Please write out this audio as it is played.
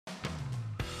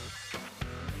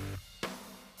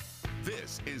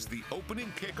This is the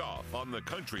opening kickoff on the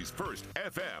country's first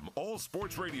FM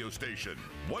all-sports radio station,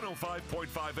 105.5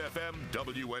 FM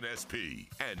WNSP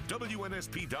and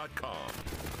WNSP.com.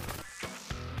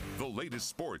 The latest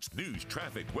sports, news,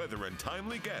 traffic, weather, and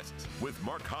timely guests with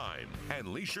Mark Heim and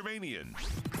Lee Shervanian.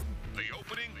 The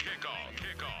opening kickoff.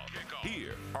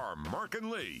 Here are Mark and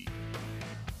Lee.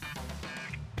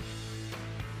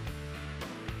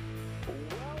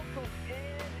 Welcome in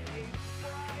a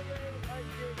Friday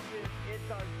edition.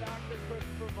 It's our Dr.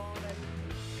 Christopher Monet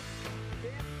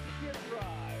Championship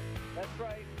Drive. That's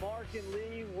right, Mark and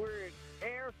Lee. We're at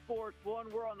Air Sports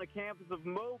One. We're on the campus of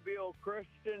Mobile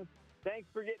Christian. Thanks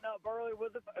for getting up early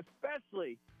with us,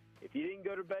 especially if you didn't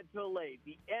go to bed till late.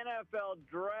 The NFL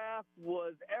draft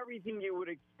was everything you would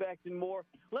expect and more.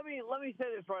 Let me say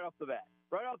this right off the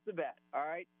bat, all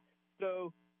right?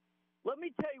 So let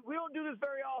me tell you, we don't do this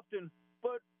very often,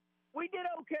 but we did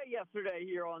okay yesterday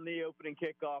here on the opening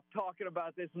kickoff, talking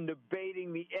about this and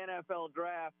debating the NFL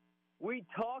draft. We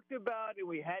talked about it.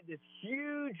 We had this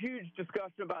huge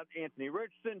discussion about Anthony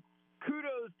Richardson.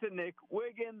 Kudos to Nick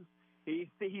Wiggins. He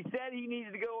said he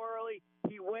needed to go early.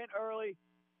 He went early.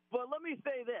 But let me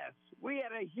say this. We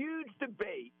had a huge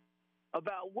debate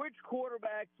about which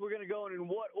quarterbacks were going to go in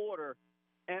what order.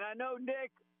 And I know,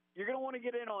 Nick, you're going to want to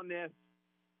get in on this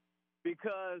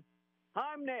because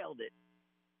Heim nailed it.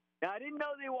 Now, I didn't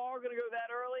know they were all going to go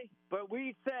that early, but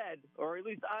we said, or at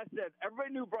least I said,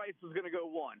 everybody knew Bryce was going to go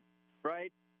one,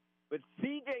 right? But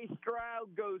C.J.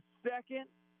 Stroud goes second,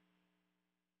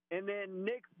 and then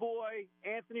Nick's boy,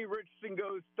 Anthony Richardson,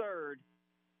 goes third.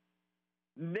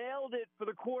 Nailed it for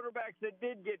the quarterbacks that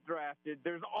did get drafted.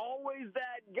 There's always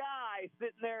that guy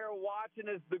sitting there watching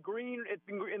in the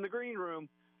green room.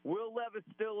 Will Levis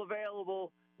still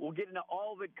available? We'll get into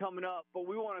all of it coming up, but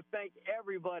we want to thank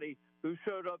everybody who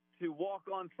showed up to walk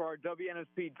on for our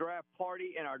WNSP draft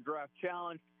party and our draft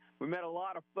challenge. We met a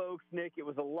lot of folks, Nick. It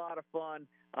was a lot of fun.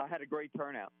 I had a great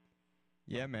turnout.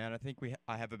 Yeah, man, I think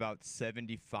I have about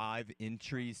 75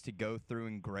 entries to go through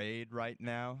and grade right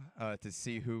now to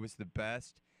see who was the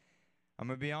best. I'm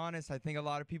going to be honest, I think a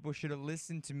lot of people should have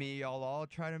listened to me. Y'all all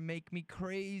try to make me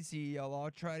crazy. Y'all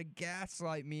all try to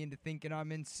gaslight me into thinking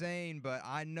I'm insane, but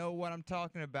I know what I'm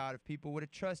talking about. If people would have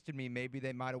trusted me, maybe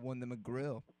they might have won them a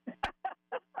grill.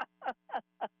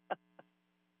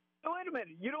 So wait a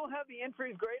minute, you don't have the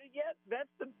entries graded yet?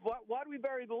 Why do we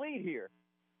bury the lead here?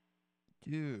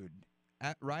 Dude.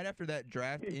 Right after that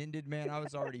draft ended, man, I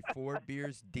was already 4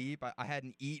 beers deep. I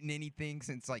hadn't eaten anything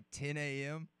since like 10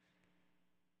 a.m.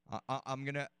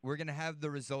 We're gonna have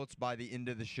the results by the end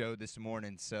of the show this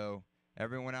morning. So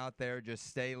everyone out there, just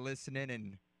stay listening,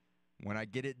 and when I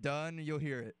get it done, you'll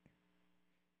hear it.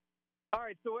 All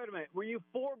right. So wait a minute. Were you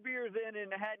 4 beers in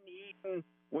and hadn't eaten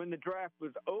when the draft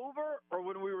was over, or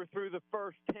when we were through the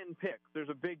first 10 picks? There's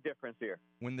a big difference here.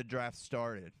 When the draft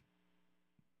started.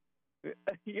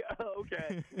 Yeah,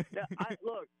 okay. Yeah, I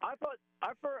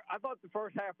thought the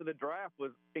first half of the draft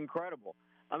was incredible.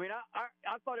 I mean,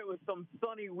 I thought it was some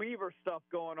Sonny Weaver stuff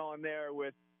going on there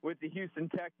with the Houston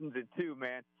Texans at 2,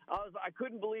 man. I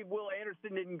couldn't believe Will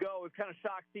Anderson didn't go. I was kind of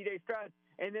shocked C.J. Stroud.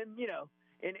 And then, you know,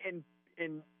 in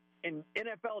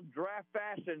NFL draft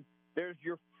fashion, there's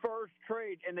your first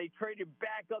trade, and they traded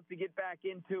back up to get back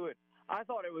into it. I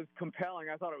thought it was compelling.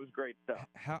 I thought it was great stuff.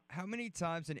 How many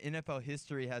times in NFL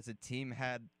history has a team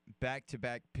had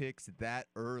back-to-back picks that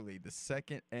early, the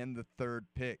second and the third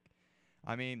pick?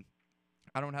 I mean,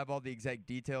 I don't have all the exact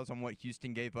details on what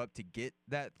Houston gave up to get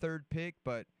that third pick,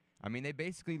 but, I mean, they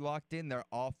basically locked in their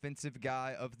offensive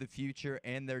guy of the future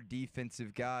and their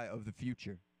defensive guy of the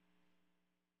future.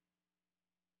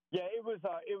 Yeah, it was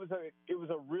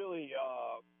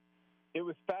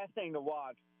fascinating to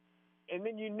watch. And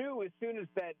then you knew as soon as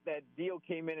that deal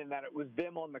came in and that it was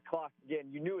them on the clock again,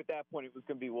 you knew at that point it was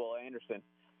going to be Will Anderson.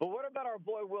 But what about our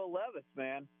boy Will Levis,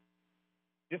 man?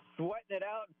 Just sweating it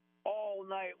out all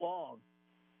night long.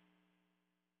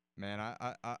 Man,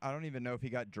 I don't even know if he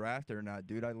got drafted or not,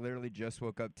 dude. I literally just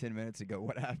woke up 10 minutes ago.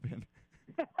 What happened?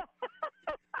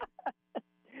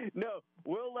 No,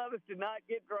 Will Levis did not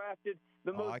get drafted.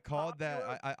 I called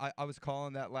that. I was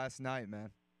calling that last night, man.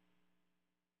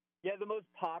 Yeah, the most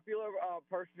popular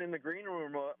person in the green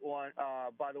room,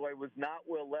 by the way, was not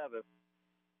Will Levis.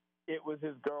 It was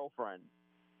his girlfriend.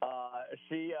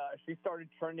 She started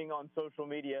trending on social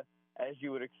media, as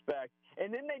you would expect.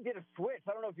 And then they did a switch.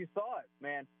 I don't know if you saw it,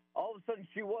 man. All of a sudden,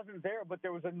 she wasn't there, but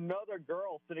there was another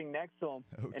girl sitting next to him.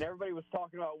 Okay. And everybody was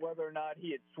talking about whether or not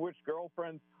he had switched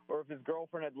girlfriends or if his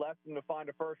girlfriend had left him to find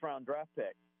a first-round draft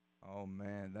pick. Oh,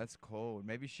 man, that's cold.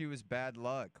 Maybe she was bad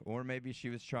luck, or maybe she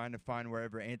was trying to find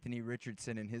wherever Anthony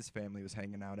Richardson and his family was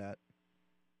hanging out at.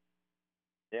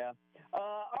 Yeah.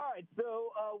 All right,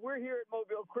 so we're here at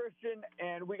Mobile Christian,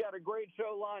 and we got a great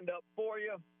show lined up for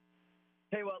you.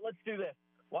 Tell you what, let's do this.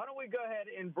 Why don't we go ahead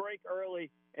and break early,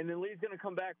 and then Lee's going to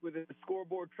come back with the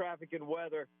scoreboard, traffic, and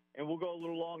weather, and we'll go a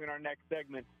little long in our next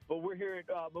segment. But we're here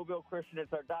at Mobile Christian.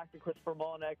 It's our Dr. Christopher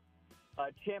Molnick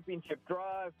Championship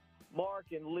Drive. Mark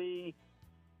and Lee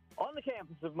on the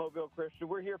campus of Mobile Christian.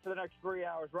 We're here for the next 3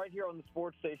 hours right here on the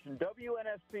sports station,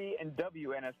 WNSP and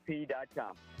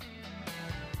WNSP.com.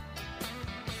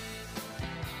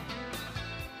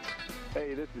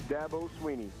 Hey, this is Dabo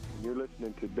Sweeney, and you're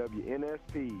listening to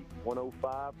WNSP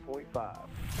 105.5.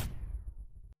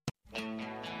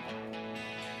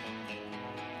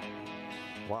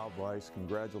 Wow, Bryce,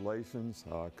 congratulations.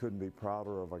 Couldn't be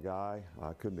prouder of a guy.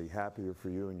 Couldn't be happier for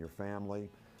you and your family.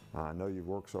 I know you've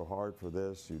worked so hard for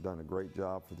this. You've done a great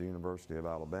job for the University of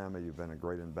Alabama. You've been a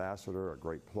great ambassador, a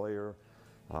great player,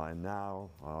 and now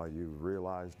you've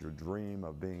realized your dream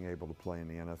of being able to play in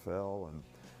the NFL. And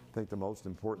I think the most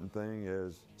important thing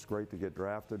is it's great to get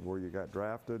drafted where you got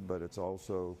drafted, but it's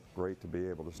also great to be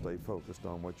able to stay focused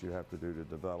on what you have to do to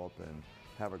develop and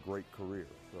have a great career.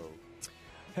 So.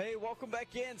 Hey, welcome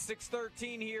back in.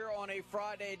 6:13 here on a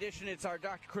Friday edition. It's our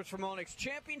Dr. Christopher Molnick's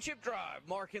Championship Drive.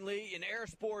 Mark and Lee in Air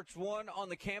Sports 1 on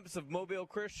the campus of Mobile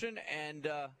Christian. And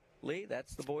Lee,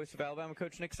 that's the voice of Alabama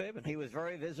coach Nick Saban. He was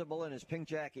very visible in his pink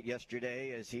jacket yesterday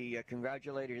as he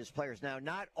congratulated his players. Now,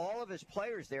 not all of his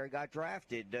players there got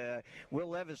drafted. Will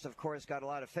Levis, of course, got a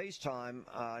lot of face time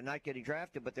not getting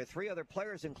drafted, but there are three other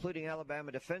players, including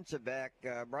Alabama defensive back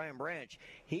Brian Branch.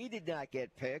 He did not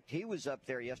get picked. He was up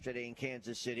there yesterday in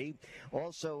Kansas City.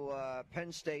 Also,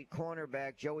 Penn State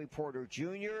cornerback Joey Porter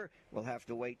Jr. will have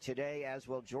to wait today, as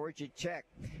will Georgia Tech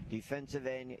defensive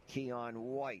end Keon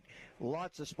White.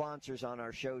 Lots of sponsors on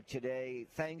our show today.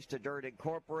 Thanks to Dirt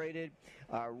Incorporated.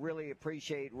 Really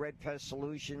appreciate Red Pest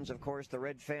Solutions, of course, the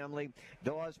Red family,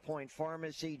 Dawes Point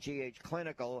Pharmacy, GH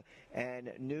Clinical,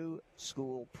 and New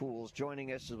School Pools.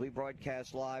 Joining us as we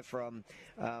broadcast live from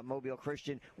Mobile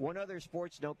Christian. One other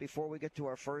sports note before we get to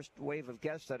our first wave of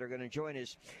guests that are going to join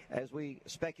us. As we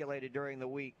speculated during the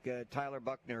week, Tyler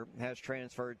Buckner has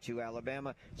transferred to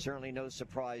Alabama. Certainly no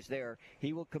surprise there.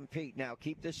 He will compete. Now,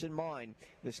 keep this in mind.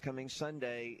 This coming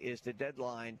Sunday is the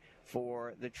deadline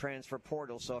for the transfer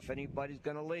portal. So if anybody's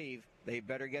going to leave, they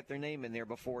better get their name in there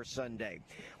before Sunday.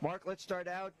 Mark, let's start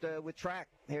out with track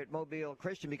here at Mobile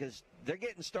Christian because they're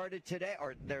getting started today,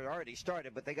 or they're already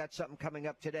started, but they got something coming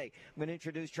up today. I'm going to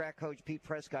introduce track coach Pete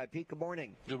Prescott. Pete, good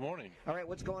morning. Good morning. All right,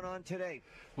 what's going on today?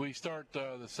 We start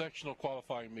the sectional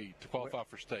qualifying meet to qualify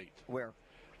for state. Where?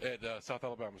 At South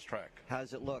Alabama's track. How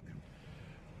does it look?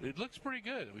 It looks pretty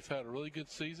good. We've had a really good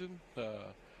season.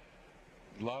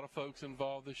 A lot of folks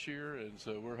involved this year, and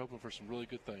so we're hoping for some really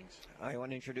good things. I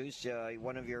want to introduce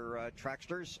one of your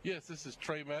tracksters. Yes, this is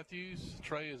Trey Matthews.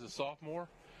 Trey is a sophomore.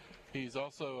 He's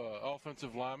also an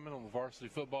offensive lineman on the varsity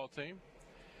football team.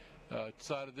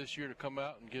 Decided this year to come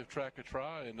out and give track a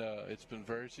try, and it's been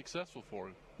very successful for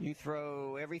him. You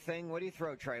throw everything. What do you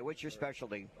throw, Trey? What's your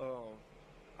specialty?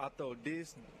 I throw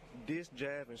disc,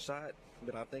 jab, and shot,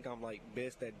 but I think I'm like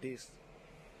best at disc.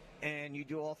 And you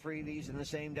do all three of these in the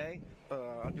same day?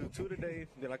 I do two today,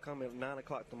 then I come at 9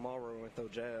 o'clock tomorrow and throw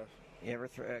jab. You ever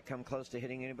come close to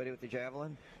hitting anybody with the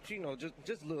javelin? You know,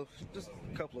 just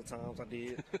a couple of times I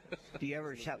did. Do you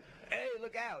ever shout, "Hey,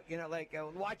 look out"? You know, like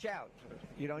watch out.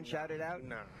 You don't shout it out?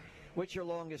 Nah. What's your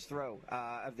longest throw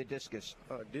of the discus?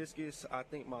 Discus, I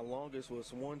think my longest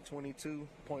was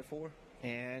 122.4.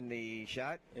 And the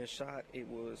shot? And shot, it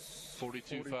was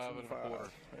 42.5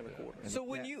 and a quarter. So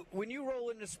when you roll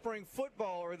into spring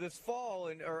football or this fall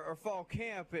or fall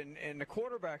camp and the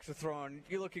quarterbacks are throwing,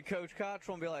 you look at Coach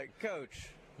Cottrell and be like,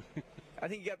 Coach, I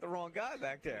think you got the wrong guy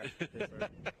back there.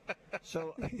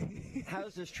 So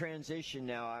how's this transition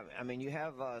now? I mean, you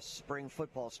have spring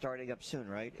football starting up soon,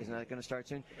 right? Isn't that going to start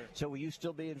soon? So will you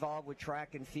still be involved with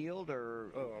track and field? Or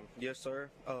Yes,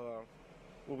 sir.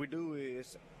 What we do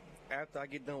is, after I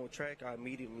get done with track, I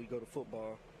immediately go to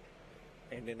football,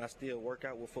 and then I still work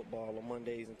out with football on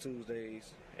Mondays and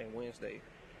Tuesdays and Wednesday.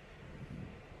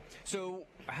 So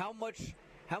how much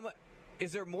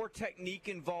is there more technique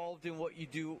involved in what you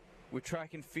do with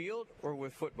track and field or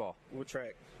with football? With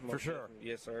track, for sure. Definitely.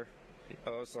 Yes, sir.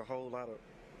 It's a whole lot of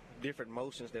different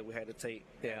motions that we had to take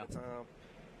at the time.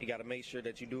 You got to make sure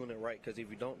that you're doing it right, because if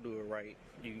you don't do it right,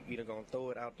 you either gonna throw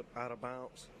it out of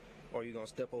bounds, or you're going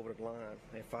to step over the line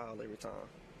and foul every time.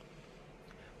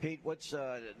 Pete, what's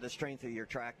the strength of your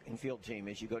track and field team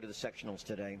as you go to the sectionals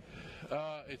today?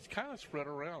 It's kind of spread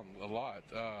around a lot.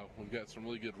 We've got some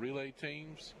really good relay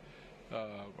teams.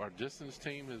 Our distance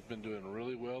team has been doing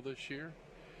really well this year.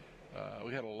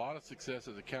 We had a lot of success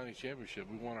at the county championship.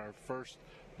 We won our first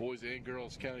boys and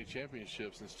girls county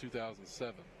championship since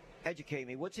 2007. Educate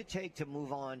me. What's it take to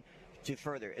move on to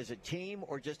further? As a team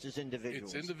or just as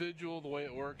individuals? It's individual the way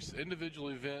it works. Individual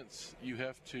events, you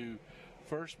have to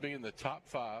first be in the top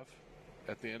 5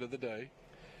 at the end of the day,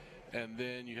 and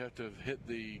then you have to hit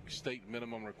the state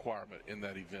minimum requirement in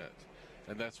that event,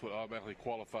 and that's what automatically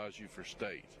qualifies you for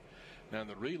state. Now in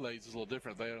the relays is a little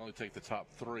different. They only take the top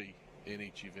 3 in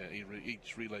each event,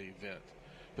 each relay event,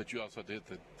 but you also have to hit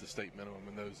the state minimum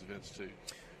in those events too.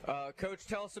 Coach,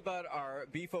 tell us about our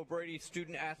Beef O'Brady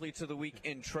Student Athletes of the Week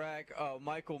in track.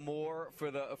 Michael Moore for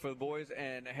the boys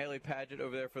and Haley Padgett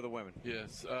over there for the women.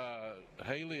 Yes,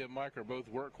 Haley and Mike are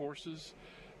both workhorses.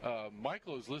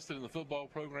 Michael is listed in the football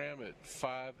program at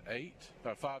 5'8",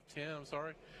 or 5'10", I'm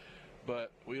sorry.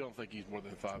 But we don't think he's more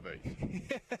than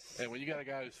 5'8". And when you got a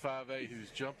guy who's 5'8",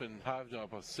 who's jumping high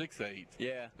jump of 6'8",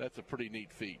 yeah, that's a pretty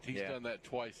neat feat. He's done that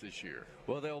twice this year.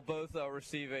 Well, they'll both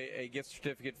receive a gift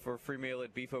certificate for free meal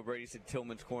at Beef O'Brady's at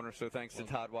Tillman's Corner. So thanks to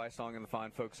Todd Weissong and the fine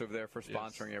folks over there for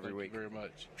sponsoring every week. Thank you very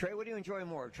much. Trey, what do you enjoy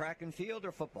more, track and field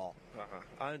or football?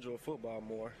 I enjoy football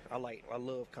more. I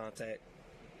love contact.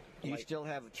 You still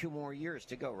have 2 more years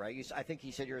to go, right? I think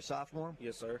you said you're a sophomore?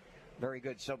 Yes, sir. Very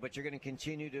good. So, but you're going to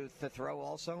continue to throw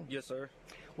also? Yes, sir.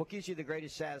 What gives you the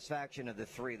greatest satisfaction of the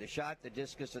 3? The shot, the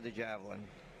discus, or the javelin?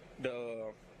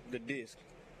 The disc.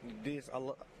 The disc,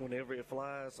 whenever it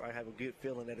flies, I have a good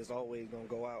feeling that it's always going to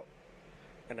go out.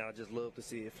 And I just love to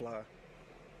see it fly.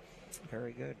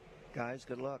 Very good. Guys,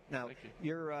 good luck. Now,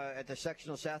 you're at the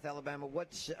sectional South Alabama.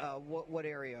 What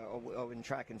area in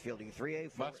track and field? Are you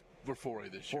 3A? We're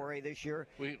 4A this year. 4A this year?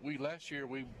 We last year,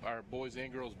 our boys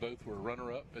and girls both were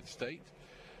runner-up at state.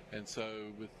 And so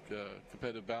with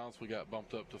competitive balance, we got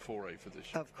bumped up to 4A for this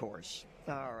year. Of course.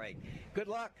 All right. Good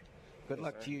luck. Good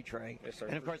luck to you, Trey. Yes, sir.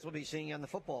 And, of course, we'll be seeing you on the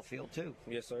football field, too.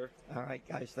 Yes, sir. All right,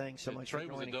 guys. Thanks so much Trey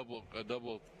for joining. was a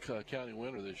double county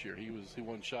winner this year. He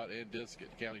won shot and disc at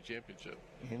the county championship.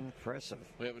 Impressive.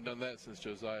 We haven't done that since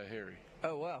Josiah Harry.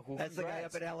 Oh, wow. Well, that's the guy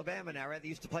up in Alabama now, right? They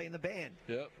used to play in the band.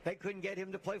 Yep. They couldn't get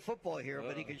him to play football here,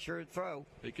 but he could sure throw.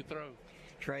 He could throw.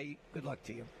 Trey, good luck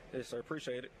to you. Yes, sir.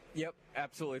 Appreciate it. Yep,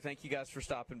 absolutely. Thank you guys for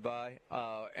stopping by.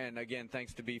 And again,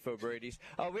 thanks to Beef O'Brady's.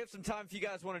 We have some time if you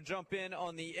guys want to jump in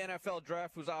on the NFL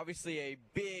draft. Was obviously a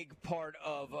big part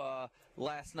of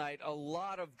last night. A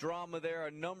lot of drama there,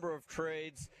 a number of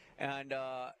trades, and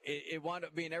it wound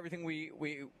up being everything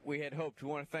we had hoped. We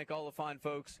want to thank all the fine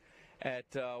folks at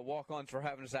Walk-Ons for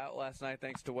having us out last night.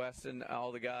 Thanks to Wes and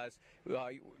all the guys.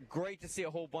 Great to see a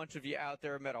whole bunch of you out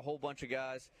there. Met a whole bunch of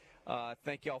guys.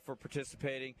 Thank y'all for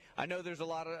participating. I know there's a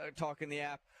lot of talk in the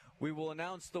app. We will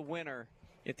announce the winner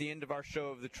at the end of our show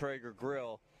of the Traeger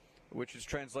Grill, which is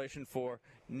translation for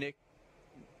Nick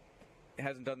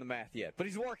hasn't done the math yet, but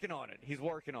he's working on it.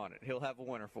 He'll have a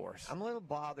winner for us. I'm a little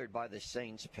bothered by the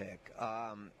Saints pick.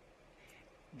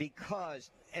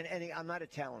 Because, and I'm not a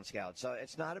talent scout, so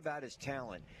it's not about his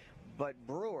talent, but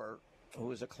Brewer, who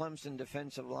is a Clemson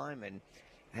defensive lineman,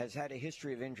 has had a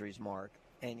history of injuries, Mark,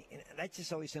 and that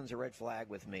just always sends a red flag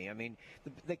with me. I mean,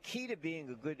 the key to being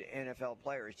a good NFL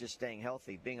player is just staying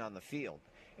healthy, being on the field.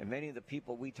 And many of the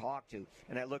people we talk to,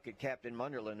 and I look at Captain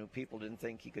Munderland, who people didn't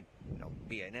think he could,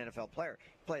 be an NFL player.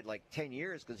 He played like 10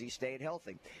 years because he stayed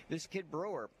healthy. This kid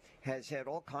Brewer has had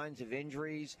all kinds of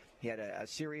injuries. He had a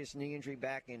serious knee injury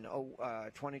back in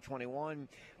 2021,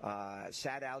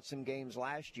 sat out some games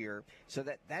last year. So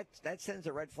that sends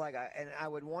a red flag. And I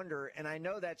would wonder, and I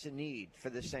know that's a need for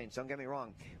the Saints, don't get me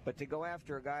wrong, but to go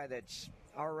after a guy that's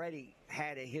already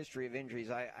had a history of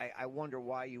injuries, I wonder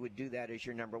why you would do that as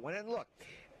your number one. And look,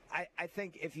 I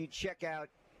think if you check out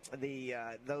the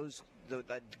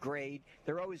grade,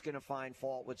 they're always going to find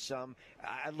fault with some.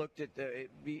 I looked at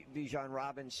Bijan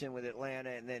Robinson with Atlanta,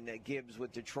 and then Gibbs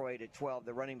with Detroit at 12,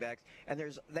 the running backs, and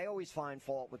they always find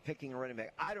fault with picking a running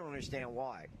back. I don't understand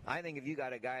why. I think if you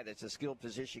got a guy that's a skilled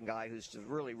position guy who's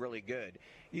really, really good,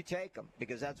 you take him,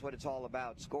 because that's what it's all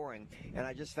about, scoring. And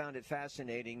I just found it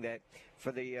fascinating that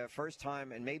for the first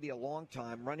time and maybe a long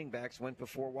time, running backs went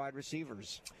before wide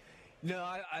receivers. No,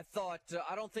 I thought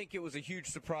I don't think it was a huge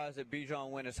surprise that Bijan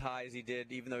went as high as he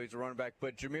did, even though he's a running back.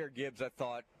 But Jahmyr Gibbs, I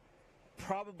thought,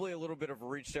 probably a little bit of a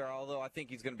reach there, although I think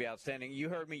he's going to be outstanding. You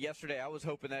heard me yesterday. I was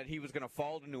hoping that he was going to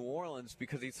fall to New Orleans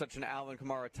because he's such an Alvin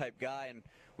Kamara type guy, and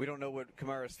we don't know what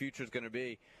Kamara's future is going to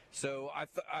be. So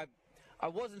I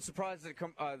wasn't surprised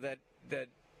that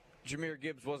Jahmyr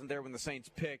Gibbs wasn't there when the Saints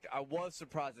picked. I was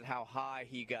surprised at how high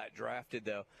he got drafted,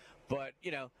 though. But,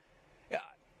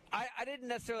 I didn't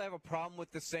necessarily have a problem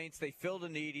with the Saints. They filled a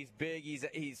need. He's big.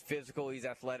 He's physical. He's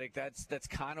athletic. That's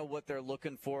kind of what they're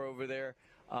looking for over there.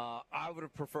 I would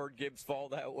have preferred Gibbs fall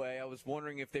that way. I was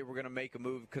wondering if they were going to make a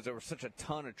move because there were such a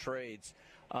ton of trades.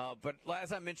 But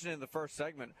as I mentioned in the first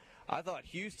segment, I thought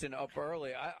Houston up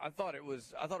early. I thought it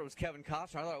was Kevin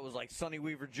Costner. I thought it was like Sonny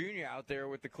Weaver Jr. out there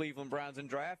with the Cleveland Browns in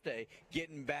draft day,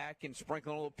 getting back and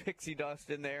sprinkling a little pixie dust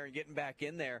in there and getting back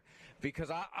in there, because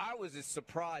I was as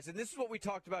surprised. And this is what we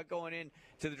talked about going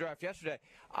into the draft yesterday.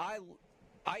 I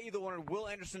either wanted Will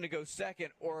Anderson to go second,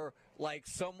 or like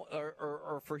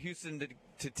or for Houston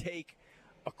to take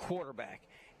a quarterback,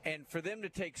 and for them to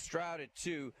take Stroud at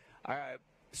 2.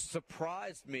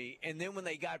 Surprised me. And then when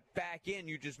they got back in,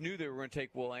 you just knew they were going to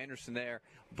take Will Anderson there.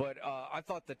 But I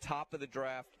thought the top of the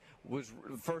draft was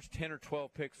the first 10 or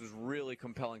 12 picks was really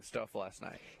compelling stuff last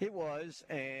night. It was,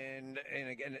 and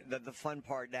again, the fun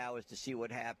part now is to see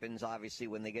what happens, obviously,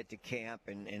 when they get to camp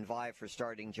and vie for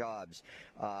starting jobs.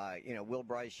 Will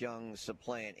Bryce Young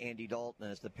supplant Andy Dalton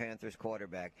as the Panthers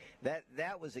quarterback?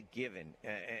 That was a given.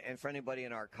 And for anybody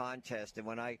in our contest, and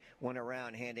when I went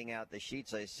around handing out the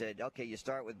sheets, I said, okay, you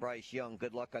start with Bryce Young.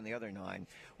 Good luck on the other 9.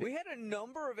 We had a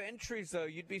number of entries, though.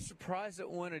 You'd be surprised it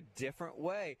went a different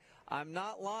way. I'm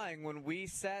not lying. When we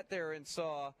sat there and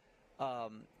saw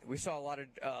we saw a lot of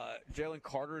Jalen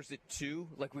Carter's at 2.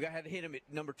 Like, we had to hit him at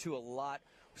number 2 a lot.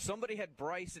 Somebody had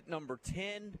Bryce at number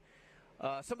 10.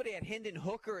 Somebody had Hendon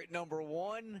Hooker at number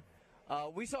 1.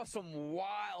 We saw some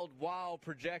wild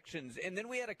projections. And then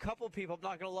we had a couple people, I'm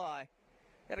not going to lie,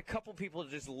 had a couple people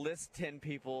just list 10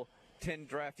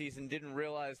 draftees and didn't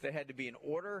realize they had to be in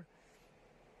order.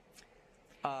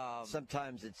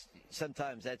 Sometimes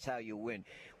that's how you win.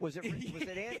 Was it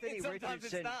Anthony Sometimes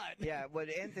Richardson? It's not. Yeah, but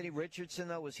Anthony Richardson,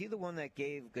 though, was he the one that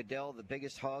gave Goodell the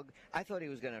biggest hug? I thought he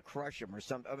was going to crush him or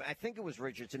something. I think it was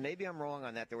Richardson. Maybe I'm wrong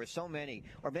on that. There were so many.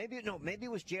 Or maybe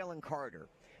it was Jalen Carter.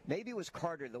 Maybe it was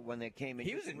Carter, the one that came in.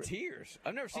 He was in tears.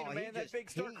 I've never seen a man that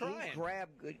big start crying. He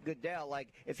grabbed Goodell. Like,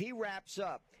 if he wraps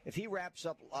up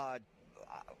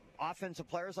offensive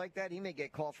players like that, he may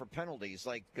get called for penalties,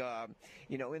 like,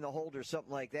 in the hold or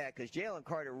something like that, because Jalen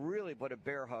Carter really put a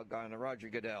bear hug on Roger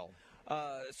Goodell.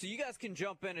 So you guys can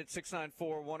jump in at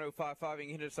 694-1055.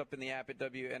 You can hit us up in the app at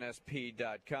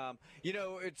WNSP.com.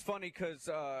 It's funny because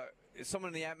someone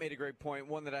in the app made a great point.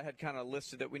 One that I had kind of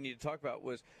listed that we need to talk about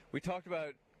was we talked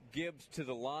about Gibbs to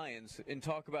the Lions and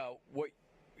talk about what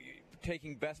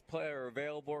taking best player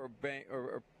available or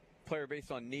player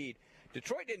based on need.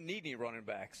 Detroit didn't need any running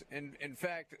backs. And in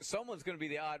fact, someone's going to be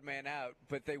the odd man out,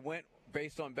 but they went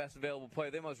based on best available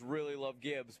player. They must really love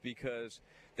Gibbs because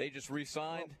they just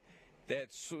re-signed. They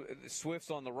had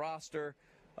Swift's on the roster.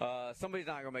 Somebody's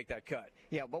not going to make that cut.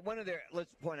 Yeah, but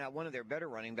let's point out, one of their better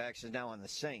running backs is now on the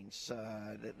Saints,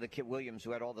 the kid Williams,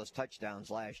 who had all those touchdowns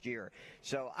last year.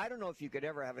 So I don't know if you could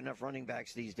ever have enough running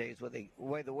backs these days with the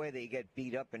way they get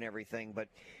beat up and everything. But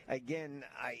again,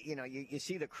 you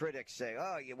see the critics say,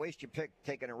 oh, you waste your pick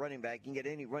taking a running back. You can get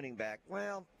any running back.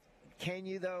 Well, can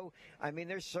you, though? I mean,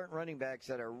 there's certain running backs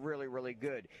that are really, really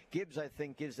good. Gibbs, I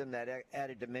think, gives them that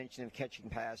added dimension of catching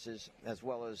passes as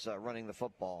well as running the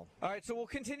football. All right, so we'll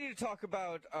continue to talk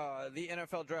about the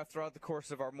NFL draft throughout the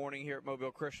course of our morning here at Mobile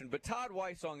Christian. But Todd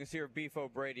Weissong is here of Beef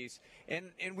O'Brady's,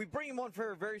 and we bring him on for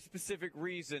a very specific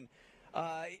reason.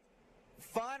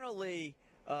 Finally,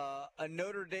 a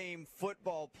Notre Dame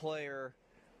football player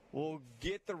will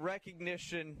get the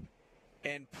recognition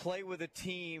and play with a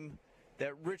team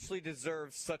that richly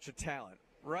deserves such a talent.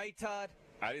 Right, Todd?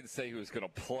 I didn't say he was going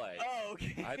to play. Oh,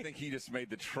 okay. I think he just made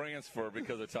the transfer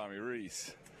because of Tommy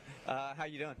Rees. How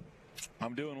you doing?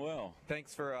 I'm doing well.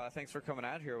 Thanks for coming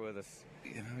out here with us.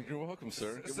 You're welcome,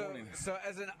 sir. Good morning. So,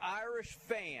 as an Irish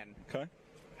fan, okay,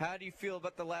 how do you feel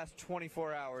about the last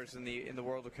 24 hours in the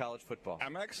world of college football?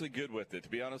 I'm actually good with it. To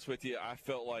be honest with you, I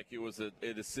felt like it was a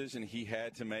decision he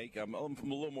had to make. I'm a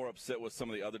little more upset with some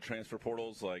of the other transfer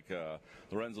portals, like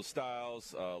Lorenzo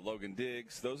Styles, Logan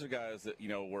Diggs. Those are guys that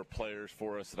were players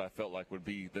for us that I felt like would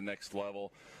be the next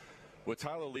level. With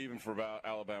Tyler leaving for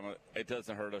Alabama, it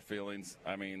doesn't hurt our feelings.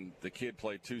 I mean, the kid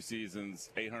played 2 seasons,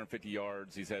 850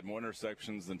 yards. He's had more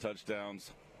interceptions than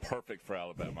touchdowns. Perfect for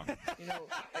Alabama.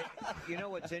 You know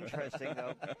what's interesting,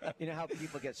 though? You know how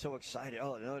people get so excited,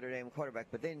 oh, Notre Dame quarterback.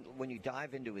 But then when you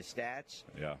dive into his stats,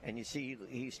 and you see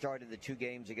he started the 2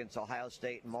 games against Ohio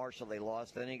State and Marshall, they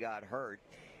lost, then he got hurt.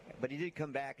 But he did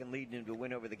come back and lead them to a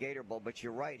win over the Gator Bowl. But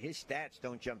you're right, his stats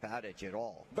don't jump out at you at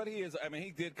all. But he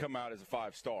did come out as a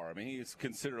 5-star. I mean, he is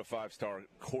considered a 5-star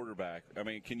quarterback. I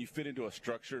mean, can you fit into a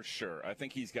structure? Sure. I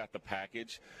think he's got the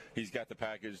package. He's got the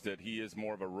package that he is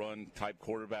more of a run-type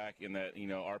quarterback in that,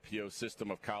 RPO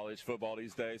system of college football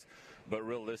these days. But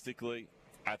realistically,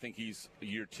 I think he's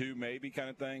year 2 maybe kind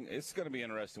of thing. It's going to be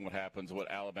interesting what happens, what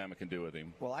Alabama can do with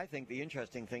him. Well, I think the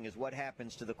interesting thing is what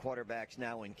happens to the quarterbacks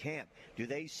now in camp. Do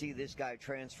they see this guy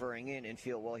transferring in and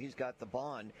feel, well, he's got the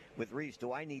bond with Reese.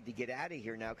 Do I need to get out of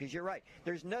here now? Because you're right.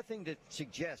 There's nothing to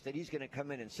suggest that he's going to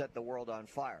come in and set the world on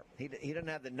fire. He doesn't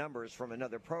have the numbers from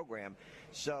another program.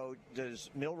 So does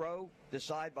Milroe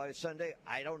decide by Sunday,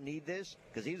 I don't need this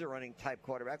because he's a running type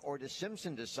quarterback, or does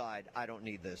Simpson decide I don't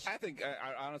need this? I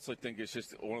honestly think it's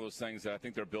just one of those things that I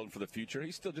think they're building for the future.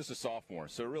 He's still just a sophomore,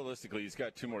 so realistically he's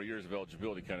got 2 more years of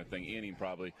eligibility kind of thing in him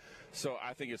probably. So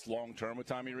I think it's long term with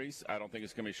Tommy Reese. I don't think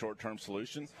it's going to be a short term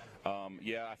solution.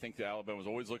 I think that Alabama was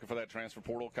always looking for that transfer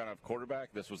portal kind of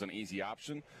quarterback. This was an easy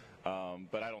option,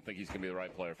 but I don't think he's going to be the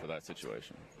right player for that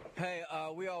situation. Hey,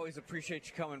 we always appreciate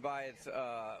you coming by. It's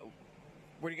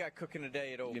what do you got cooking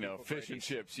today at Old People Fish and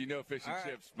chips. Fish and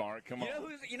chips, Mark. Come on.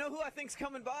 You know who I think's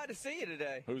coming by to see you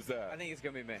today? Who's that? I think it's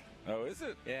going to be me. Oh, is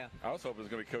it? Yeah. I was hoping it was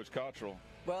going to be Coach Cottrell.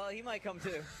 Well, he might come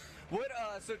too.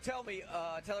 So tell me,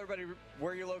 tell everybody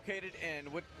where you're located and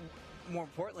more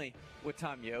importantly, what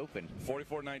time you open.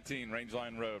 4419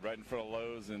 Rangeline Road, right in front of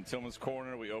Lowe's in Tillman's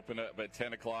Corner. We open up at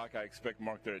 10 o'clock. I expect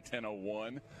Mark there at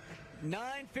 10:01.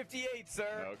 9:58,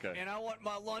 sir. Okay. And I want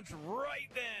my lunch right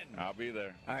then. I'll be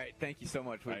there. All right. Thank you so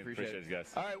much. We appreciate it,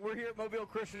 guys. All right. We're here at Mobile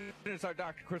Christian. It's our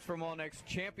Dr. Christopher Molnick's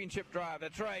championship drive.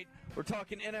 That's right. We're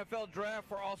talking NFL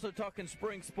draft. We're also talking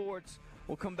spring sports.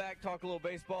 We'll come back, talk a little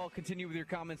baseball, continue with your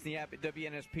comments in the app at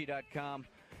WNSP.com.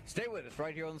 Stay with us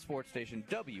right here on the sports station,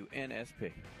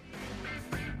 WNSP.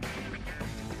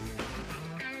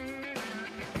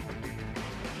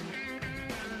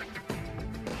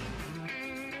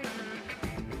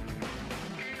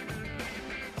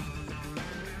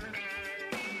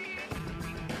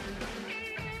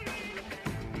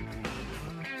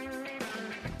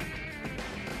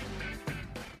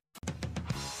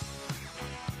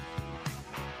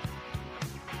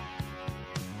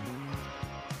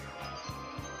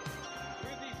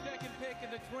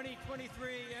 The 2023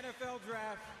 NFL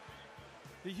Draft,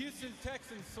 the Houston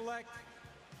Texans select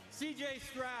C.J.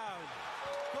 Stroud,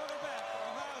 quarterback,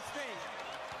 Ohio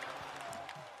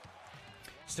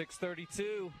State.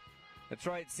 6:32. That's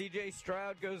right. C.J.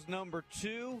 Stroud goes number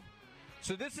 2.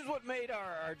 So this is what made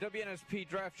our WNSP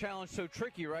Draft Challenge so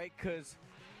tricky, right? Because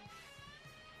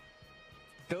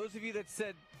those of you that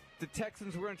said the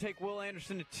Texans were going to take Will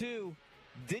Anderson at 2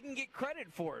 didn't get credit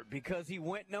for it because he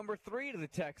went number 3 to the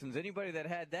Texans. Anybody that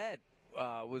had that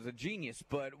was a genius.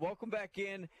 But welcome back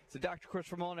in. It's the Dr.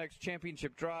 Christopher Molnick's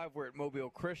Championship Drive. We're at Mobile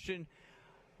Christian.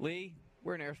 Lee,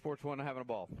 we're in Air Sports 1 having a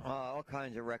ball. All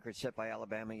kinds of records set by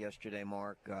Alabama yesterday,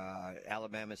 Mark.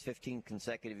 Alabama's 15th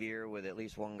consecutive year with at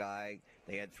least one guy.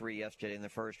 They had 3 yesterday in the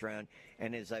first round.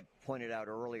 And as I pointed out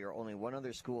earlier, only one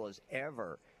other school has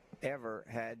ever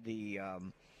had the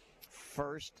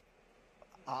first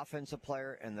offensive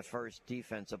player and the first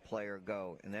defensive player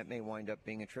go, and that may wind up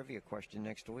being a trivia question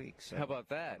next week. So how about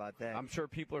that? I'm sure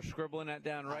people are scribbling that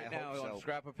down right now on a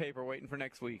scrap of paper waiting for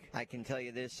next week. I can tell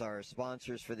you this, our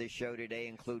sponsors for this show today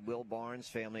include Will Barnes,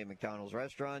 family of McDonald's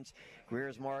restaurants,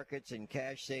 Greer's Markets and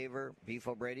Cash Saver, Beef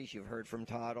O'Brady's, you've heard from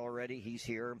Todd already, he's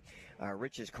here,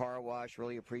 Rich's Car Wash,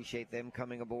 really appreciate them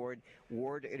coming aboard,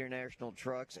 Ward International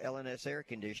Trucks, L&S Air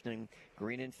Conditioning,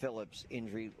 Green and Phillips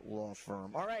Injury Law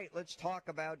Firm. All right, let's talk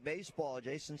about baseball.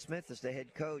 Jason Smith is the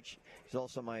head coach. He's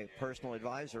also my personal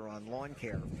advisor on lawn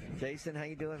care. Jason, how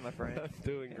you doing, my friend? I'm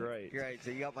doing great. Great.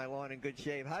 So you got my lawn in good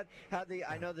shape. I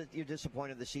know that you're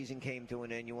disappointed the season came to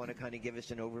an end. You want to kind of give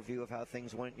us an overview of how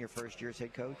things went in your first year as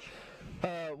head coach?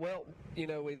 Well, you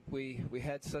know, we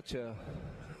had such a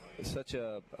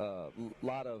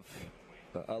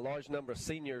large number of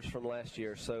seniors from last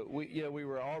year, so we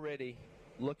were already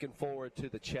looking forward to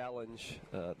the challenge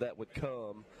that would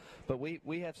come. But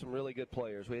we had some really good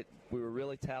players. We were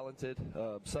really talented.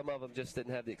 Some of them just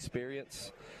didn't have the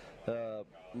experience,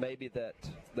 maybe that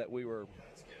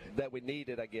we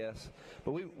needed, I guess.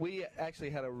 But we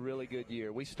actually had a really good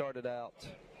year. We started out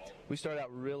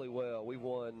really well. We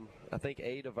won, I think,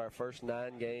 8 of our first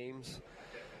 9 games.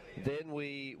 Then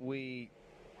we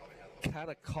kind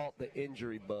of caught the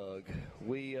injury bug.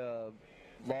 We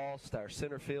lost our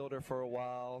center fielder for a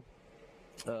while.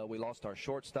 We lost our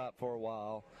shortstop for a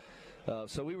while.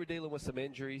 So we were dealing with some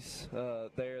injuries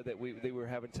there that we were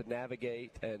having to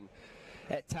navigate. And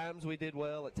at times we did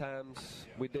well, at times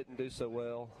we didn't do so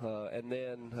well. And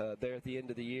then there at the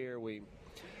end of the year,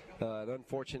 an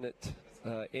unfortunate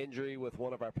injury with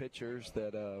one of our pitchers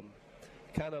that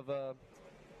kind of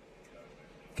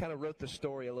wrote the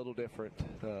story a little different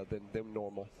than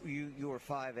normal. You were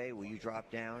 5A. Will you drop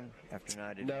down after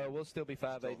 9? No, we'll still be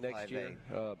 5A next year.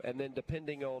 And then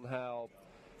depending on how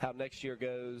how next year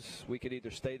goes. We could either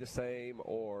stay the same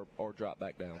or drop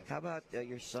back down. How about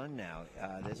your son now?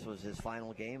 This was his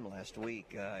final game last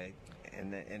week,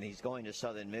 and he's going to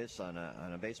Southern Miss on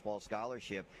a baseball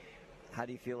scholarship. How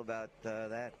do you feel about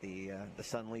that? The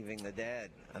son leaving the dad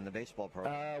on the baseball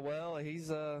program. Well, he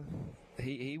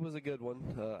was a good one.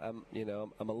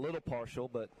 I'm a little partial,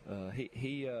 but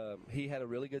he had a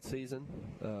really good season.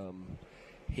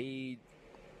 He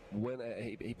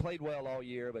played well all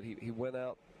year, but he went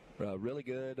out really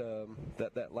good.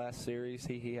 That last series,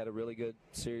 he had a really good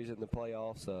series in the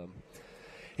playoffs.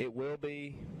 It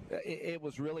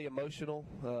was really emotional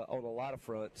on a lot of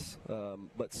fronts,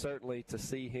 but certainly to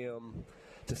see him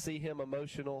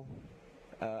emotional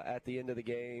at the end of the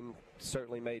game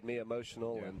certainly made me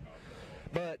emotional. Yeah.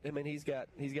 But I mean, he's got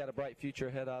a bright future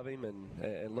ahead of him,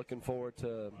 and looking forward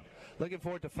to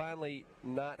finally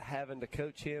not having to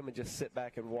coach him and just sit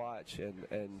back and watch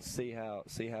and see how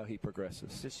he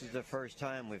progresses. This is the first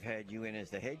time we've had you in as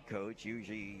the head coach.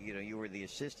 Usually, you were the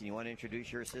assistant. You want to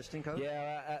introduce your assistant coach?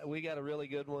 Yeah, we got a really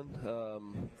good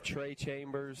one. Trey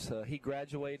Chambers. He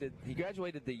graduated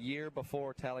the year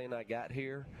before Tally and I got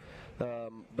here,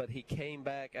 but he came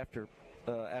back after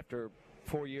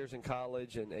 4 years in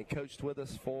college and coached with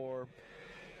us for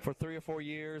 3 or 4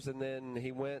 years, and then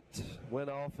he went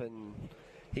off and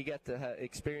he got to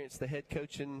experience the head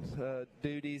coaching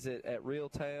duties at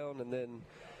Reeltown, and then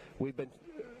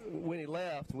when he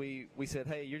left, we said,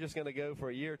 hey, you're just going to go for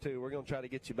a year or two. We're going to try to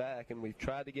get you back, and we've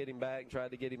tried to get him back,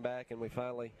 and we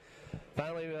finally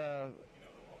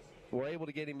were able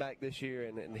to get him back this year,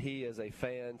 and he is a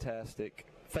fantastic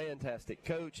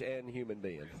coach and human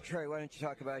being. Trey, why don't you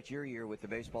talk about your year with the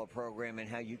baseball program and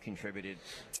how you contributed?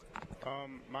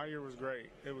 My year was great.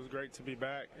 It was great to be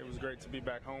back. It was great to be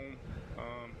back home.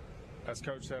 As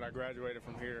Coach said, I graduated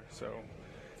from here, so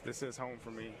this is home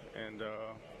for me, and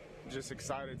just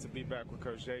excited to be back with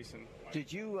Coach Jason.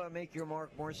 Did you make your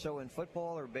mark more so in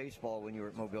football or baseball when you were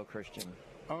at Mobile Christian?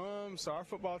 So our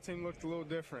football team looked a little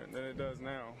different than it does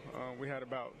now. We had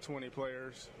about 20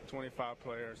 players, 25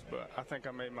 players, but I think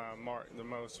I made my mark the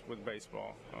most with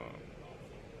baseball.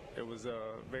 It was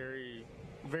very,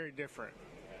 very different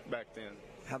back then.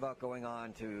 How about going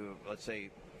on to, let's say,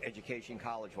 education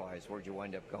college-wise? Where'd you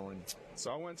wind up going?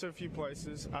 So I went to a few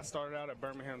places. I started out at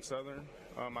Birmingham Southern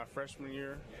my freshman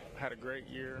year. Had a great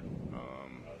year.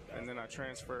 And then I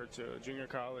transferred to junior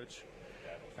college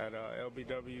at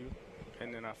LBW.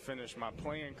 And then I finished my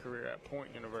playing career at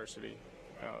Point University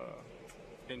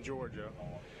in Georgia.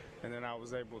 And then I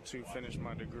was able to finish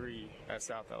my degree at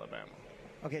South Alabama.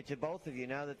 Okay, to both of you,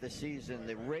 now that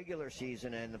the regular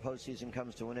season and the postseason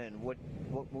comes to an end, what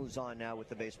moves on now with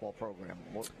the baseball program?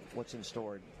 What's in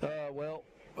store?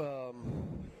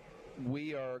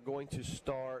 We are going to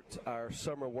start our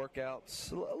summer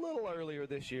workouts a little earlier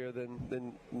this year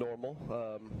than normal,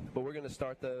 but we're going to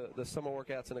start the summer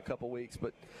workouts in a couple weeks.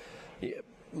 But yeah,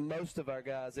 most of our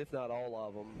guys, if not all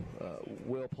of them,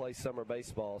 will play summer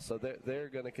baseball, so they're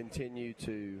going to continue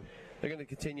to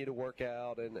work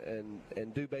out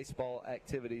and do baseball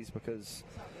activities because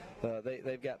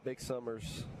they've got big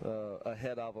summers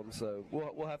ahead of them. So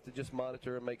we'll have to just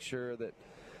monitor and make sure that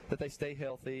they stay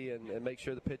healthy and make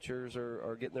sure the pitchers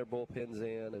are getting their bullpens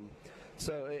in. And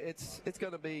so it's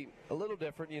going to be a little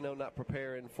different, not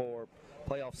preparing for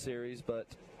playoff series, but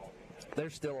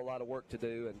there's still a lot of work to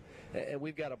do, and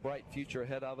we've got a bright future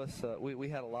ahead of us. We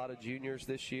had a lot of juniors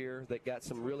this year that got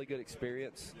some really good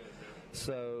experience,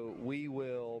 so we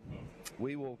will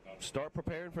start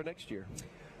preparing for next year.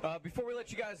 Before we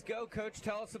let you guys go, Coach,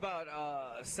 tell us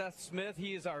about Seth Smith.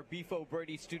 He is our Beef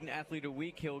O'Brady Student Athlete of the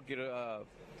Week. He'll get a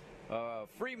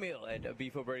free meal at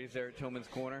Beef O'Brady's there at Tillman's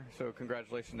Corner, so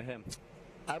congratulations to him.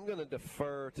 I'm going to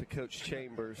defer to Coach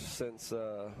Chambers since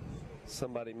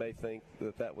somebody may think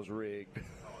that was rigged.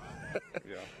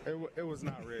 Yeah, it was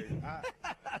not rigged.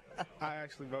 I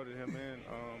actually voted him in.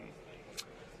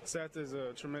 Seth is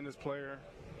a tremendous player.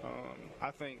 I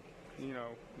think,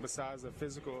 besides the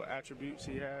physical attributes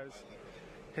he has,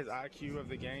 his IQ of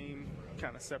the game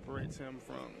kind of separates him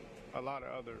from a lot of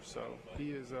others. So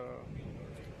he is a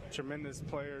tremendous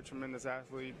player, tremendous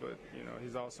athlete, but,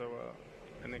 he's also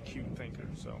an acute thinker.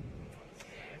 So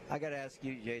I got to ask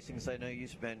you, Jason, because I know you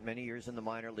spent many years in the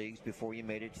minor leagues before you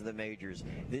made it to the majors.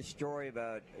 This story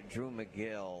about Drew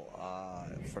McGill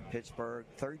for Pittsburgh,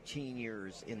 13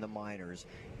 years in the minors,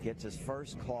 gets his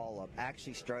first call-up,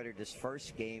 actually started his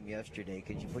first game yesterday.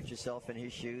 Could you put yourself in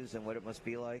his shoes and what it must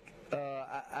be like?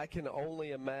 I can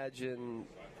only imagine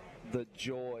the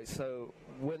joy. So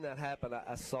when that happened,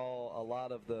 I saw a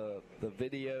lot of the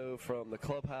video from the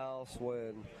clubhouse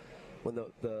when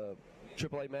the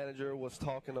AAA manager was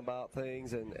talking about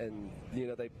things, and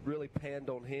they really panned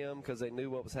on him because they knew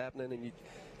what was happening, and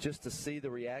just to see the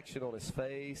reaction on his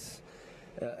face.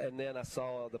 And then I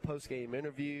saw the post-game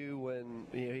interview when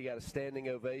he got a standing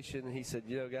ovation, and he said,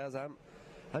 guys, I'm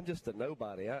just a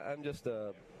nobody. I'm just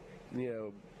a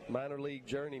minor league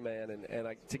journeyman,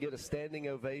 and to get a standing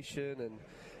ovation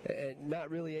and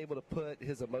not really able to put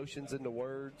his emotions into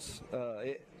words,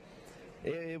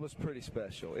 it was pretty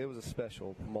special. It was a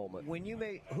special moment.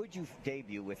 Who'd you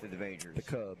debut with at the majors? The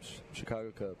Cubs,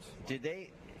 Chicago Cubs. Did they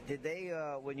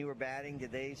when you were batting,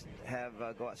 did they have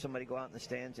somebody go out in the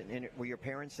stands and were your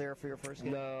parents there for your first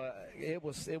game? No, it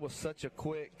was such a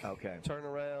quick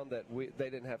turnaround that they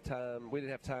didn't have time. We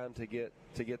didn't have time to get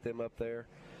them up there.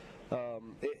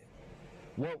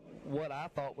 What I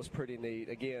thought was pretty neat.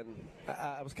 Again,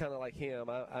 I was kind of like him.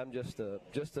 I'm just a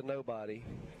nobody.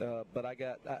 But I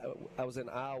was in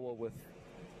Iowa with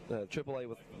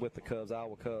AAA with the Cubs,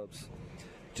 Iowa Cubs.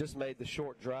 Just made the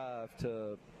short drive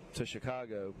to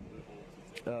Chicago.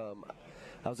 I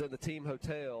was in the team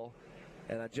hotel,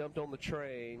 and I jumped on the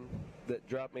train that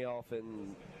dropped me off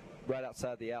right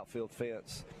outside the outfield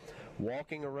fence,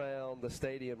 walking around the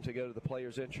stadium to go to the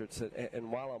players' entrance.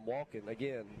 And while I'm walking,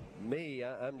 again,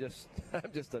 I'm just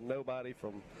a nobody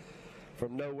from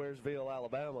Nowheresville,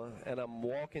 Alabama, and I'm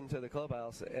walking to the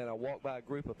clubhouse, and I walk by a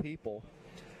group of people,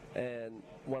 and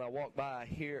when I walk by,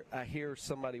 I hear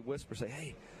somebody whisper, say,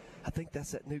 "Hey, I think that's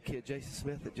that new kid, Jason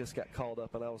Smith, that just got called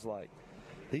up." And I was like,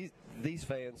 these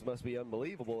fans must be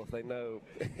unbelievable if they know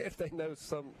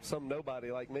some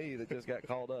nobody like me that just got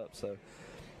called up. So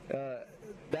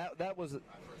that was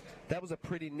a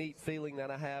pretty neat feeling that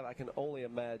I have. I can only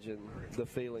imagine the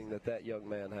feeling that young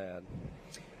man had.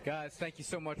 Guys, thank you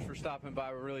so much for stopping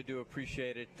by. We really do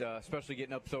appreciate it, especially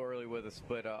getting up so early with us.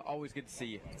 But always good to see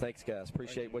you. Thanks, guys.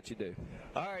 Appreciate what you do.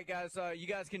 All right, guys. You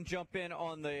guys can jump in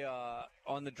on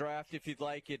the draft if you'd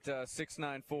like at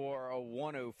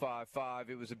 694-1055.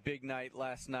 It was a big night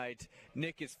last night.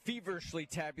 Nick is feverishly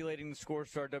tabulating the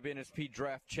scores to our WNSP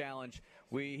Draft Challenge.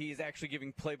 He's actually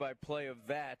giving play-by-play of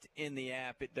that in the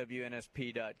app at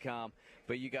WNSP.com.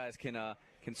 But you guys can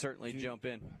certainly jump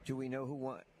in. Do we know who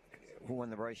won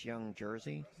the Bryce Young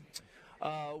jersey?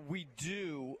 We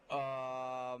do.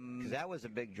 'Cause that was a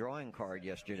big drawing card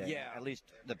yesterday. Yeah. At least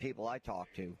the people I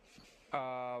talked to.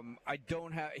 I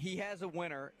don't have. He has a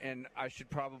winner, and I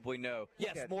should probably know.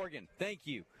 Yes, Morgan. Thank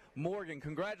you, Morgan.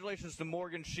 Congratulations to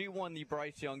Morgan. She won the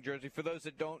Bryce Young jersey. For those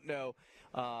that don't know,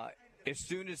 as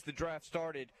soon as the draft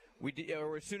started,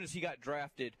 as soon as he got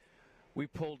drafted, we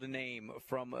pulled a name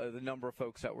from the number of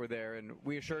folks that were there, and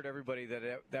we assured everybody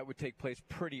that would take place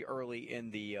pretty early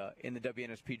in the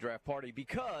WNSP draft party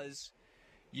because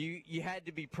you had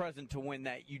to be present to win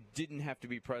that. You didn't have to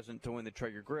be present to win the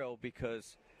Traeger grill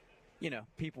because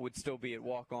people would still be at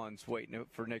walk-ons waiting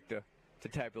for Nick to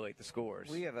tabulate the scores.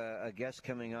 We have a guest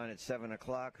coming on at 7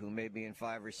 o'clock who may be in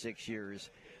 5 or 6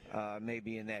 years,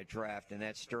 maybe in that draft, and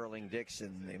that's Sterling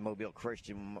Dixon, the Mobile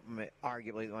Christian,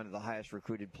 arguably one of the highest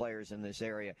recruited players in this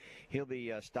area. He'll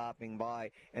be stopping by.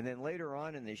 And then later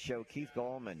on in this show, Keith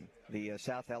Gallman, the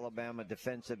South Alabama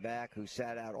defensive back who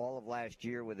sat out all of last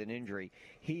year with an injury,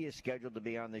 he is scheduled to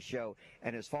be on the show.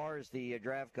 And as far as the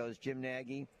draft goes, Jim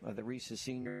Nagy of the Reese's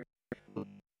Senior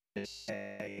at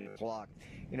 8 o'clock.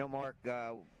 Mark,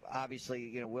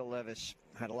 obviously, Will Levis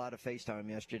had a lot of FaceTime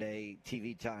yesterday,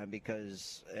 TV time,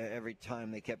 because every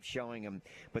time they kept showing him.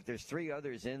 But there's 3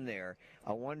 others in there.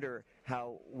 I wonder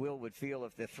how Will would feel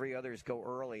if the 3 others go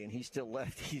early and he's still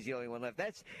left. He's the only one left.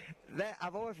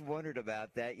 I've always wondered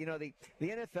about that. The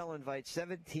NFL invites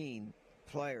 17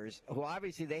 players who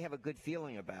obviously they have a good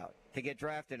feeling about to get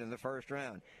drafted in the first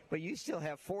round, but you still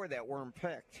have 4 that weren't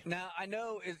picked. Now, I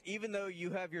know even though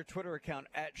you have your Twitter account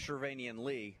at Shervanian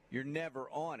Lee, you're never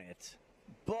on it,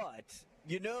 but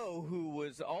you know who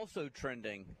was also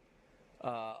trending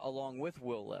along with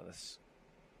Will Levis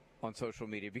on social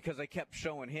media because I kept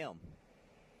showing him.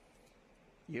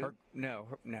 You? No.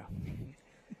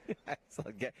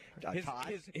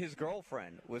 His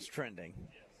girlfriend was trending.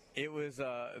 It was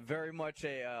very much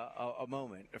a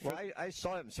moment. Well, I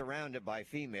saw him surrounded by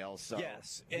females. So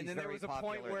yes, and then there was a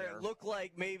point where it looked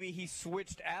like maybe he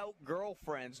switched out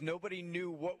girlfriends. Nobody knew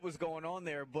what was going on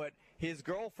there, but his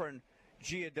girlfriend,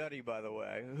 Gia Duddy, by the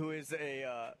way, who is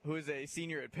a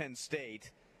senior at Penn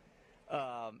State.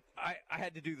 I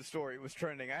had to do the story. It was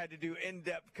trending. I had to do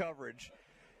in-depth coverage.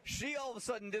 She all of a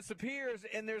sudden disappears,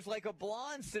 and there's like a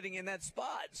blonde sitting in that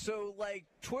spot. So,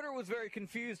 Twitter was very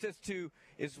confused as to,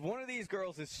 is one of these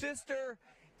girls his sister?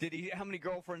 How many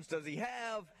girlfriends does he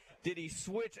have? Did he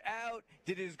switch out?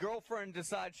 Did his girlfriend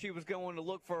decide she was going to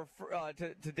look for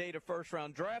to date a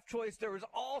first-round draft choice? There was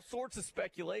all sorts of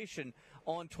speculation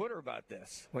on Twitter about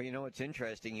this. Well, you know what's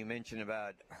interesting? You mentioned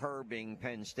about her being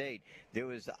Penn State. There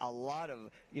was a lot of,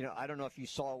 I don't know if you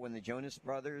saw when the Jonas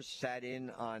Brothers sat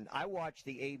in on. I watched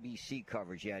the ABC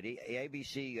coverage. You had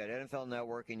ABC, you had NFL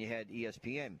Network, and you had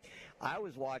ESPN. I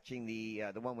was watching the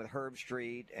one with Herb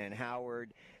Street and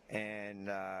Howard and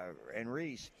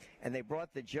Reese, and they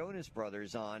brought the Jonas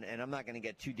Brothers on, and I'm not going to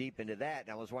get too deep into that. And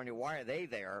I was wondering, why are they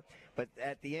there? But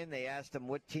at the end, they asked them,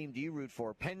 what team do you root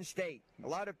for? Penn State. A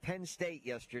lot of Penn State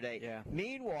yesterday. Yeah.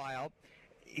 Meanwhile,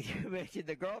 you mentioned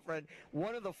the girlfriend.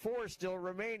 One of the four still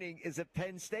remaining is a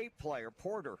Penn State player,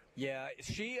 Porter. Yeah,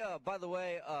 she, by the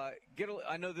way, I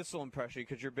know this will impress you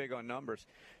because you're big on numbers.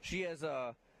 She has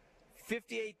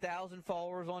 58,000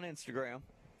 followers on Instagram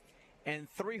and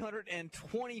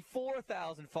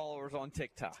 324,000 followers on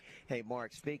TikTok. Hey,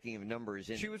 Mark, speaking of numbers.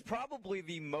 She was probably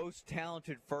the most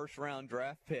talented first-round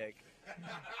draft pick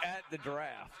at the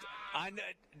draft.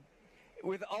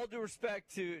 With all due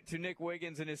respect to Nick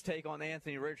Wiggins and his take on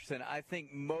Anthony Richardson, I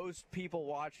think most people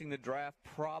watching the draft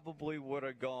probably would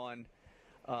have gone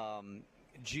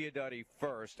Giudice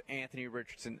first, Anthony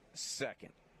Richardson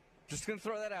second. Just going to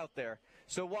throw that out there.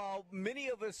 So while many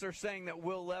of us are saying that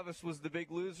Will Levis was the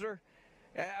big loser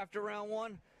after round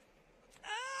one,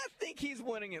 I think he's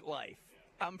winning at life.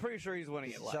 I'm pretty sure he's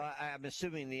winning at life. So I'm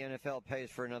assuming the NFL pays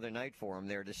for another night for him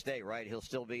there to stay, right? He'll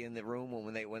still be in the room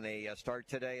when they start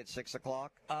today at 6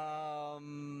 o'clock.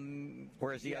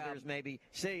 Whereas the others maybe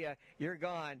see ya, you're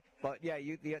gone. But yeah,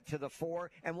 you get to the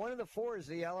four, and one of the four is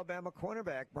the Alabama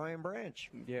cornerback Brian Branch.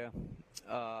 Yeah.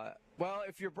 Well,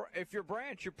 if you're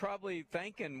Branch, you're probably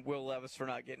thanking Will Levis for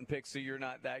not getting picked, so you're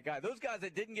not that guy. Those guys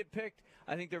that didn't get picked,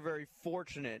 I think they're very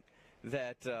fortunate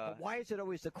that. But why is it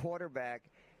always the quarterback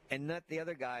and not the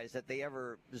other guys that they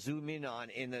ever zoom in on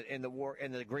in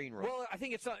the green room? Well, I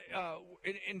think it's not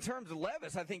in terms of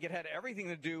Levis. I think it had everything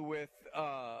to do with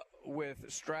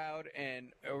Stroud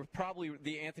and probably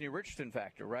the Anthony Richardson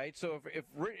factor, right? So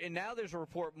and now there's a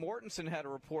report. Mortensen had a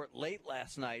report late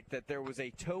last night that there was a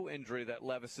toe injury that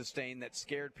Levis sustained that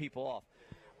scared people off.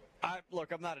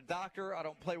 Look, I'm not a doctor. I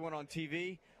don't play one on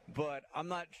TV, but I'm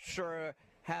not sure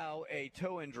how a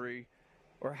toe injury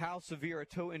or how severe a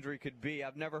toe injury could be.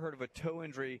 I've never heard of a toe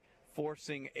injury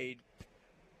forcing a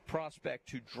prospect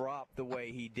to drop the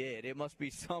way he did. It must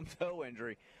be some toe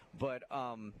injury. But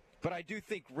I do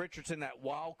think Richardson, that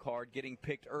wild card, getting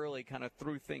picked early, kind of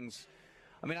threw things.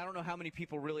 I mean, I don't know how many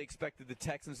people really expected the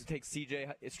Texans to take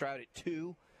C.J. Stroud at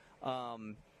 2.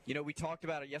 We talked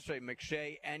about it yesterday.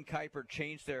 McShay and Kuiper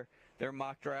changed their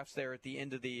mock drafts there at the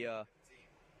end of the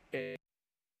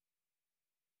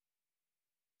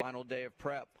final day of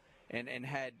prep and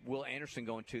had Will Anderson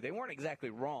going 2. They weren't exactly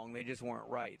wrong. They just weren't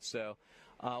right. So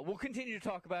we'll continue to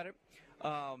talk about it.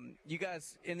 You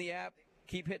guys in the app,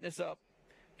 keep hitting us up.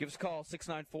 Give us a call,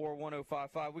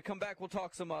 694-1055. We come back, we'll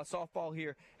talk some softball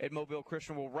here at Mobile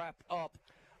Christian. We'll wrap up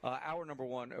hour number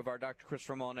 1 of our Dr.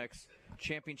 Christopher Mullenix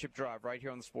Championship Drive right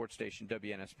here on the sports station,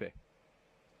 WNSP.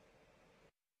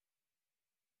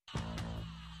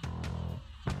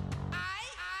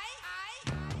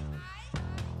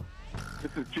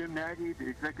 This is Jim Nagy, the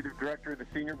Executive Director of the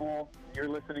Senior Bowl. You're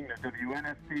listening to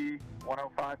WNSP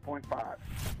 105.5.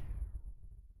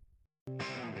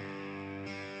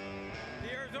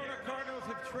 The Arizona Cardinals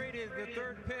have traded the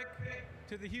 3rd pick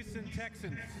to the Houston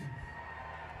Texans.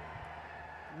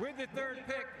 With the 3rd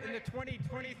pick in the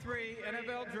 2023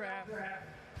 NFL Draft,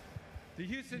 the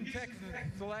Houston Texans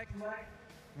select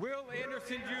Will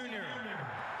Anderson Jr.,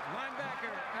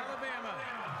 linebacker, Alabama.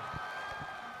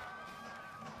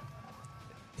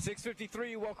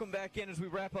 6:53, welcome back in as we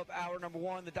wrap up hour number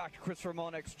 1, the Dr. Christopher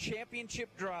Mullenix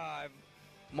Championship Drive.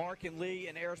 Mark and Lee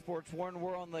and Air Sports 1,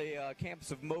 we're on the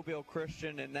campus of Mobile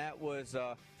Christian, and that was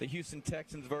the Houston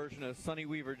Texans version of Sonny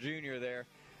Weaver Jr. there,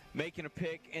 making a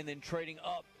pick and then trading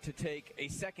up to take a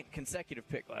second consecutive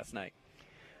pick last night.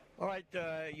 All right,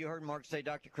 you heard Mark say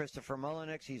Dr. Christopher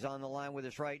Mullenix. He's on the line with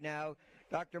us right now.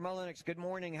 Dr. Mullenix, good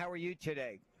morning. How are you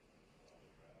today?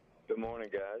 Good morning,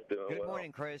 guys. Doing well. Good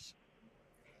morning, Chris.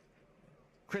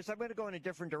 Chris, I'm going to go in a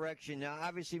different direction. Now,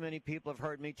 obviously, many people have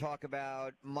heard me talk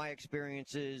about my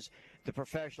experiences, the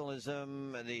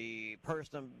professionalism, the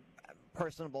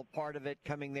personable part of it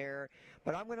coming there.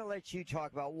 But I'm going to let you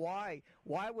talk about why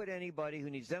would anybody who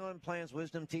needs dental implants,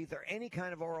 wisdom teeth, or any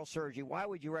kind of oral surgery, why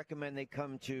would you recommend they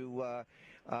come to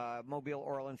Mobile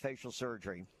Oral and Facial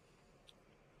Surgery?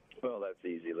 Well, that's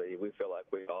easy, Lee. We feel like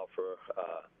we offer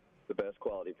the best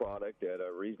quality product at a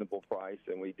reasonable price,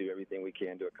 and we do everything we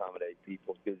can to accommodate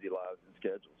people's busy lives and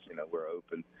schedules. You know, we're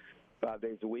open 5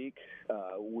 days a week.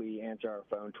 We answer our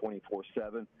phone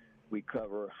 24/7. We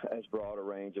cover as broad a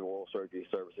range of oral surgery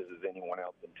services as anyone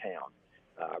else in town.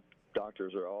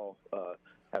 Doctors are all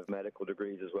have medical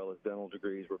degrees as well as dental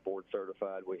degrees. We're board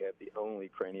certified. We have the only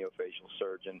craniofacial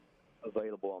surgeon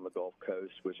available on the Gulf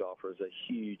Coast, which offers a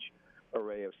huge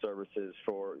array of services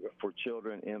for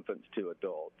children, infants to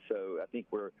adults. So I think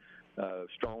we're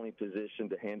strongly positioned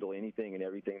to handle anything and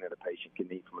everything that a patient can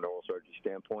need from an oral surgery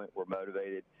standpoint. We're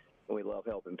motivated, and we love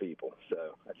helping people.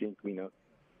 So I think, you know,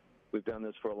 we've done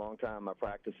this for a long time. My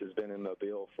practice has been in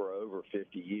Mobile for over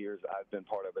 50 years. I've been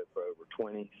part of it for over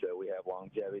 20, so we have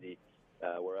longevity.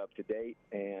 We're up to date,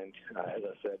 and as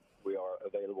I said, we are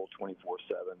available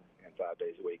 24/7 and 5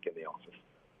 days a week in the office.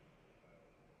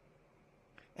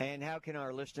 And how can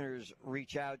our listeners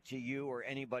reach out to you or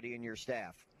anybody in your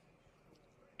staff?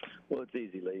 Well, it's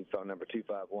easy, Lee. Phone number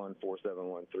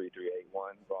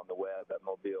 251-471-3381. We're on the web at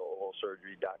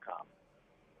mobileoralsurgery.com.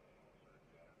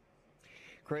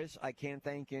 Chris, I can't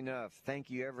thank you enough. Thank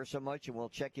you ever so much, and we'll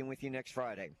check in with you next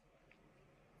Friday.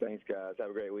 Thanks, guys.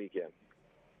 Have a great weekend.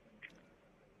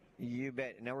 You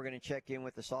bet. Now we're going to check in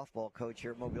with the softball coach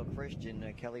here at Mobile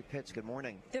Christian, Kelly Pitts. Good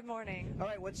morning. Good morning. All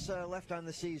right, what's left on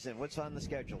the season? What's on the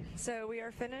schedule? So we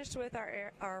are finished with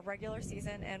our regular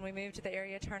season, and we move to the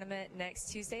area tournament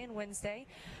next Tuesday and Wednesday.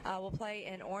 We'll play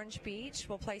in Orange Beach.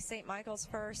 We'll play St. Michael's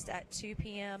first at 2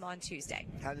 p.m. on Tuesday.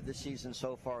 How did the season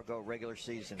so far go, regular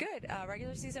season? Good.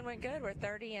 Regular season went good. We're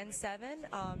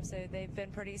 30-7, so they've been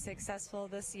pretty successful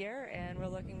this year, and we're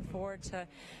looking forward to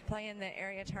playing the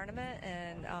area tournament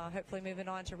and hopefully moving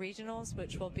on to regionals,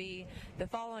 which will be the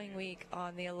following week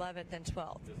on the 11th and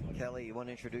 12th. Kelly, you want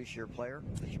to introduce your player?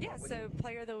 Yeah, so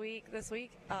player of the week this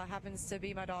week happens to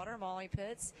be my daughter, Molly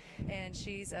Pitts, and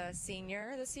she's a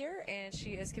senior this year, and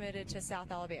she is committed to South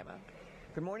Alabama.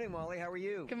 Good morning, Molly. How are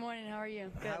you? Good morning. How are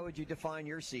you? Good. How would you define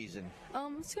your season?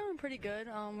 It's going pretty good.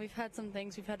 We've had some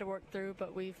things we've had to work through,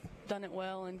 but we've done it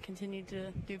well and continued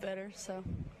to do better. So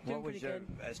doing pretty good.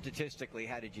 Statistically,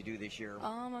 how did you do this year?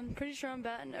 I'm pretty sure I'm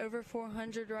batting over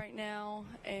 400 right now,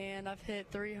 and I've hit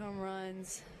 3 home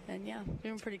runs, and yeah,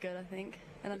 doing pretty good, I think.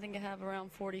 And I think I have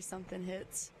around 40-something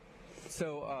hits.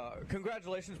 So,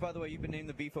 congratulations, by the way. You've been named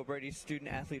the Beef O'Brady Student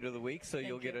Athlete of the Week, so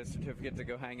you'll get a certificate to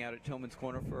go hang out at Tillman's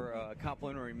Corner for a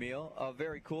complimentary meal.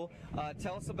 Very cool.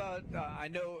 Tell us about, I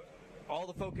know all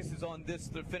the focus is on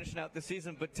this, finishing out the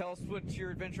season, but tell us what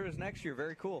your adventure is next year.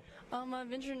 Very cool. My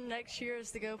adventure next year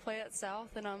is to go play at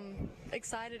South, and I'm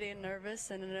excited and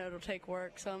nervous, and I know it'll take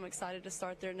work, so I'm excited to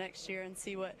start there next year and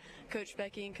see what Coach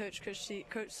Becky and Coach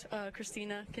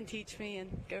Christina can teach me and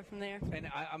go from there.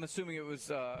 And I'm assuming it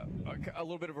was a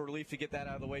little bit of a relief to get that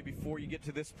out of the way before you get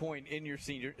to this point in your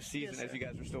senior season, as you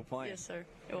guys are still playing. Yes, sir.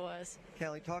 It was.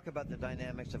 Kelly, talk about the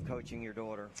dynamics of coaching your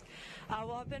daughter.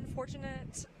 Well, I've been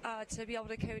fortunate to be able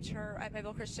to coach her at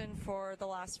Mobile Christian for the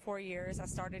last 4 years. I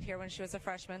started here when she was a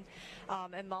freshman,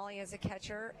 and Molly is a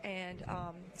catcher, and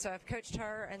so I've coached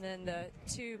her, and then the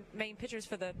 2 main pitchers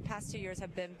for the past 2 years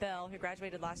have been Belle, who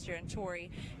graduated last year, and Tori,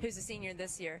 who's a senior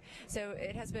this year. So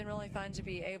it has been really fun to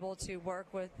be able to work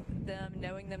with them,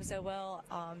 knowing them so well,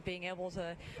 being able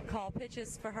to call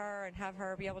pitches for her and have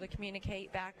her be able to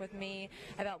communicate back with me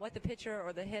about what the pitcher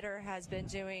or the hitter has been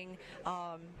doing.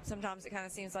 Sometimes it kind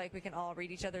of seems like we can all read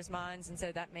each other's minds, and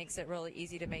so that makes it really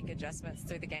easy to make adjustments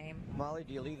through the game. Molly,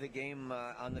 do you leave the game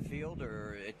on the field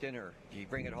or at dinner? Do you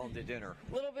bring it home to dinner?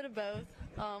 A little bit of both.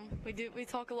 We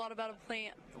talk a lot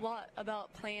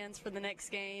about plans for the next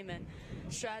game and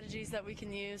strategies that we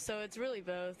can use. So it's really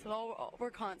both.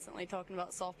 We're constantly talking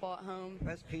about softball at home.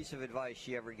 Best piece of advice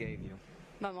she ever gave you?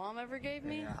 My mom ever gave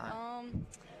me? Yeah.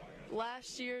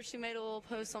 Last year, she made a little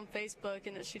post on Facebook,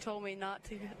 and she told me not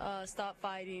to stop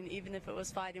fighting, even if it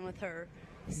was fighting with her.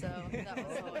 So that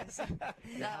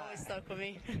always stuck with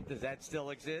me. Does that still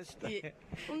exist? Yeah.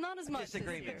 Well, not as much.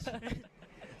 Disagreements.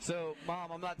 So,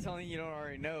 Mom, I'm not telling you don't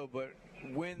already know, but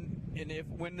when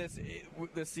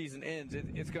this season ends,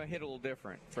 it's going to hit a little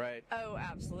different, right? Oh,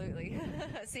 absolutely.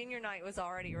 Senior night was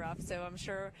already rough, so I'm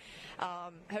sure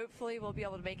hopefully we'll be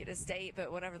able to make it to state,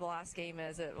 but whenever the last game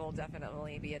is, it will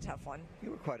definitely be a tough one.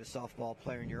 You were quite a softball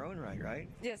player in your own right?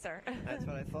 Yes, sir. That's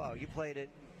what I thought. You played it.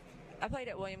 I played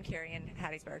at William Carey in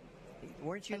Hattiesburg.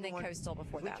 Weren't you and the then one, Coastal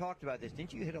before we that. talked about this.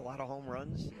 Didn't you hit a lot of home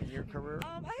runs in your career?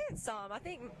 I had some. I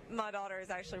think my daughter has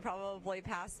actually probably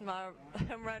passed my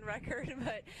home run record,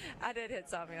 but I did hit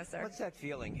some, yes, sir. What's that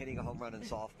feeling, hitting a home run in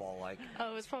softball like?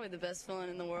 Oh, it's probably the best feeling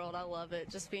in the world. I love it.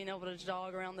 Just being able to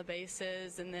jog around the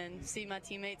bases and then see my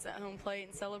teammates at home plate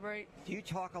and celebrate. Do you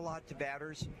talk a lot to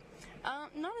batters?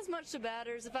 Not as much to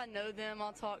batters. If I know them,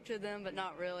 I'll talk to them, but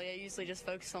not really. I usually just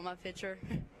focus on my pitcher.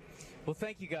 Well,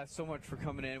 thank you guys so much for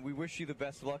coming in. We wish you the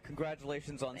best of luck.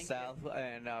 Congratulations on South,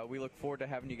 and we look forward to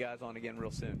having you guys on again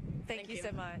real soon. Thank you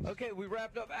so much. Okay, we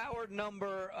wrapped up hour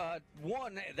number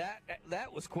 1.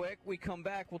 That was quick. We come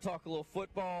back. We'll talk a little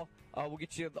football. We'll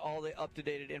get you all the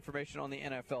up-to-date information on the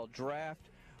NFL draft.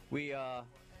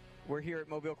 We're here at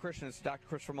Mobile Christian. It's Dr.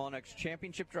 Christopher Molyneux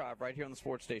Championship Drive right here on the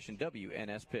sports station,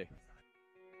 WNSP.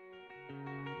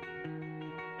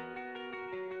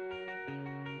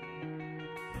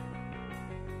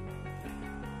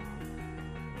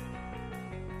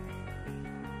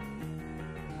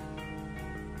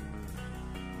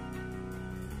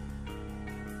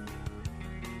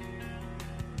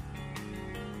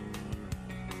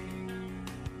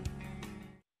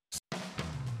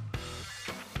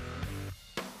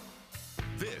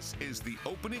 This is the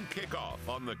opening kickoff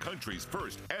on the country's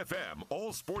first FM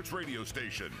all-sports radio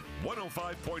station,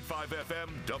 105.5 FM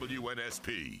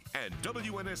WNSP and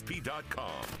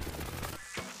WNSP.com.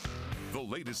 The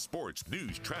latest sports,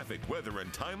 news, traffic, weather,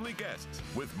 and timely guests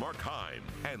with Mark Heim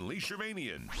and Lee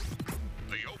Shermanian.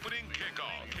 The opening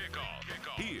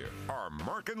kickoff. Here are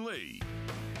Mark and Lee.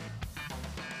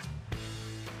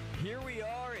 Here we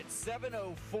are at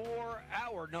 7:04,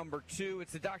 hour number 2.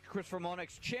 It's the Dr. Christopher Molyneux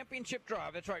Championship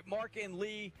Drive. That's right, Mark and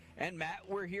Lee and Matt.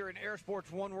 We're here in Air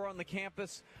Sports 1. We're on the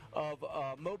campus of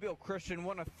Mobile Christian.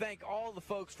 Want to thank all the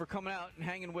folks for coming out and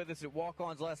hanging with us at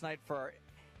Walk-Ons last night for our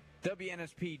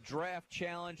WNSP Draft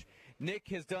Challenge. Nick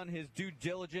has done his due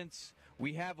diligence.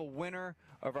 We have a winner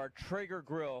of our Traeger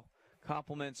Grill,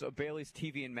 compliments of Bailey's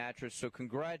TV and Mattress. So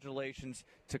congratulations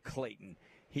to Clayton.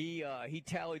 He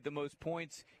tallied the most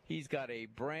points. He's got a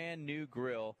brand new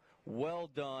grill. Well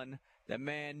done. That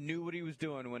man knew what he was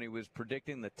doing when he was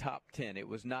predicting the top 10. It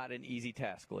was not an easy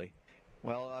task, Lee.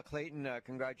 Well, Clayton,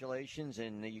 congratulations,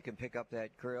 and you can pick up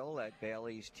that grill at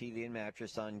Bailey's TV and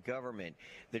Mattress on Government.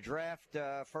 The draft,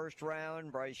 first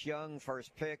round, Bryce Young,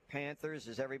 first pick, Panthers,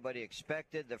 as everybody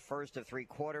expected, the first of 3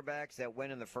 quarterbacks that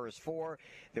went in the first 4.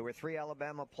 There were 3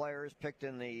 Alabama players picked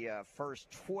in the first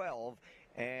 12,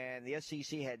 and the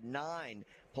SEC had 9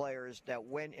 players that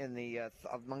went in the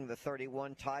among the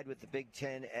 31, tied with the Big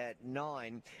Ten at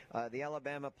 9. The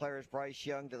Alabama players, Bryce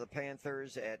Young to the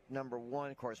Panthers at number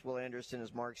 1. Of course, Will Anderson,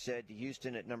 as Mark said, to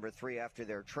Houston at number 3 after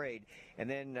their trade. And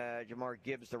then Jamar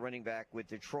Gibbs, the running back with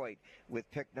Detroit, with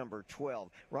pick number 12.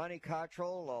 Ronnie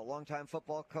Cottrell, a longtime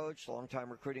football coach, longtime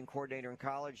recruiting coordinator in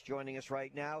college, joining us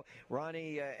right now.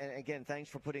 Ronnie, and again, thanks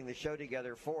for putting the show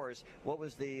together for us. What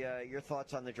was your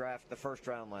thoughts on the draft, the first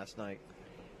round last night?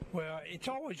 Well, it's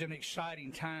always an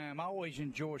exciting time. I always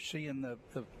enjoy seeing the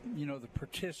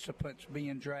participants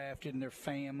being drafted and their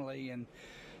family, and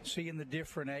seeing the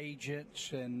different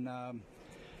agents. And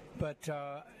but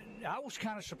I was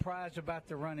kind of surprised about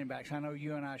the running backs. I know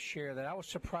you and I share that. I was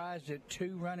surprised that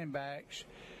 2 running backs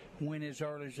went as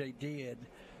early as they did,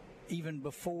 even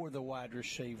before the wide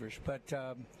receivers. But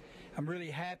I'm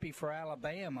really happy for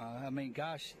Alabama. I mean,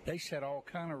 gosh, they set all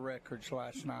kind of records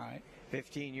last night.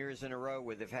 15 years in a row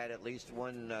where they've had at least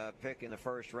 1 pick in the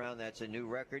first round. That's a new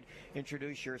record.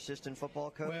 Introduce your assistant football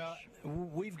coach. Well,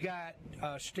 we've got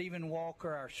Stephen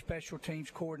Walker, our special teams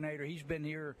coordinator. He's been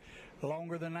here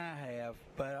longer than I have,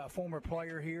 but a former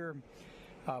player here,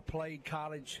 played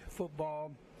college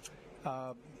football,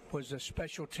 was a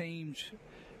special teams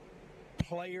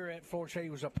player at Florida State. He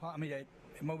was at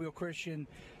Mobile Christian,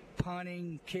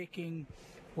 punting, kicking,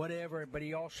 whatever, but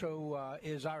he also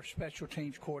is our special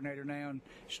teams coordinator now. And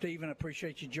Stephen, I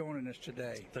appreciate you joining us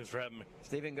today. Thanks for having me.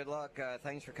 Stephen, good luck.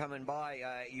 Thanks for coming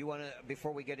by. You want to,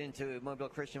 before we get into Mobile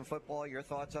Christian football, your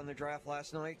thoughts on the draft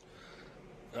last night?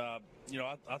 I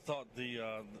thought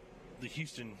the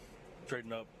Houston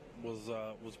trading up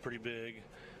was pretty big.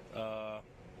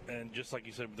 And just like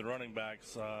you said, with the running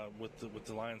backs, with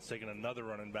the Lions taking another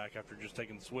running back after just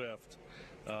taking Swift,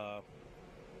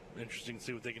 interesting to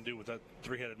see what they can do with that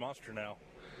 3-headed monster now.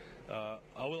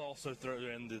 I will also throw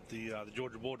in that the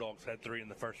Georgia Bulldogs had 3 in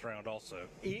the first round also.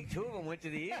 2 of them went to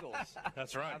the Eagles.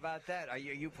 That's right. How about that? Are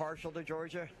you partial to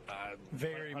Georgia?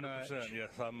 Very 100%, much. Yes,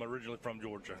 I'm originally from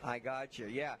Georgia. I got you.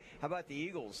 Yeah. How about the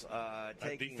Eagles?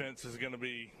 Defense is going to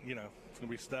be, it's going to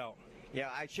be stout. Yeah,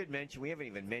 I should mention, we haven't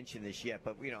even mentioned this yet,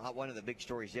 but one of the big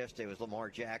stories yesterday was Lamar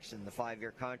Jackson, the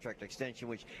 5-year contract extension,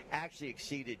 which actually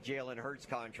exceeded Jalen Hurts'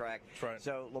 contract. That's right.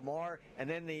 So Lamar, and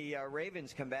then the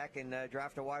Ravens come back and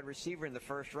draft a wide receiver in the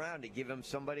first round to give him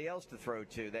somebody else to throw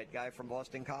to, that guy from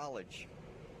Boston College.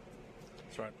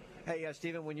 That's right. Hey,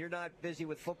 Stephen, when you're not busy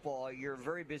with football, you're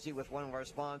very busy with one of our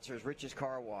sponsors, Rich's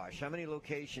Car Wash. How many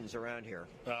locations around here?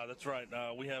 That's right.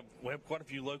 We have quite a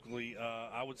few locally.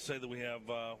 I would say that we have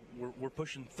we're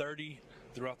pushing 30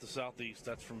 throughout the Southeast.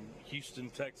 That's from Houston,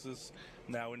 Texas,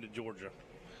 now into Georgia.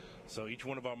 So each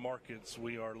one of our markets,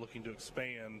 we are looking to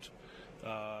expand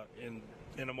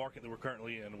in a market that we're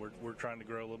currently in. We're trying to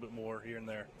grow a little bit more here and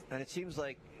there. And it seems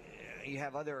like you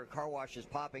have other car washes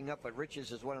popping up, but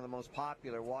Rich's is one of the most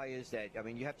popular. Why is that? I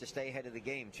mean, you have to stay ahead of the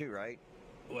game too, right?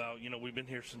 Well, we've been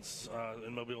here since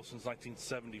in Mobile since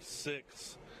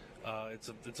 1976.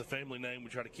 It's a family name.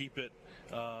 We try to keep it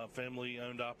family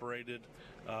owned, operated.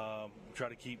 We try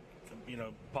to keep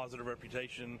positive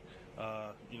reputation.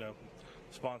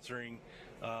 Sponsoring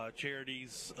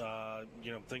charities,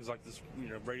 things like this,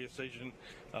 radio station.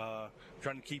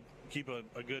 Trying to keep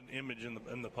a good image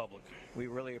in the public. We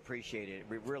really appreciate it.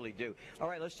 We really do. All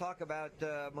right, let's talk about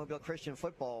Mobile Christian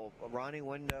football. Ronnie,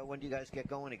 when do you guys get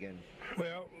going again?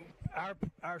 Well,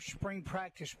 our spring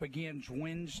practice begins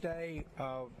Wednesday.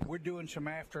 We're doing some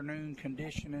afternoon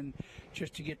conditioning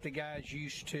just to get the guys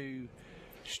used to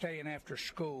staying after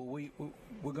school.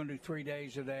 We're going to do 3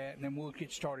 days of that, and then we'll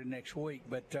get started next week.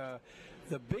 But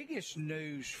the biggest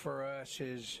news for us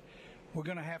is we're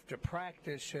going to have to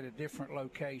practice at a different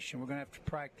location. We're going to have to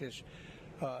practice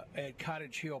at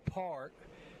Cottage Hill Park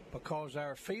because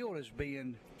our field is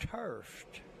being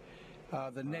turfed.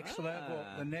 The next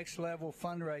level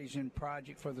fundraising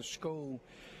project for the school,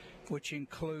 which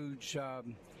includes a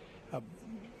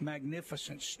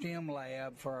magnificent STEM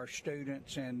lab for our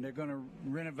students, and they're going to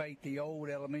renovate the old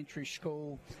elementary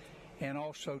school and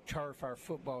also turf our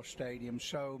football stadium.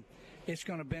 So it's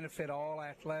going to benefit all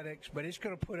athletics, but it's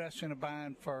going to put us in a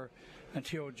bind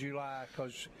until July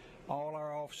because all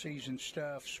our off-season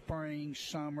stuff, spring,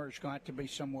 summer, is going to have to be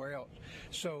somewhere else.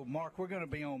 So, Mark, we're going to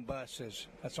be on buses.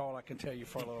 That's all I can tell you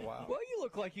for a little while. Well, you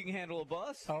look like you can handle a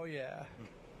bus. Oh, yeah.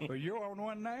 Well, you're on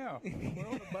one now. We're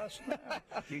on a bus now.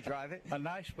 Do you drive it? A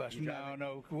nice bus.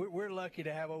 No. We're lucky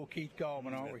to have old Keith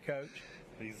Gallman, aren't we, Coach?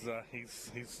 He's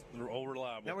all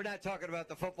reliable. Now, we're not talking about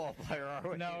the football player,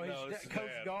 are we? No,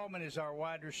 Coach Gallman is our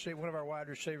wide receiver, one of our wide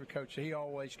receiver coaches. He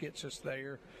always gets us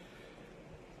there.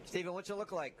 Stephen, what's it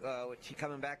look like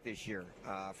coming back this year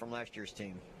from last year's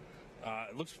team?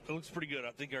 It looks pretty good.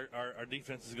 I think our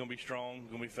defense is going to be strong,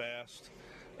 going to be fast.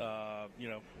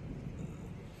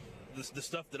 The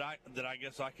stuff that I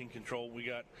guess I can control. We've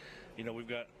got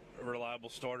a reliable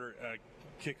starter,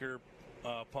 kicker,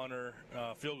 punter,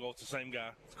 field goal. It's the same guy.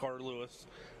 It's Carter Lewis.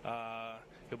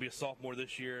 He'll be a sophomore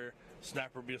this year.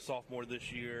 Snapper will be a sophomore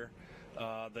this year.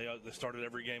 They started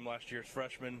every game last year as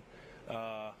freshmen.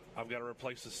 I've got to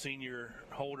replace the senior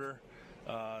holder.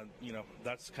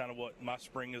 That's kind of what my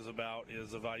spring is about,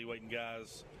 is evaluating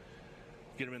guys,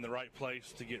 get them in the right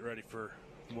place to get ready for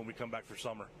when we come back for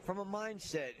summer. From a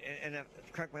mindset, and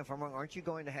correct me if I'm wrong, aren't you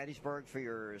going to Hattiesburg for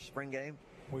your spring game?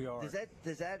 We are. Does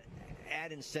that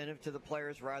add incentive to the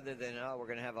players rather than, we're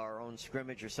going to have our own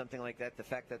scrimmage or something like that, the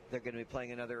fact that they're going to be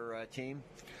playing another team?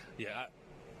 Yeah,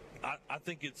 I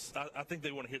think I think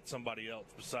they want to hit somebody else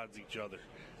besides each other.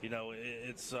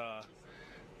 It's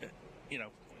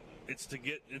to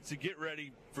get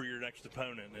ready for your next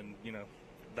opponent, and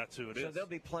that's who it is. So they'll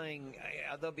be playing,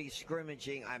 they'll be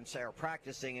scrimmaging, or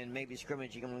practicing and maybe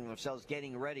scrimmaging among themselves,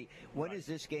 getting ready. When is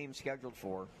this game scheduled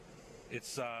for?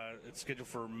 It's scheduled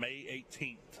for May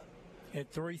 18th.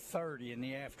 At 3:30 in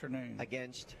the afternoon.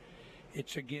 Against?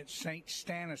 It's against St.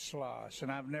 Stanislaus,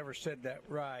 and I've never said that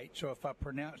right. So if I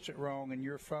pronounce it wrong and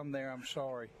you're from there, I'm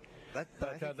sorry. But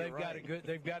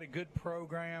they've got a good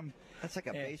program. That's like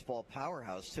a baseball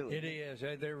powerhouse too. It is.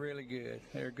 They're really good.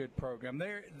 They're a good program.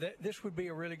 This would be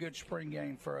a really good spring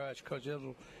game for us because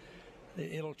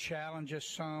it'll challenge us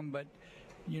some. But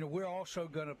we're also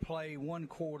going to play 1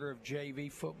 quarter of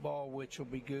JV football, which will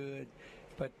be good.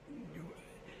 But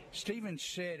Stephen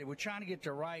said it. We're trying to get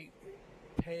the right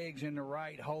pegs in the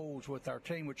right holes with our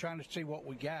team. We're trying to see what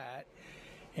we got.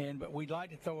 But we'd like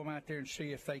to throw them out there and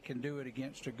see if they can do it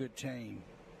against a good team.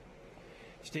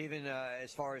 Stephen,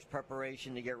 as far as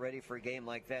preparation to get ready for a game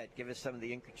like that, give us some of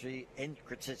the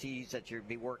intricacies that you'll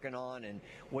be working on and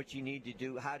what you need to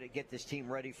do, how to get this team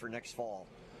ready for next fall.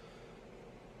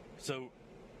 So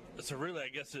really, I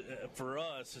guess for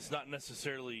us, it's not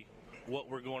necessarily what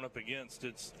we're going up against.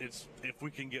 It's if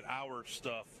we can get our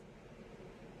stuff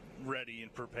ready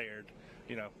and prepared.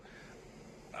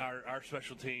 our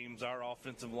special teams, our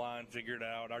offensive line figured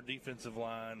out, our defensive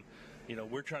line.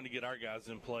 We're trying to get our guys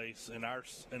in place in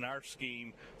our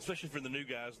scheme, especially for the new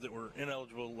guys that were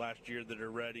ineligible last year that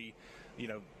are ready. We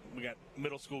got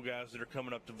middle school guys that are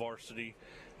coming up to varsity.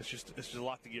 It's just a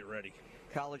lot to get ready.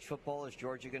 College football, is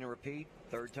Georgia going to repeat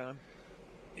third time?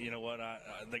 You know what?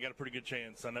 They got a pretty good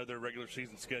chance. I know their regular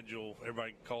season schedule,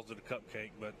 everybody calls it a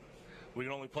cupcake, but we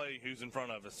can only play who's in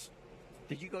front of us.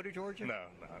 Did you go to Georgia? No.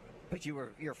 But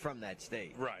you're from that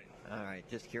state. Right. All right,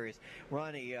 just curious.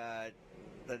 Ronnie,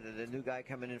 the new guy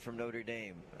coming in from Notre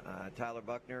Dame, Tyler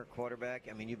Buchner, quarterback.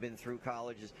 I mean, you've been through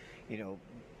colleges,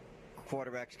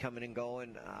 quarterbacks coming and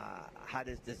going. How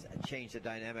does this change the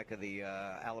dynamic of the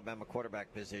Alabama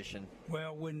quarterback position?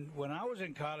 Well, when I was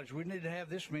in college, we didn't have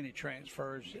this many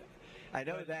transfers. I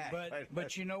know that.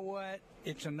 But you know what?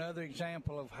 It's another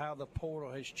example of how the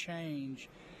portal has changed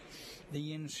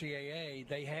the NCAA.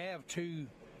 They have two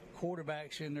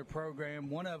quarterbacks in their program.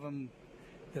 One of them,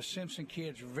 the Simpson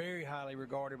kid's very highly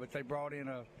regarded, but they brought in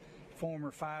a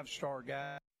former five-star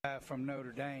guy from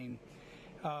Notre Dame.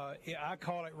 I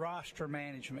call it roster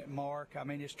management, Mark. I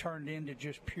mean, it's turned into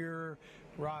just pure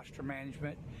roster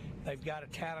management. They've got a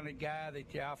talented guy that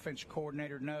the offensive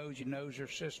coordinator knows. He knows their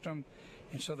system,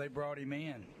 and so they brought him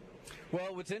in.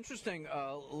 Well, what's interesting,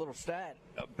 a little stat,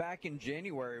 back in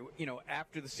January,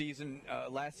 after the season,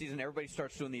 last season, everybody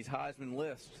starts doing these Heisman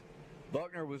lists.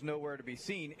 Buchner was nowhere to be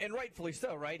seen, and rightfully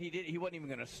so, right? He wasn't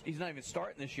even he's not even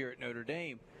starting this year at Notre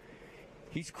Dame.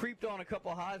 He's creeped on a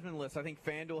couple of Heisman lists. I think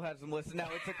FanDuel has him listed. Now,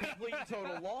 it's a complete and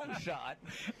total long shot.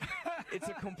 It's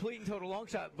a complete and total long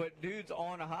shot, but dude's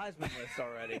on a Heisman list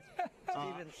already.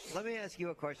 Steven, let me ask you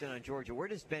a question on Georgia. Where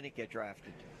does Bennett get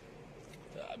drafted?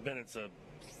 Bennett's a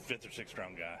 5th or 6th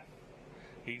round guy.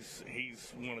 He's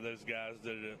one of those guys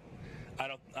that I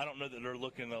don't know that they're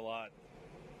looking a lot.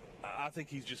 I think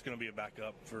he's just going to be a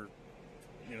backup for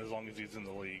as long as he's in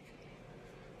the league.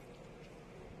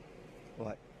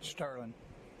 What? Sterling.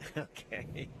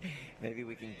 Okay, maybe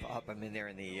we can pop him in there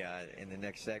in the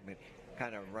next segment.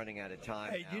 Kind of running out of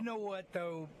time. Hey, now. You know what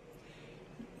though?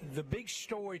 The big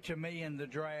story to me in the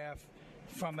draft,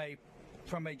 from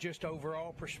a just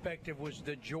overall perspective, was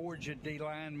the Georgia D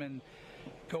lineman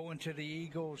going to the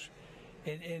Eagles,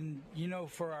 and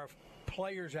for our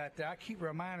players out there, I keep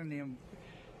reminding them,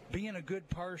 being a good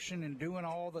person and doing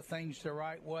all the things the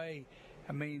right way.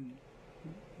 I mean,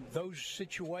 those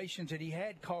situations that he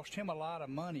had cost him a lot of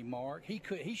money, Mark.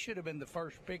 He should have been the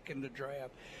first pick in the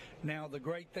draft. Now, the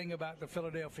great thing about the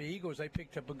Philadelphia Eagles, they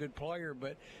picked up a good player,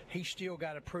 but he still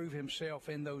got to prove himself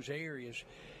in those areas.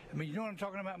 I mean, you know what I'm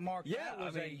talking about, Mark? Yeah, that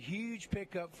was a huge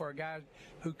pickup for a guy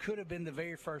who could have been the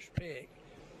very first pick.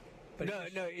 But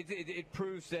it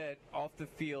proves that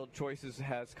off-the-field choices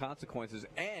has consequences.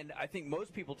 And I think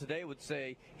most people today would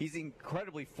say he's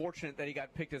incredibly fortunate that he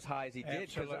got picked as high as he did,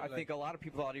 because I think a lot of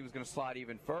people thought he was going to slide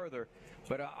even further.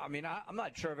 But, I'm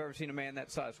not sure I've ever seen a man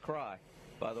that size cry,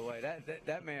 by the way.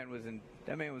 That man was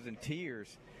in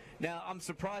tears. Now, I'm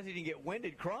surprised he didn't get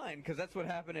winded crying, because that's what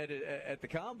happened at the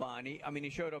Combine. He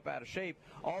showed up out of shape.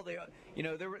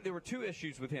 There were two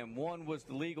issues with him. One was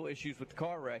the legal issues with the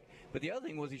car wreck, but the other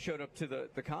thing was he showed up to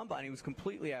the Combine. He was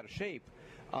completely out of shape.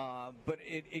 But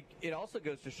it also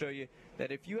goes to show you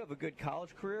that if you have a good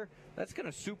college career, that's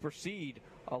going to supersede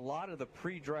a lot of the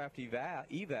pre-draft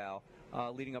eval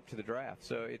leading up to the draft.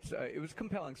 So it was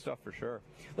compelling stuff for sure.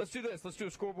 Let's do this. Let's do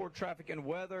a scoreboard, traffic, and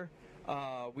weather.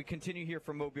 We continue here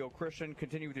from Mobile Christian.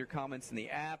 Continue with your comments in the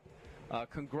app.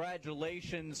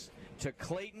 Congratulations to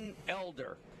Clayton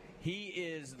Elder. He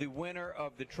is the winner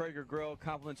of the Traeger Grill,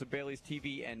 compliments of Bailey's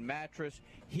TV and mattress.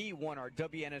 He won our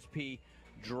WNSP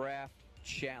Draft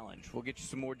Challenge. We'll get you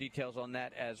some more details on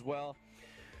that as well.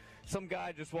 Some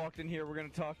guy just walked in here we're going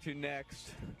to talk to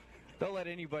next. Don't let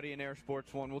anybody in Air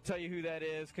Sports One. We'll tell you who that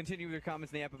is. Continue with your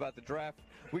comments in the app about the draft.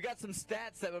 We got some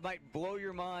stats that might blow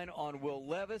your mind on Will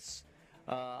Levis.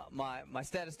 My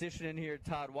statistician in here,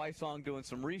 Todd Weissong, doing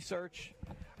some research,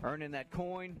 earning that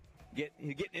coin,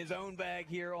 getting his own bag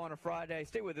here on a Friday.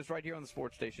 Stay with us right here on the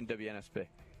sports station, WNSP.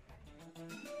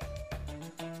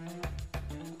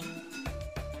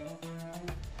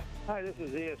 Hi, this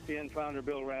is ESPN founder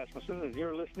Bill Rasmussen, and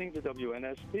you're listening to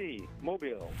WNSP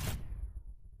Mobile.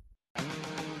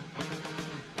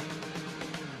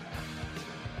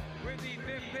 With the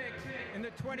 5th pick in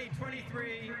the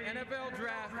 2023 NFL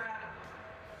Draft,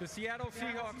 the Seattle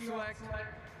Seahawks select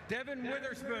Devin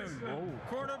Witherspoon,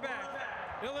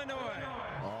 quarterback, Illinois.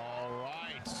 All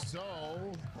right,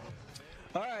 so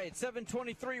All right,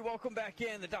 7:23. Welcome back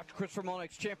in. The Dr. Christopher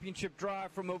Molnix Championship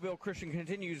Drive from Mobile Christian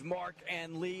continues. Mark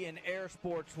and Lee in Air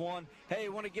Sports 1. Hey,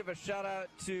 want to give a shout out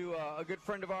to a good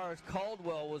friend of ours.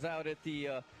 Caldwell was out at the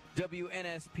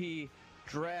WNSP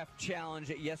Draft Challenge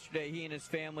yesterday. He and his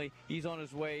family. He's on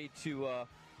his way to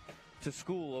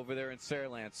school over there in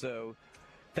Saraland. So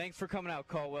thanks for coming out,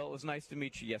 Caldwell. It was nice to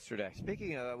meet you yesterday.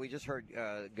 Speaking of, we just heard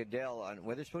Goodell on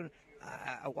Witherspoon.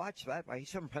 I watched that. He's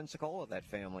from Pensacola, that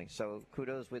family. So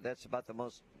kudos. That's about the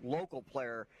most local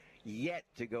player yet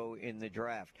to go in the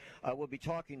draft. We'll be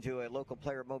talking to a local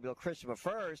player at Mobile Christian. But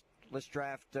first, let's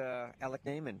draft Alec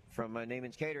Naiman from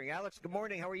Naiman's Catering. Alex, good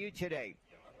morning. How are you today?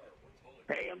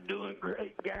 Hey, I'm doing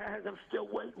great, guys. I'm still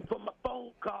waiting for my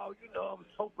phone call. You know, I'm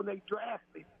hoping they draft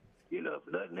me. You know,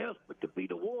 if nothing else but to be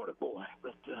the water boy.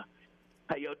 But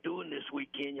how y'all doing this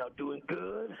weekend? Y'all doing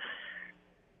good?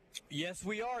 Yes,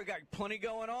 we are. Got plenty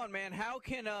going on, man. How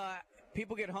can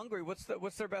people get hungry?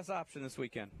 What's their best option this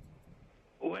weekend?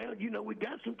 Well, you know, we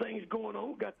got some things going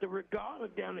on. Got the regatta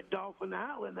down at Dolphin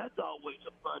Island. That's always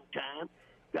a fun time.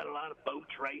 Got a lot of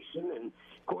boats racing. And,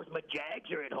 of course, my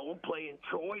Jags are at home playing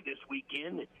Troy this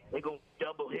weekend. They're going to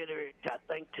doubleheader, I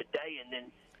think, today and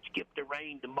then skip the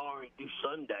rain tomorrow and do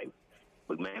Sunday.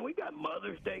 But, man, we got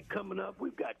Mother's Day coming up.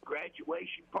 We've got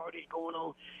graduation parties going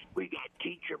on. We got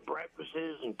teacher breakfasts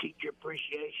and teacher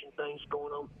appreciation things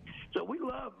going on. So we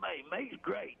love May. May's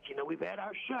great. You know, we've had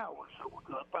our showers, so we're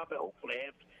going to probably hopefully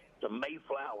have some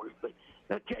Mayflowers. But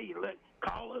I tell you,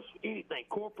 call us anything,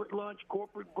 corporate lunch,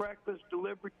 corporate breakfast,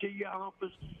 delivered to your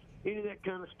office, any of that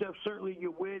kind of stuff. Certainly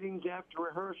your weddings, after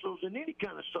rehearsals, and any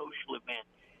kind of social event.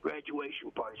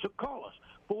 Graduation party. So call us,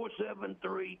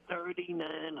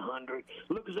 473-3900.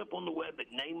 Look us up on the web at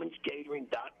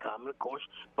NaimansCatering.com. And, of course,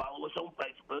 follow us on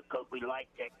Facebook because we like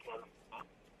that kind of stuff.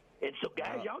 And so,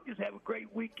 guys, y'all just have a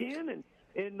great weekend and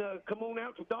come on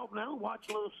out to Dolphin Island, watch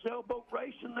a little sailboat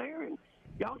racing there, and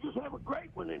y'all just have a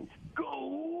great one. And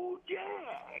go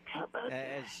Jags! How about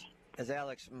that? As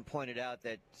Alex pointed out,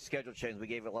 that schedule change, we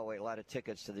gave away a lot of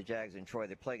tickets to the Jags in Troy.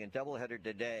 They're playing a doubleheader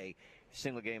today,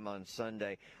 single game on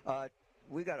Sunday.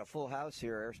 We got a full house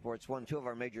here, Air Sports 1. Two of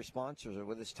our major sponsors are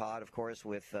with us. Todd, of course,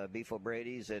 with Beef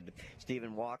O'Brady's, and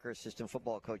Stephen Walker, assistant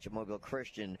football coach at Mobile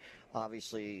Christian,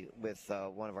 obviously with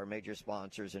one of our major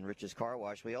sponsors in Rich's Car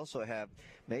Wash. We also have,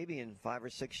 maybe in 5 or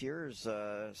 6 years,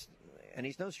 and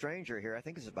he's no stranger here. I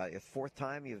think it's about the fourth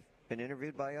time you've been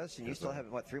interviewed by us, and you still have,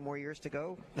 3 more years to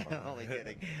go? Only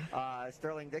kidding.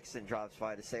 Sterling Dixon drops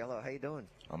by to say hello. How you doing?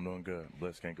 I'm doing good.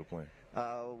 Blessed, can't complain.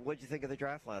 What did you think of the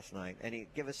draft last night?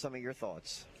 Give us some of your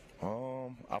thoughts.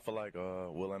 I feel like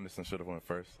Will Anderson should have went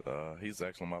first. He's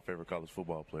actually my favorite college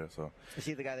football player. So. Is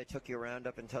he the guy that took you around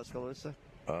up in Tuscaloosa?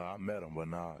 I met him, but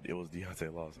it was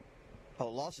Deontay Lawson. Oh,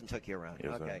 Lawson took you around.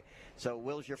 Yes, okay. Sir. So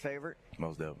Will's your favorite?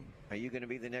 Most definitely. Are you going to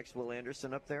be the next Will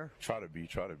Anderson up there? Try to be.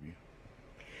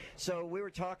 So we were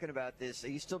talking about this.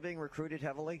 Are you still being recruited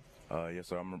heavily? Yes,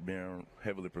 sir. I'm being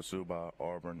heavily pursued by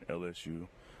Auburn, LSU,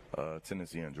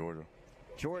 Tennessee, and Georgia.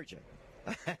 Georgia.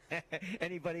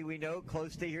 Anybody we know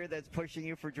close to here that's pushing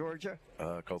you for Georgia?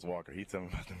 Coach Walker. He tells me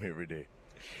about them every day.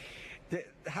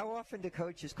 How often do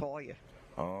coaches call you?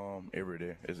 Every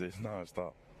day. It's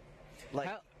nonstop.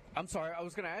 I'm sorry. I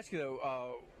was going to ask you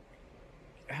though.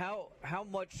 How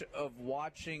much of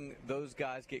watching those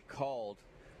guys get called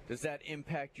does that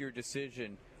impact your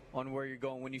decision on where you're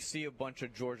going when you see a bunch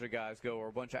of Georgia guys go or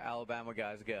a bunch of Alabama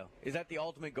guys go? Is that the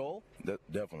ultimate goal?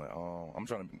 Definitely. I'm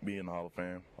trying to be in the Hall of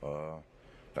Fame.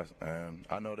 And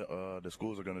I know that the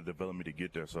schools are going to develop me to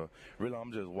get there. So really,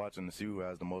 I'm just watching to see who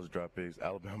has the most draft picks.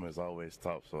 Alabama is always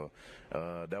top. So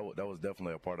that was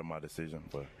definitely a part of my decision.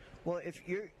 But. Well,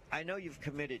 I know you've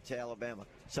committed to Alabama.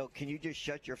 So can you just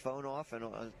shut your phone off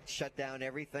and shut down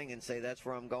everything and say that's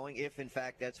where I'm going, if in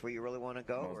fact that's where you really want to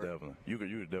go? Most definitely. You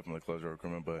could definitely close your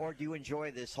recruitment, but. Or do you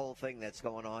enjoy this whole thing that's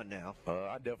going on now?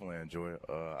 I definitely enjoy it.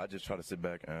 I just try to sit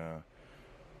back and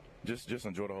just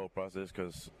enjoy the whole process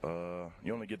because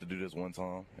you only get to do this one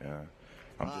time. Yeah.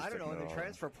 I don't know, in the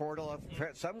transfer portal,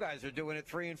 some guys are doing it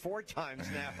 3 and 4 times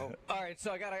now. All right, so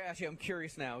I got to ask you, I'm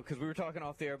curious now, because we were talking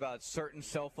off there about certain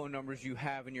cell phone numbers you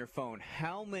have in your phone.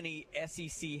 How many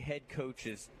SEC head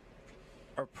coaches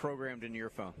are programmed in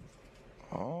your phone?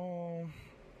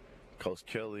 Coach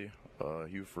Kelly,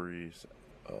 Hugh Freeze,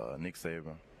 Nick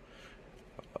Saban.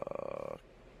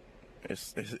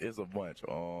 It's a bunch.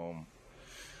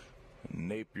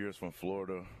 Napier's from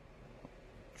Florida.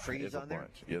 Freeze on there?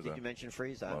 Yes, Did you mention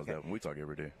Freeze? We talk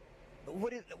every day.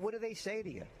 What do they say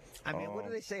to you? I mean, what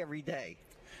do they say every day?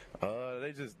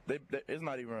 It's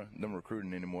not even them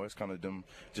recruiting anymore. It's kind of them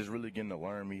just really getting to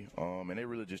learn me. And they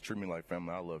really just treat me like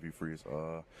family. I love Hugh Freeze.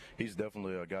 He's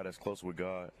definitely a guy that's close with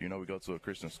God. You know, we go to a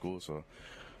Christian school, so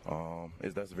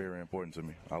that's very important to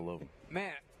me. I love him.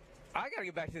 Man, I got to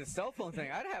get back to the cell phone thing.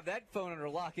 I'd have that phone under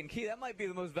lock and key. That might be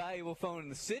the most valuable phone in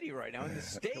the city right now, in the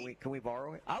state. Can we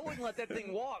borrow it? I wouldn't let that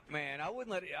thing walk, man. I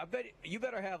wouldn't let it. I bet you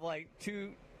better have like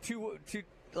two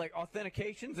like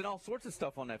authentications and all sorts of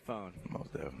stuff on that phone.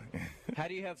 Most definitely. How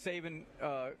do you have Saban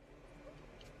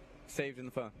saved in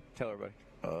the phone? Tell everybody.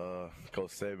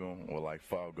 Coach Saban with like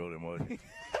 5 golden emojis.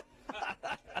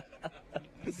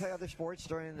 You play other sports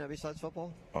during besides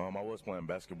football? I was playing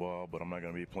basketball, but I'm not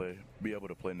going to be able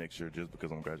to play next year just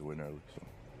because I'm graduating early. So.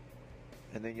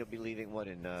 And then you'll be leaving, what,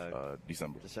 in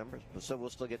December. December? So we'll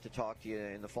still get to talk to you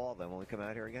in the fall then when we come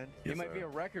out here again? He might be a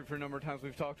record for a number of times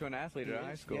we've talked to an athlete at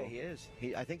high school. Yeah, he is.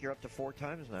 I think you're up to 4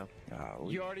 times now.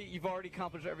 You've already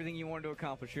accomplished everything you wanted to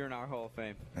accomplish here in our Hall of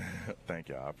Fame. Thank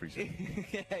you. I appreciate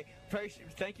it. Hey,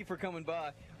 thank you for coming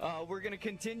by. We're going to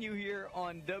continue here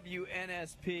on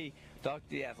WNSP. Talk to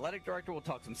the athletic director. We'll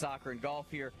talk some soccer and golf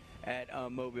here at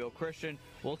Mobile Christian.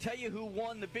 We'll tell you who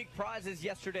won the big prizes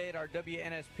yesterday at our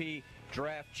WNSP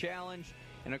Draft Challenge.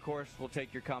 And, of course, we'll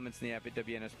take your comments in the app at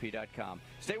WNSP.com.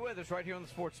 Stay with us right here on the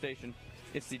sports station.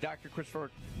 It's the Dr.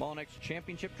 Christopher Molinex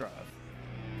Championship Drive.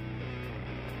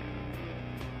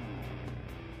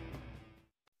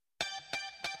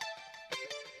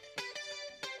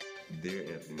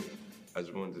 Dear Anthony, I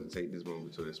just wanted to take this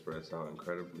moment to express how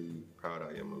incredibly proud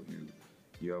I am of you.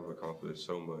 You have accomplished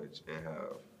so much and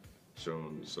have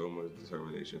shown so much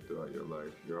determination throughout your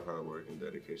life. Your hard work and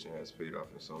dedication has paid off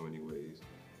in so many ways,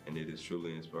 and it is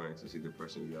truly inspiring to see the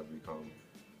person you have become.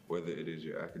 Whether it is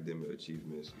your academic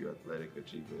achievements, your athletic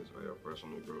achievements, or your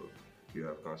personal growth, you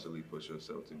have constantly pushed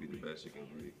yourself to be the best you can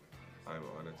be. I am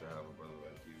honored to have a brother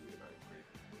like you, and I'm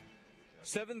grateful.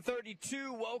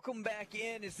 7:32, welcome back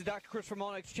in. It's the Dr. Christopher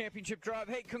Molinex Championship Drive.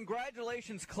 Hey,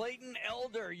 congratulations, Clayton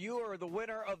Elder. You are the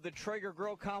winner of the Traeger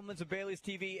Grill compliments of Bailey's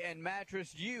TV and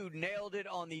Mattress. You nailed it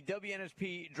on the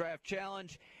WNSP Draft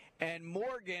Challenge. And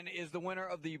Morgan is the winner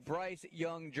of the Bryce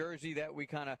Young jersey that we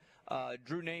kind of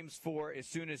drew names for as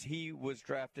soon as he was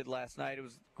drafted last night. It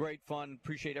was great fun.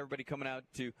 Appreciate everybody coming out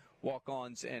to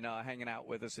walk-ons and hanging out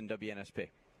with us in WNSP.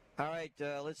 All right,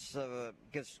 let's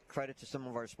give credit to some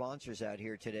of our sponsors out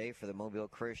here today for the Mobile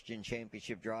Christian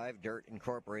Championship Drive. Dirt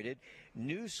Incorporated,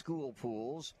 New School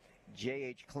Pools,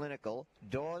 JH Clinical,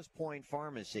 Dawes Point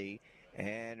Pharmacy,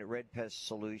 and Red Pest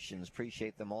Solutions.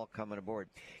 Appreciate them all coming aboard.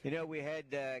 You know, we had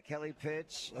Kelly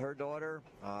Pitts, her daughter.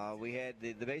 We had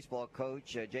the baseball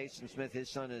coach, Jason Smith. His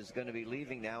son is going to be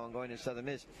leaving now and going to Southern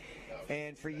Miss.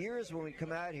 And for years when we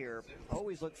come out here,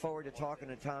 always look forward to talking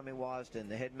to Tommy Wasden,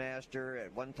 the headmaster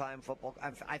at one-time football.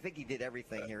 I think he did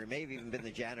everything here. He may have even been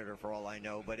the janitor for all I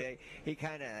know, but he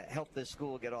kind of helped the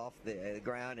school get off the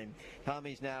ground. And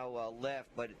Tommy's now left,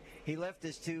 but he left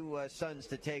his 2 sons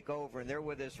to take over, and they're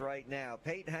with us right now.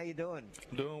 Peyton, how you doing?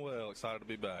 Doing well. Excited to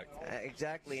be back.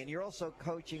 Exactly. And you're also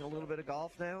coaching a little bit of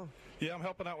golf now? Yeah, I'm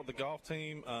helping out with the golf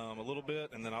team a little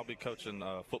bit, and then I'll be coaching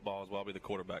football as well. I'll be the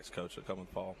quarterbacks coach at coming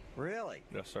fall. Really?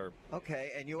 Yes, sir.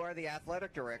 Okay, and you are the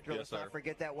athletic director. Yes, Let's sir. not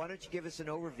forget that. Why don't you give us an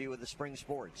overview of the spring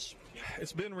sports?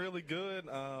 It's been really good.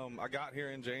 I got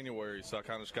here in January, so I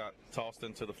kind of just got tossed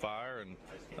into the fire,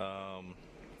 and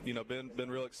you know, been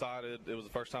real excited. It was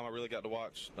the first time I really got to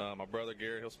watch my brother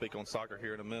Gary. He'll speak on soccer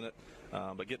here in a minute,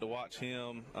 but get to watch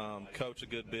him coach a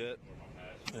good bit.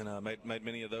 And made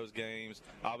many of those games.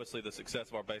 Obviously, the success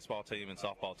of our baseball team and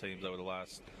softball teams over the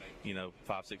last,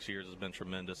 5-6 years has been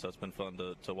tremendous. So it's been fun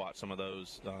to watch some of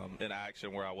those in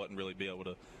action where I wouldn't really be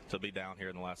able to be down here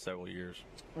in the last several years.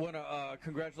 Want to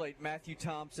congratulate Matthew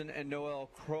Thompson and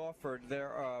Noel Crawford.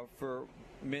 They're for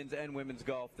men's and women's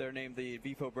golf. They're named the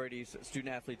VFO Brady's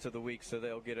Student Athletes of the Week, so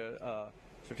they'll get a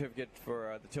certificate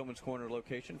for the Tillman's Corner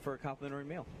location for a complimentary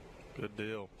meal. Good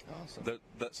deal. Awesome.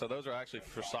 So those are actually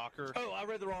for soccer. Oh, I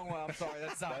read the wrong one. I'm sorry.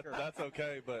 That's soccer. That's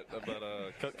okay, but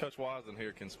Coach Wasden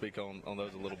here can speak on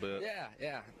those a little bit.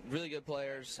 Yeah. Really good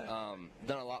players. Done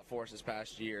a lot for us this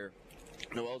past year.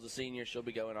 Noelle's a senior. She'll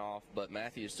be going off, but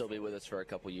Matthew will still be with us for a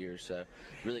couple years, so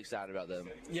really excited about them.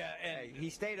 Yeah, and he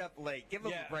stayed up late. Give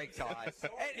him a break, Todd.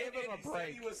 Give him a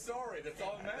break. He was sorry. That's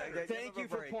all that matters. Thank you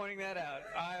for pointing that out.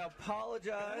 I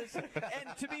apologize.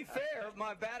 And to be fair,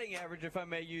 my batting average, if I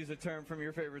may use a term from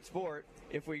your favorite sport,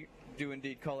 if we do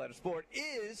indeed call that a sport,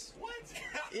 is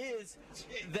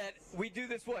that we do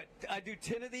this, I do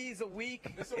 10 of these a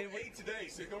week. It's only 8 today,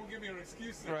 so don't give me an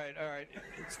excuse. Right, all right.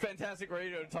 It's fantastic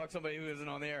radio to talk to somebody who isn't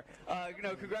on the air.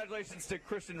 Congratulations to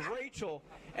Kristen Rachel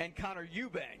and Connor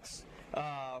Eubanks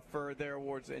for their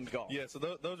awards in golf. Yeah, so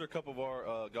those are a couple of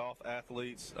our golf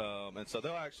athletes, and so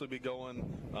they'll actually be going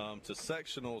to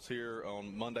sectionals here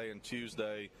on Monday and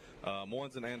Tuesday.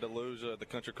 One's in Andalusia at the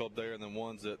Country Club there, and then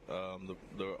one's at the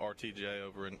RTJ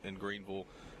over in Greenville.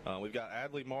 We've got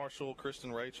Adley Marshall,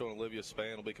 Kristen Rachel, and Olivia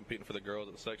Spann will be competing for the girls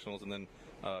at the sectionals, and then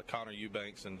Connor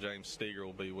Eubanks and James Steger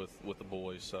will be with the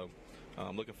boys. So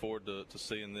I'm looking forward to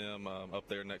seeing them up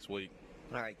there next week.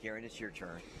 All right, Garen, it's your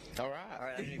turn. All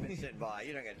right. I know you've been sitting by.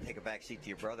 You're not going to take a back seat to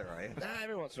your brother, are you?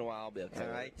 Every once in a while I'll be okay.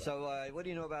 All right. So what do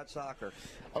you know about soccer?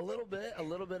 A little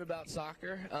bit about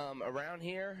soccer. Around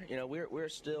here, we're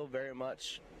still very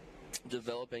much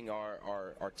developing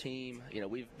our team.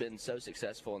 We've been so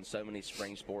successful in so many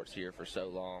spring sports here for so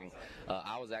long.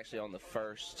 I was actually on the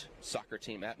first soccer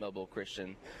team at Mobile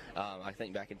Christian, I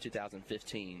think back in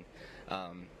 2015.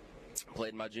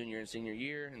 Played my junior and senior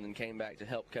year, and then came back to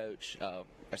help coach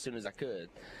as soon as I could.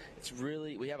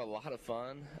 We have a lot of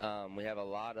fun. We have a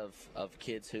lot of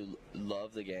kids who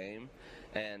love the game,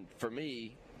 and for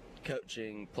me,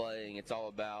 coaching, playing, it's all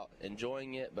about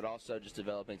enjoying it, but also just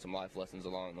developing some life lessons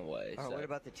along the way. Oh, what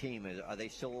about the team? Are they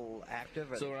still active?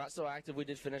 So we're not so active. We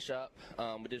did finish up.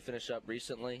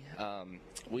 Recently.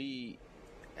 We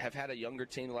have had a younger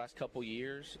team the last couple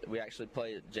years. We actually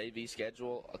played a JV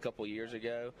schedule a couple years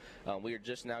ago. We are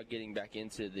just now getting back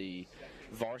into the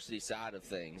varsity side of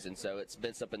things, and so it's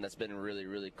been something that's been really,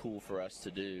 really cool for us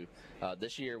to do.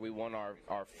 This year we won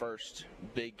our first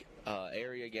big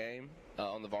area game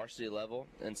on the varsity level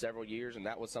in several years, and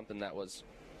that was something that was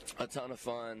a ton of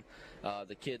fun.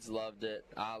 The kids loved it.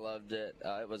 I loved it.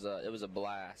 It was a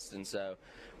blast, and so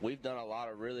we've done a lot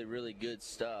of really, really good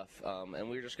stuff, and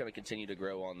we're just going to continue to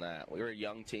grow on that. We're a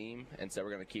young team, and so we're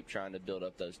going to keep trying to build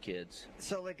up those kids.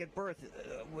 So, like at birth,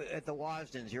 at the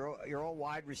Wasdens, you're all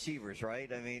wide receivers,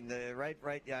 right? I mean,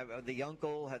 the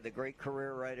uncle had the great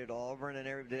career right at Auburn,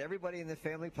 and did everybody in the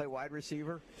family play wide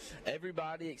receiver?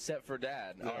 Everybody except for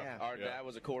Dad. Our dad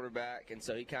was a quarterback, and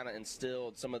so he kind of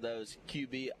instilled some of those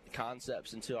QB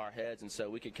concepts into our heads, and so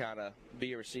we could kind of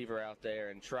be a receiver out there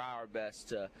and try our best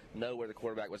to know where the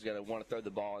quarterback was going to want to throw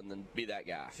the ball and then be that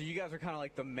guy. So you guys are kind of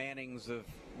like the Mannings of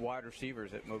wide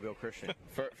receivers at Mobile Christian.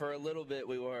 For a little bit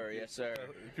we were, yes sir.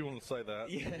 If you want to say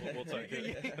that, we'll take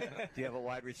it. Do you have a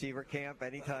wide receiver camp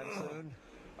anytime soon?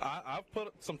 I've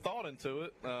put some thought into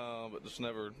it, but just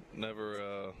never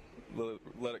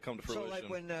let it come to fruition. So, like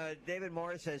when David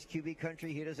Morris has QB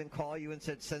country, he doesn't call you and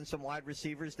said, send some wide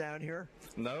receivers down here?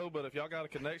 No, but if y'all got a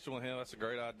connection with him, that's a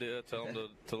great idea. Tell him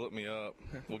to look me up.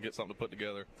 We'll get something to put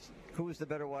together. Who was the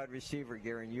better wide receiver,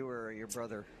 Garen, you or your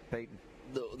brother, Peyton?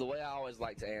 The way I always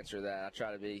like to answer that, I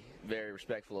try to be very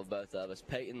respectful of both of us.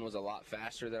 Peyton was a lot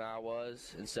faster than I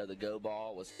was, and so the go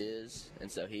ball was his,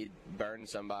 and so he'd burn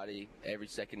somebody every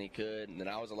second he could, and then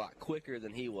I was a lot quicker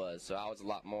than he was, so I was a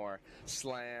lot more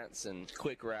slants and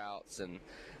quick routes, and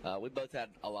we both had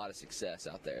a lot of success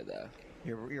out there, though.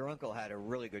 Your uncle had a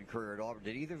really good career at Auburn.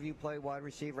 Did either of you play wide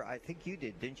receiver? I think you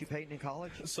did. Didn't you, Peyton, in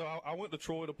college? So I went to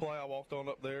Troy to play. I walked on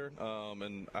up there,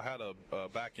 and I had a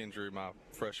back injury my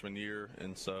freshman year,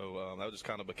 and so that just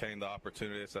kind of became the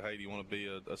opportunity. I said, hey, do you want to be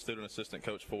a student assistant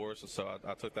coach for us? And so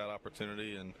I took that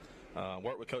opportunity and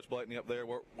worked with Coach Blakeney up there,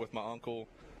 worked with my uncle,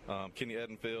 Kenny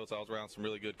Edenfields. I was around some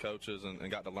really good coaches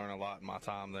and got to learn a lot in my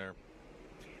time there.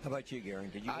 How about you,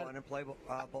 Garen? Did you want to play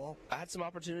ball? I had some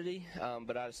opportunity,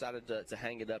 but I decided to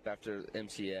hang it up after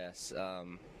MCS.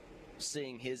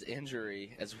 Seeing his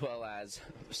injury as well as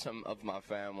some of my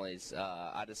family's,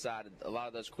 I decided a lot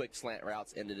of those quick slant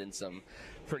routes ended in some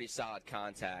pretty solid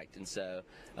contact, and so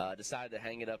decided to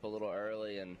hang it up a little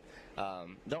early, and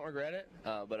don't regret it.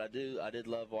 But I did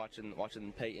love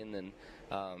watching Peyton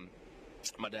and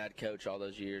my dad coached all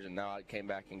those years, and now I came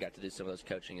back and got to do some of those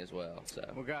coaching as well. So,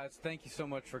 well, guys, thank you so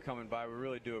much for coming by. We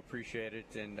really do appreciate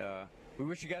it, and we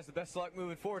wish you guys the best of luck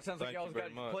moving forward. Sounds like y'all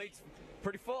got your plates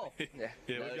pretty full. Yeah,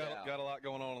 we've got a lot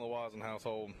going on in the Wisen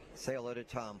household. Say hello to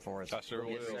Tom for us. I sure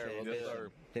will. Yes,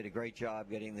 sir. Did a great job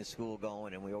getting the school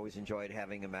going, and we always enjoyed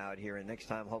having him out here. And next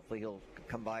time, hopefully, he'll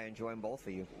come by and join both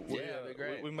of you. Yeah, that'd be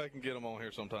great. We may can get him on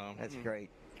here sometime. That's great.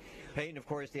 Peyton, of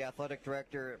course, the athletic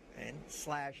director, and /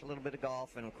 a little bit of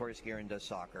golf, and of course, Garen does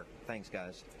soccer. Thanks,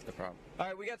 guys. No problem. All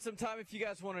right, we got some time if you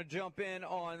guys want to jump in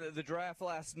on the draft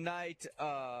last night.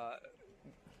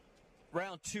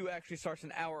 Round 2 actually starts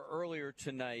an hour earlier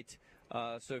tonight,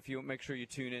 so if you make sure you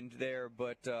tune in there.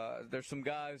 But there's some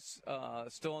guys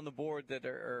still on the board that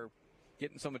are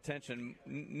getting some attention.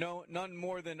 None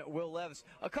more than Will Levis.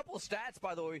 A couple of stats,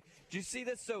 by the way. Did you see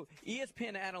this? So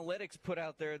ESPN Analytics put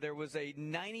out there was a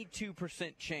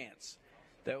 92% chance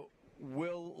that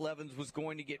Will Levis was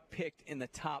going to get picked in the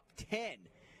top 10.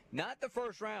 Not the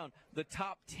first round, the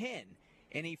top 10.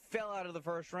 And he fell out of the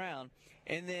first round.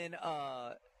 And then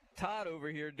Todd over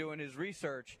here doing his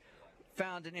research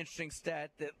found an interesting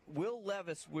stat that Will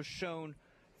Levis was shown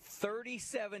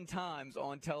 37 times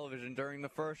on television during the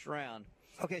first round.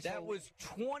 Okay, so that was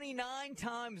 29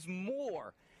 times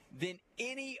more than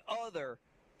any other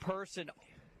person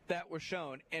that was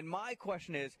shown. And my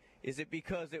question is it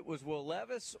because it was Will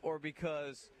Levis or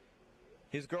because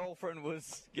his girlfriend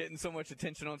was getting so much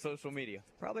attention on social media?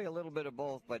 Probably a little bit of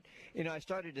both, but, I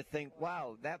started to think,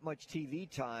 wow, that much TV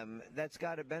time, that's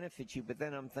got to benefit you. But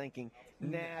then I'm thinking,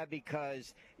 nah,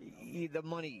 because the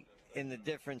money in the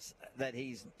difference that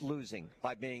he's losing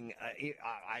by being,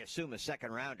 I assume, a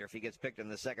second rounder if he gets picked in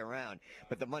the second round,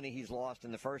 but the money he's lost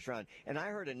in the first round. And I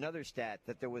heard another stat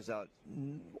that there was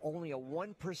only a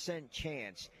 1%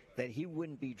 chance that he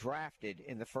wouldn't be drafted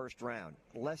in the first round,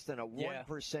 less than a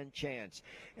 1% chance,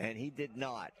 and he did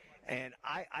not. And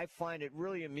I find it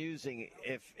really amusing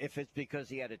if it's because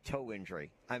he had a toe injury.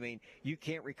 I mean, you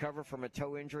can't recover from a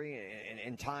toe injury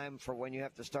in time for when you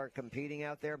have to start competing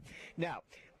out there. Now,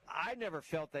 I never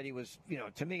felt that he was,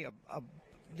 to me,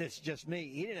 this is just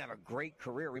me. He didn't have a great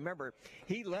career. Remember,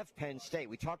 he left Penn State.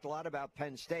 We talked a lot about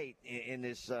Penn State in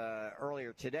this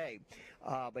earlier today,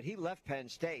 but he left Penn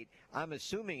State. I'm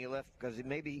assuming he left because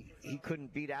maybe he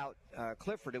couldn't beat out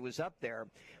Clifford. It was up there.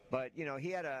 But, he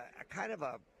had a kind of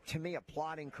to me, a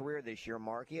plodding career this year,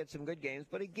 Mark. He had some good games.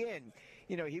 But again,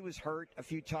 he was hurt a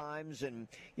few times, and,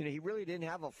 he really didn't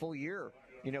have a full year,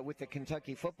 with the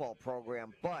Kentucky football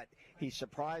program. But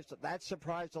that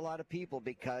surprised a lot of people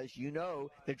because, the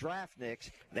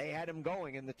Draftniks, they had him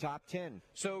going in the top 10.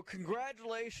 So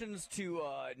congratulations to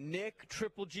Nick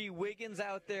Triple G Wiggins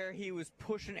out there. He was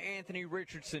pushing Anthony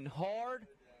Richardson hard.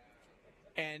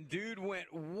 And dude went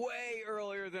way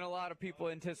earlier than a lot of people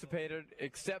anticipated,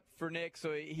 except for Nick.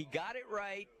 So he got it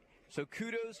right. So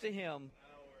kudos to him.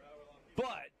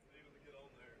 But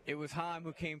it was Heim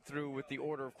who came through with the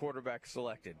order of quarterbacks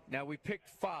selected. Now, we picked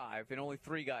 5, and only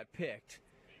 3 got picked.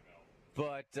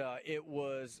 But it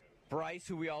was Bryce,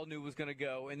 who we all knew was going to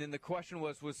go. And then the question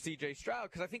was C.J. Stroud,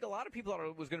 because I think a lot of people thought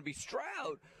it was going to be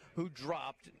Stroud who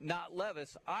dropped, not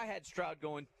Levis. I had Stroud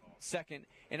going second,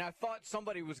 and I thought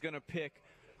somebody was going to pick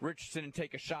Richardson and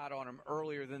take a shot on him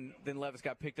earlier than Levis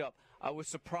got picked up. I was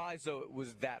surprised, though, it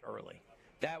was that early.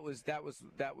 That was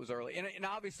early. And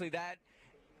obviously that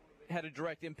had a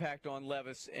direct impact on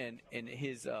Levis and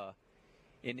his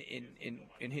in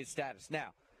his status.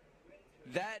 Now,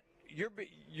 that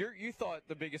you thought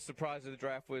the biggest surprise of the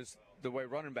draft was the way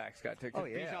running backs got taken. Oh,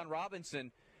 yeah. Bijan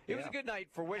Robinson. It was a good night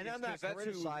for Wiggins. And I'm not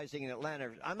criticizing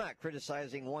Atlanta. I'm not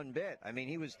criticizing one bit. I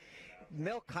mean,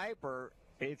 Mel Kiper,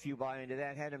 if you buy into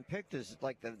that, had him picked as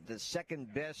like the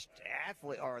second best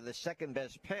athlete or the second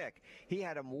best pick. He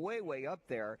had him way, way up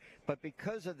there. But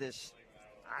because of this,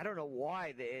 I don't know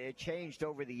why it changed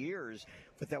over the years,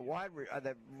 but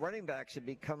the running backs have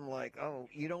become like, oh,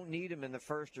 you don't need him in the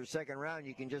first or second round.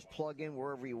 You can just plug in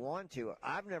wherever you want to.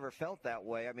 I've never felt that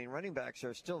way. I mean, running backs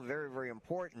are still very, very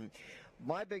important.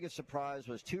 My biggest surprise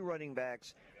was 2 running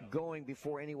backs going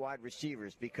before any wide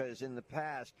receivers, because in the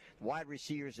past, wide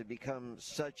receivers had become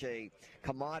such a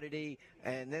commodity,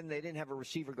 and then they didn't have a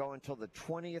receiver go until the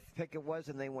 20th pick it was,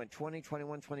 and they went 20,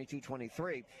 21, 22,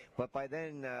 23. But by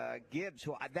then, Gibbs,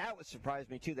 that would surprise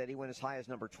me too, that he went as high as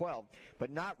number 12,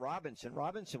 but not Robinson.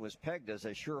 Robinson was pegged as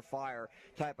a surefire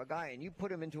type of guy, and you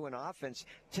put him into an offense.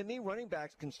 To me, running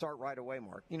backs can start right away,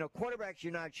 Mark. Quarterbacks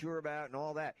you're not sure about and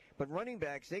all that, but running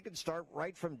backs, they can start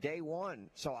right from day one.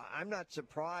 So I'm not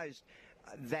surprised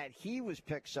that he was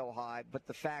picked so high, but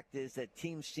the fact is that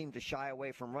teams seem to shy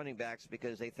away from running backs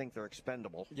because they think they're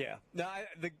expendable. Yeah. Now,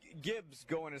 the Gibbs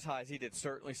going as high as he did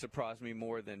certainly surprised me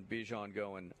more than Bijan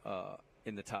going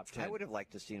in the top 10. I would have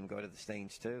liked to see him go to the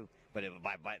Saints too, but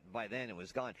by then it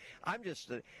was gone.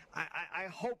 I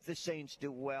hope the Saints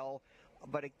do well,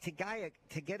 but to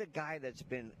get a guy that's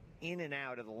been in and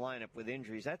out of the lineup with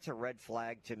injuries, that's a red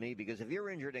flag to me, because if you're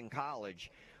injured in college,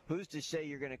 who's to say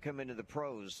you're going to come into the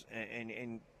pros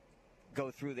and go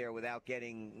through there without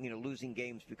getting, losing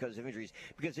games because of injuries?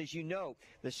 Because as you know,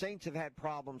 the Saints have had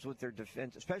problems with their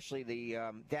defense, especially the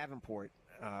Davenport.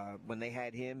 When they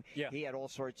had him, he had all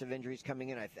sorts of injuries coming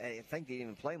in. I think he didn't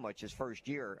even play much his first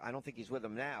year. I don't think he's with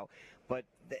them now. But,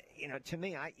 to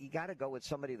me, you got to go with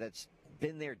somebody that's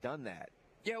been there, done that.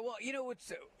 Yeah, well,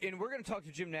 and we're going to talk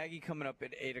to Jim Nagy coming up at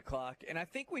 8 o'clock, and I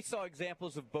think we saw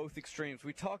examples of both extremes.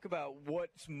 We talk about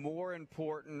what's more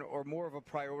important or more of a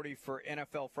priority for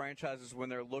NFL franchises when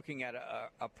they're looking at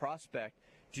a prospect.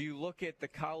 Do you look at the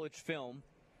college film,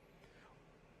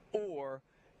 or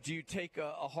do you take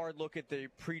a hard look at the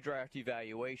pre-draft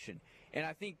evaluation? And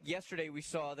I think yesterday we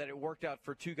saw that it worked out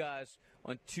for two guys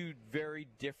on two very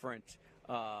different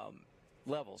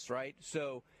levels, right?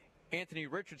 So Anthony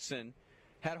Richardson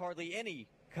had hardly any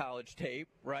college tape,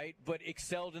 right, but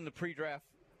excelled in the pre-draft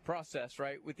process,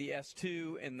 right, with the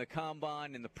S2 and the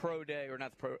combine and the pro day, or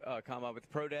not the combine, but the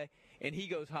pro day, and he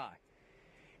goes high.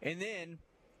 And then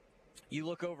you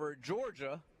look over at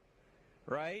Georgia,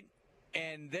 right,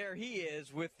 and there he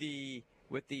is with the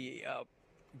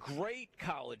great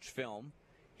college film.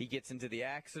 He gets into the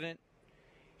accident.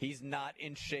 He's not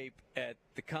in shape at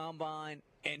the combine,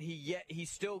 and he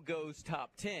still goes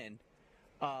top 10.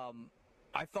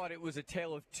 I thought it was a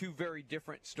tale of two very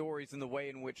different stories in the way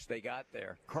in which they got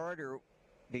there. Carter,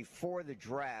 before the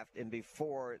draft and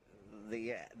before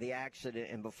the accident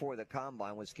and before the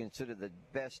combine, was considered the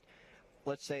best,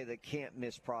 let's say, the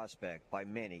can't-miss prospect by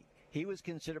many. He was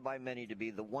considered by many to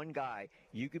be the one guy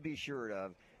you could be sure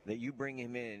of that you bring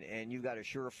him in and you got a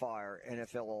surefire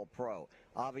NFL All-Pro.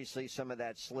 Obviously, some of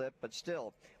that slipped, but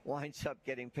still winds up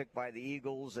getting picked by the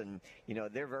Eagles, and, you know,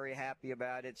 they're very happy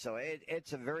about it. So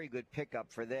it's a very good pickup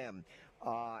for them.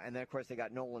 And then, of course, they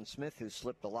got Nolan Smith, who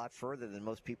slipped a lot further than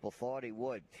most people thought he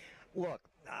would. Look,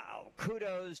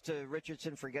 kudos to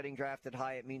Richardson for getting drafted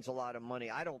high. It means a lot of money.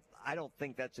 I don't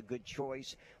think that's a good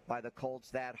choice by the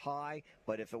Colts that high,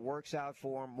 but if it works out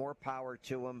for him, more power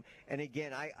to him. And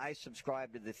again, I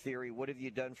subscribe to the theory, what have you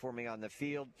done for me on the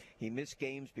field? He missed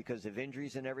games because of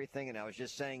injuries and everything, and I was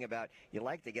just saying about you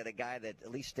like to get a guy that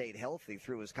at least stayed healthy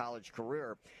through his college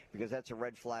career, because that's a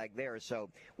red flag there. So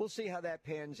we'll see how that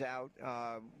pans out,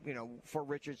 for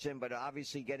Richardson, but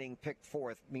obviously getting picked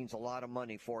fourth means a lot of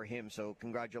money for him, so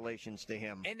congratulations to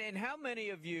him. And how many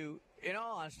of you, in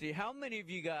all honesty, how many of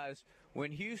you guys,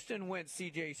 when Houston went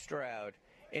C.J. Stroud,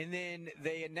 and then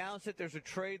they announced that there's a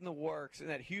trade in the works and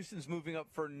that Houston's moving up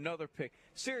for another pick,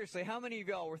 seriously, how many of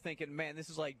y'all were thinking, man, this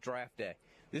is like draft day?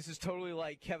 This is totally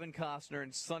like Kevin Costner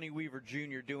and Sonny Weaver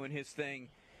Jr. doing his thing.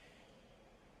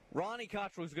 Ronnie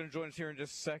Cottrell is going to join us here in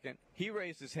just a second. He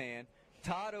raised his hand.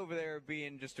 Todd over there,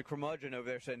 being just a curmudgeon over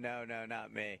there, said, no,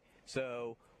 not me.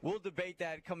 So we'll debate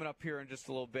that coming up here in just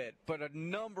a little bit. But a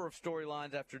number of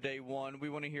storylines after day one. We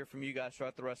want to hear from you guys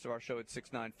throughout the rest of our show at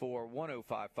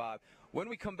 694-1055. When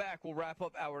we come back, we'll wrap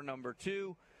up hour number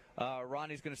 2.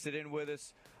 Ronnie's going to sit in with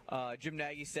us. Jim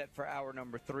Nagy set for hour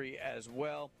number 3 as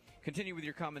well. Continue with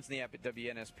your comments in the app at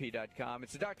WNSP.com.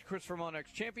 It's the Dr. Christopher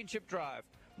Monarchs Championship Drive.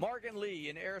 Mark and Lee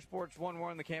in Air Sports 1. We're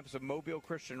on the campus of Mobile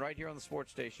Christian right here on the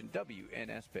sports station,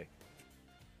 WNSP.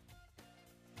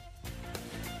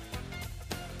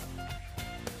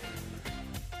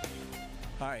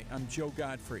 Hi, I'm Joe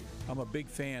Godfrey. I'm a big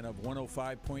fan of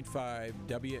 105.5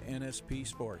 WNSP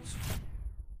Sports.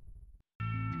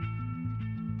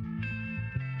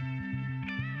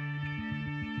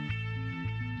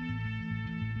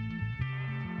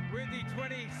 With the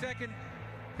 22nd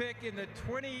pick in the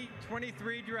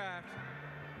 2023 draft,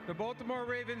 the Baltimore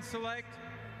Ravens select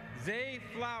Zay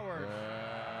Flowers,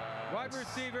 wide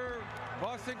receiver,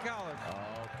 Boston College.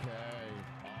 Okay.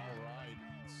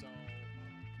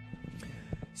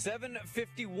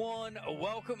 7:51.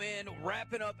 Welcome in.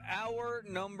 Wrapping up hour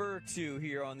number 2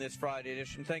 here on this Friday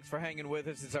edition. Thanks for hanging with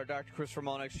us. It's our Dr. Christopher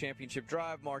Monarchs Championship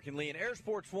Drive. Mark and Lee in Air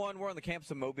Sports 1. We're on the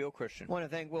campus of Mobile Christian. I want to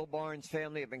thank Will Barnes'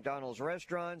 family at McDonald's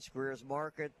Restaurants, Greer's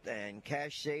Market, and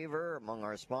Cash Saver among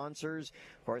our sponsors.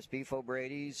 Of course, Beef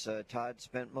O'Brady's. Todd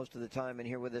spent most of the time in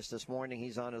here with us this morning.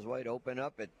 He's on his way to open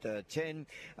up at 10.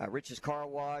 Rich's Car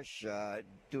Wash.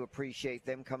 Do appreciate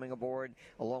them coming aboard,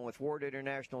 along with Ward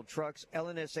International Trucks,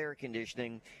 L&S Air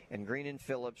Conditioning, and Green and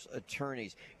Phillips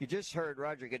Attorneys. You just heard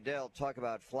Roger Goodell talk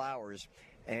about Flowers,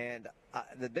 and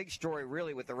the big story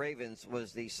really with the Ravens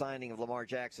was the signing of Lamar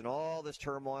Jackson. All this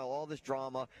turmoil, all this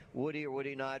drama. Would he or would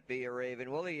he not be a Raven?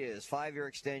 Well, he is. 5-year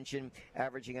extension,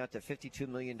 averaging out to $52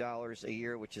 million a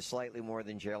year, which is slightly more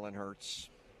than Jalen Hurts.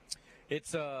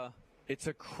 It's a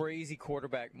crazy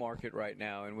quarterback market right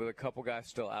now, and with a couple guys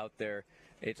still out there,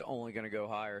 it's only going to go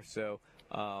higher. So,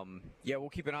 we'll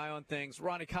keep an eye on things.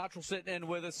 Ronnie Cottrell sitting in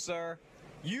with us, sir.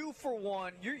 You, for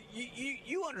one,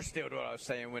 you understood what I was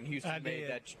saying when Houston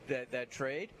made that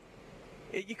trade.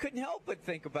 You couldn't help but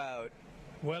think about.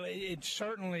 Well, it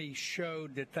certainly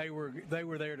showed that they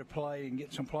were there to play and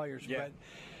get some players. Yeah.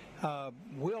 But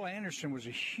Will Anderson was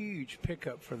a huge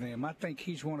pickup for them. I think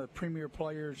he's one of the premier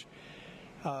players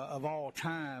of all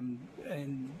time,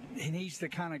 and he's the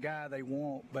kind of guy they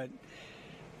want. But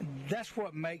that's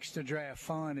what makes the draft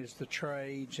fun, is the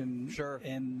trades and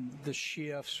the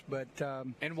shifts. But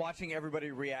and watching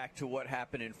everybody react to what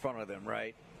happened in front of them,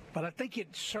 right? But I think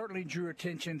it certainly drew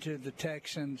attention to the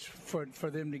Texans for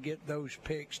them to get those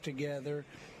picks together.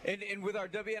 And with our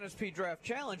WNSP Draft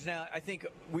Challenge now, I think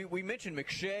we mentioned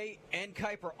McShay and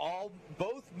Kuiper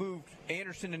both moved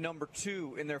Anderson to number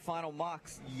 2 in their final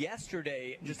mocks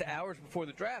yesterday, just hours before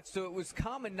the draft. So it was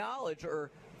common knowledge,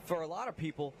 or for a lot of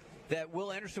people, that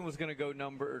Will Anderson was going to go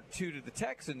number 2 to the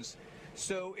Texans.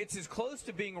 So it's as close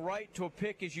to being right to a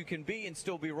pick as you can be and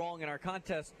still be wrong in our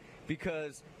contest,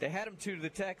 because they had him 2 to the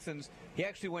Texans. He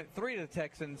actually went 3 to the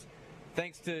Texans.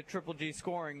 Thanks to Triple G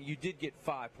scoring, you did get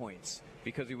 5 points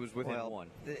because he was within 1.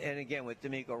 And again, with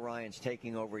D'Amico Ryans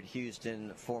taking over at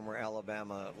Houston, former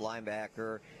Alabama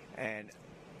linebacker and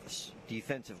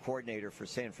defensive coordinator for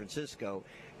San Francisco,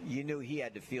 you knew he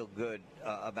had to feel good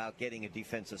about getting a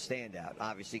defensive standout,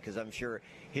 obviously, because I'm sure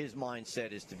his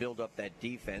mindset is to build up that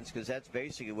defense, because that's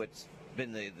basically what's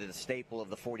been the staple of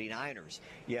the 49ers.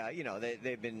 Yeah, you know,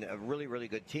 they've been a really, really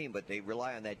good team, but they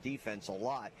rely on that defense a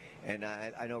lot. And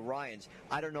I know Ryans,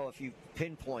 I don't know if you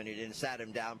pinpointed and sat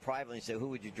him down privately and said, who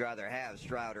would you rather have,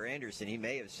 Stroud or Anderson? He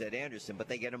may have said Anderson, but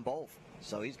they get them both.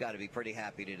 So he's got to be pretty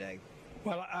happy today.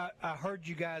 Well, I heard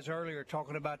you guys earlier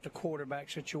talking about the quarterback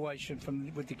situation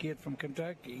with the kid from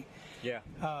Kentucky. Yeah.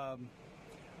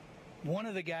 One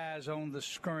of the guys on the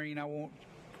screen, I won't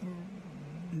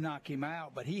knock him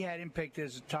out, but he had him picked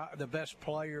as the best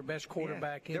player, best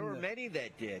quarterback. Yeah, there were many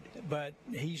that did. But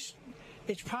it's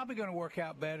probably going to work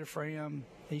out better for him.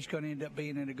 He's going to end up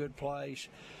being in a good place,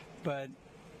 but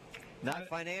not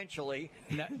financially.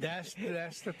 That's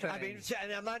the thing. I mean,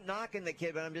 and I'm not knocking the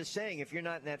kid, but I'm just saying, if you're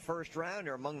not in that first round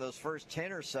or among those first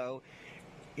 10 or so,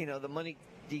 you know, the money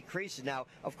decreases. Now,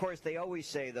 of course, they always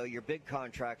say, though, your big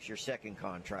contract's your second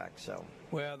contract. So,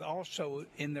 well, also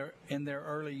in their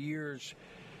early years,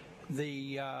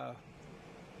 the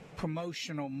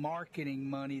promotional marketing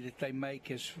money that they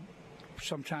make is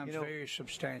sometimes very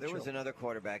substantial. There was another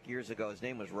quarterback years ago. His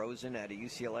name was Rosen out of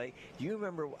UCLA. Do you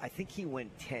remember? I think he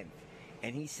went 10th,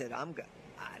 and he said,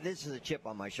 this is a chip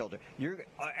on my shoulder.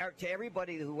 To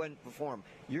everybody who went before him,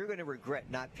 you're going to regret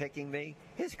not picking me.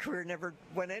 His career never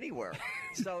went anywhere.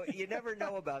 So you never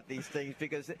know about these things,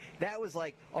 because that was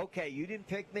like, okay, you didn't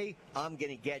pick me, I'm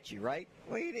going to get you, right?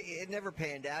 Well, it never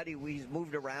panned out. He's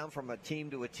moved around from a team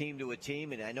to a team to a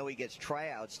team, and I know he gets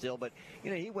tryouts still, but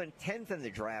he went 10th in the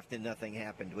draft and nothing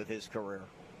happened with his career.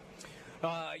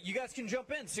 You guys can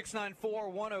jump in,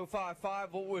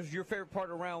 694-1055. What was your favorite part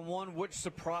of round 1? Which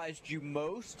surprised you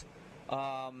most?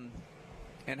 And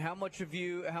how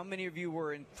many of you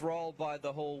were enthralled by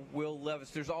the whole Will Levis?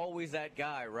 There's always that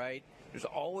guy, right? There's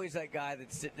always that guy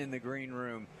that's sitting in the green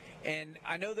room. And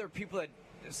I know there are people that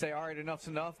say, all right, enough's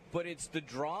enough, but it's the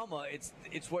drama.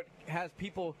 It's what has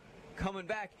people coming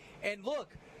back. And look,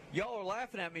 y'all are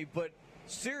laughing at me, but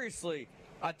seriously,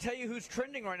 I'll tell you who's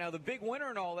trending right now. The big winner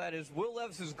and all that is Will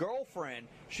Levis's girlfriend.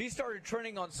 She started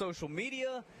trending on social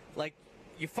media. Like,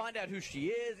 you find out who she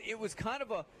is. It was kind of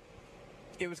a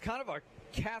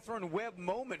Catherine Webb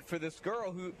moment for this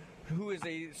girl who is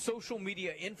a social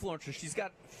media influencer. She's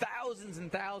got thousands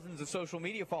and thousands of social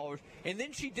media followers. And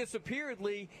then she disappeared,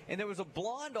 Lee, and there was a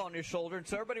blonde on his shoulder. And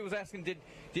so everybody was asking, did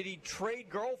he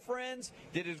trade girlfriends?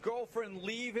 Did his girlfriend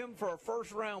leave him for a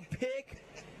first-round pick?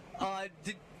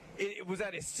 Was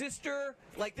that his sister?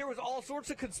 Like, there was all sorts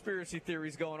of conspiracy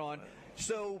theories going on.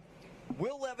 So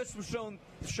Will Levis was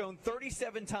shown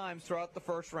 37 times throughout the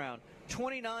first round,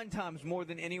 29 times more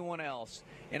than anyone else.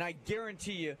 And I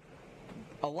guarantee you,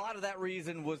 a lot of that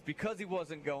reason was because he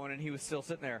wasn't going and he was still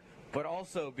sitting there, but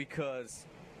also because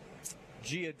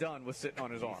Gia Dunn was sitting on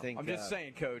his arm. I'm just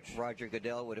saying, Coach. Roger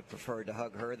Goodell would have preferred to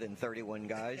hug her than 31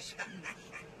 guys.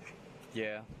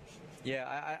 Yeah.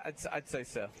 Yeah, I'd say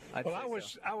so. I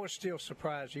was still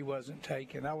surprised he wasn't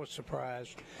taken. I was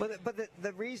surprised. But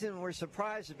the reason we're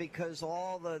surprised is because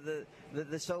all the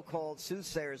so-called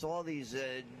soothsayers, all these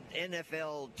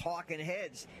NFL talking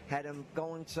heads had him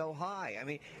going so high. I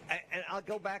mean, and I'll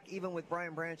go back even with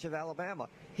Brian Branch of Alabama.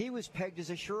 He was pegged as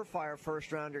a surefire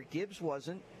first-rounder. Gibbs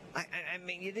wasn't. I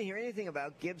mean, you didn't hear anything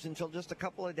about Gibbs until just a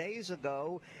couple of days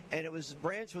ago, and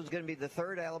Branch was going to be the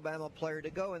third Alabama player to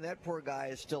go, and that poor guy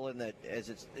is still in that.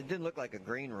 It didn't look like a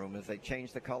green room if they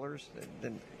changed the colors.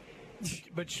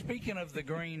 But speaking of the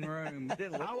green room,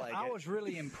 I was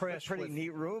really impressed. Pretty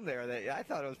neat room there. I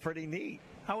thought it was pretty neat.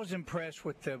 I was impressed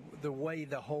with the way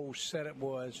the whole setup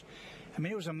was. I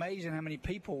mean, it was amazing how many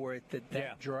people were at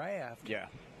that draft. Yeah.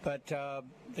 But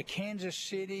the Kansas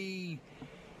City.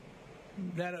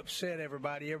 That upset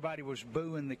everybody. Everybody was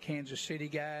booing the Kansas City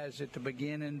guys at the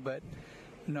beginning, but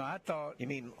No, I thought. You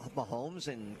mean Mahomes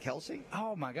and Kelsey?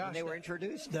 Oh my gosh! When they were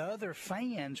introduced. The other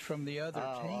fans from the other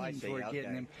teams were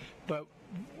getting them, but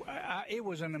it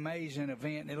was an amazing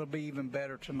event. It'll be even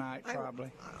better tonight,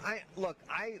 probably.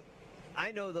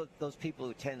 I know those people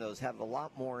who attend those have a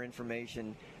lot more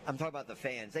information. I'm talking about the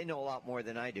fans. They know a lot more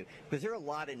than I do because there are a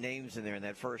lot of names in there in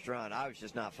that first round I was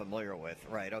just not familiar with,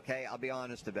 right? Okay, I'll be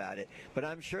honest about it. But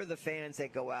I'm sure the fans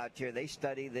that go out here, they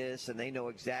study this and they know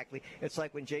exactly. It's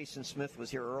like when Jason Smith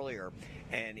was here earlier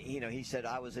and, he said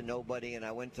I was a nobody and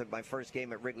I went to my first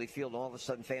game at Wrigley Field and all of a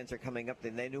sudden fans are coming up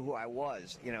and they knew who I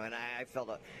was, and I felt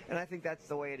and I think that's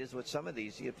the way it is with some of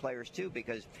these players too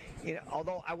because,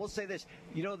 although I will say this,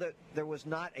 that there was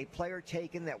not a player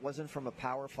taken that wasn't from a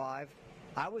Power 5.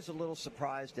 I was a little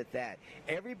surprised at that.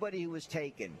 Everybody who was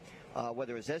taken,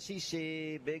 whether it was SEC,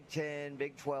 Big 10,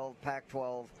 Big 12,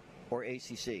 Pac-12, or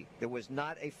ACC, there was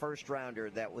not a first-rounder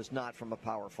that was not from a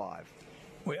Power 5.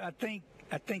 Well, I think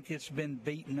it's been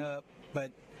beaten up,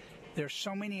 but there's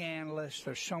so many analysts,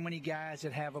 there's so many guys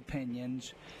that have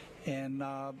opinions, and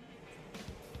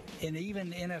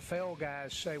even NFL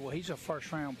guys say, well, he's a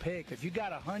first-round pick. If you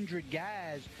got 100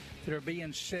 guys that are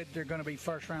being said they're going to be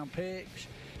first-round picks,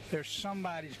 there's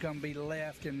somebody's going to be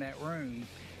left in that room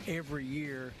every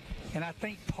year. And I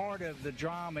think part of the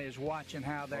drama is watching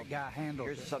how that guy handles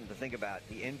it. Here's something to think about.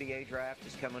 The NBA draft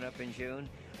is coming up in June.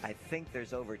 I think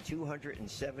there's over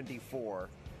 274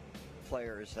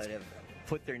 players that have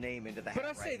put their name into the hat. But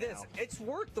I say this, it's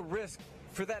worth the risk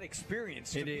for that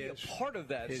experience to be a part of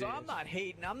that. So I'm not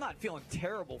hating. I'm not feeling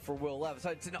terrible for Will Levis.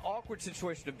 It's an awkward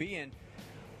situation to be in.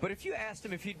 But if you asked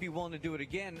him if he'd be willing to do it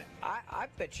again, I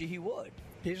bet you he would.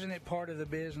 Isn't it part of the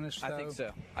business, though?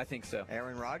 I think so.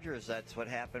 Aaron Rodgers, that's what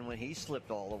happened when he slipped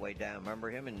all the way down.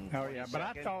 Remember him? Oh, yeah. But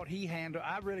I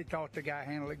really thought the guy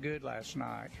handled it good last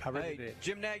night. I really did.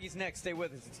 Jim Nagy's next. Stay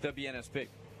with us. It's WNSP.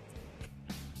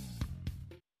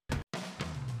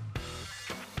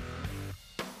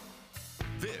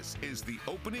 This is the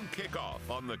opening kickoff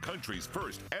on the country's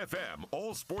first FM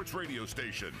all-sports radio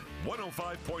station,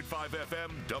 105.5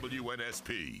 FM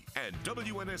WNSP and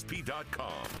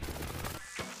WNSP.com.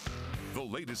 The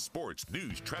latest sports,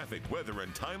 news, traffic, weather,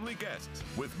 and timely guests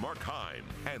with Mark Heim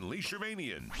and Lee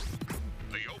Shervanian.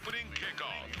 The opening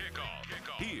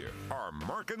kickoff. Here are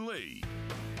Mark and Lee.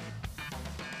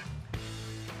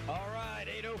 All right,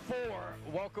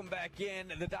 8:04. Welcome back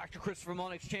in the Dr. Christopher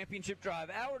Monix Championship Drive.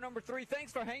 Hour number 3.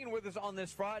 Thanks for hanging with us on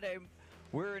this Friday.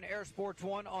 We're in Air Sports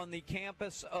 1 on the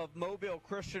campus of Mobile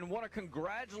Christian. Want to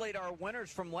congratulate our winners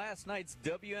from last night's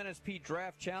WNSP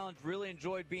Draft Challenge. Really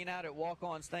enjoyed being out at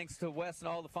Walk-Ons. Thanks to Wes and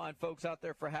all the fine folks out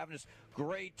there for having us.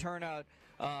 Great turnout.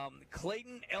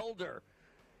 Clayton Elder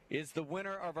is the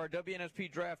winner of our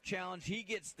WNSP Draft Challenge. He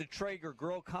gets the Traeger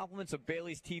Grill, compliments of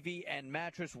Bailey's TV and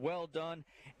mattress. Well done.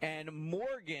 And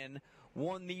Morgan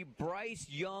won the Bryce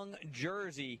Young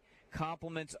jersey,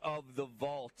 compliments of the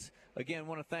Vault. Again,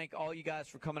 want to thank all you guys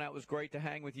for coming out. It was great to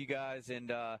hang with you guys and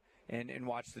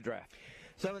watch the draft.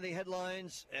 Some of the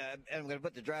headlines, and I'm going to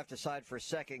put the draft aside for a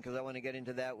second because I want to get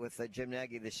into that with Jim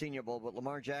Nagy, the Senior Bowl. But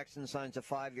Lamar Jackson signs a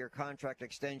 5-year contract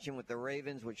extension with the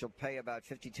Ravens, which will pay about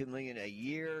 $52 million a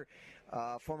year.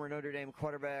 Former Notre Dame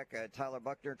quarterback Tyler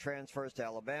Buchner transfers to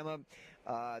Alabama.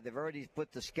 They've already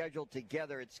put the schedule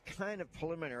together. It's kind of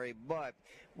preliminary, but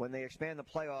when they expand the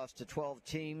playoffs to 12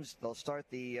 teams, they'll start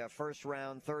the first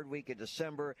round, third week of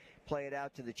December, play it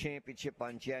out to the championship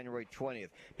on January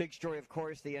 20th. Big story, of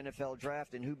course, the NFL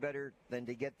draft, and who better than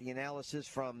to get the analysis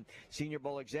from Senior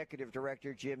Bowl Executive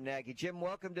Director Jim Nagy. Jim,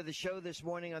 welcome to the show this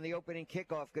morning on the opening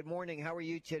kickoff. Good morning. How are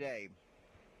you today?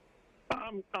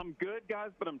 I'm good, guys,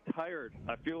 but I'm tired.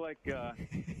 I feel like I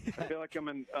feel like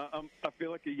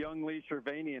a young Lee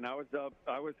Shervanian.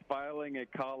 I was filing a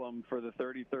column for the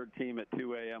 33rd team at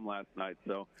 2 a.m. last night.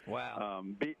 So wow,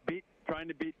 trying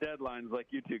to beat deadlines like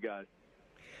you two guys.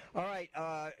 All right,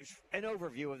 an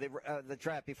overview of the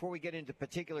draft. Before we get into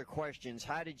particular questions,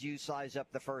 how did you size up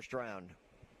the first round?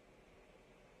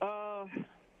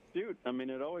 Dude, I mean,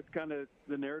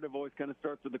 the narrative always kind of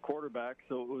starts with the quarterback,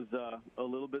 so it was a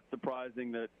little bit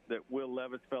surprising that Will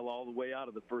Levis fell all the way out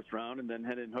of the first round, and then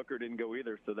Hendon Hooker didn't go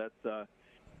either. So that's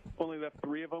only left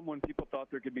 3 of them when people thought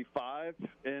there could be 5.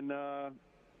 And I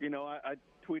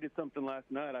tweeted something last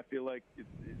night. I feel like it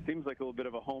seems like a little bit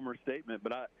of a homer statement,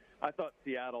 but I thought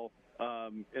Seattle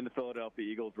and the Philadelphia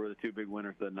Eagles were the 2 big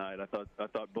winners that night. I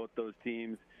thought both those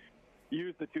teams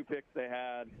used the 2 picks they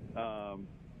had.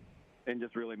 And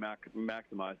just really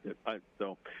maximized it.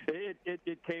 So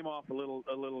it came off a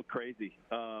little crazy.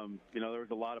 There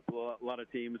was a lot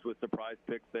of teams with surprise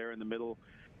picks there in the middle of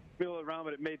the round,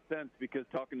 but it made sense because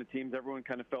talking to teams, everyone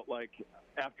kind of felt like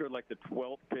after like the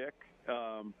 12th pick,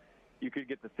 you could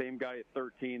get the same guy at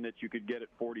 13 that you could get at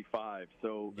 45.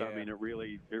 So, I mean, it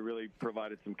really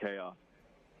provided some chaos.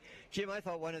 Jim, I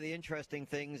thought one of the interesting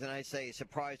things, and I say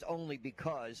surprised only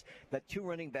because that 2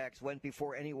 running backs went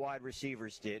before any wide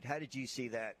receivers did. How did you see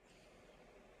that?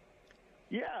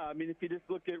 Yeah, I mean, if you just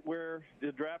look at where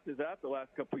the draft is at the last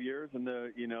couple of years and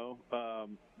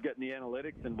getting the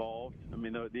analytics involved, I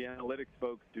mean, the analytics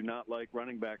folks do not like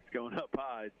running backs going up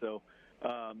high. So,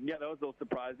 that was a little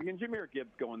surprising. And Jahmyr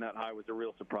Gibbs going that high was a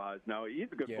real surprise. Now, he's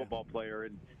a good football player,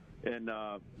 and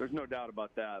there's no doubt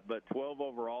about that. But 12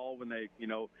 overall, when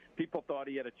people thought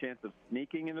he had a chance of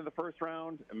sneaking into the first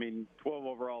round. I mean, 12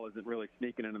 overall isn't really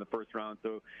sneaking into the first round.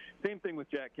 So same thing with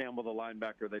Jack Campbell, the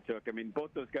linebacker they took. I mean,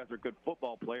 both those guys are good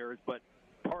football players, but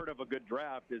part of a good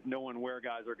draft is knowing where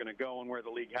guys are going to go and where the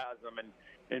league has them.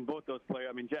 And both those players,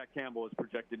 I mean, Jack Campbell is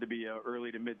projected to be an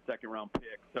early to mid-second round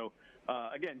pick. So,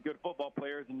 again, good football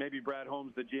players, and maybe Brad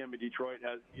Holmes, the GM of Detroit,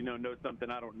 knows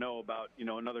something I don't know about,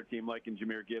 another team liking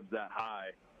Jahmyr Gibbs that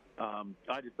high.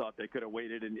 I just thought they could have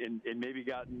waited and maybe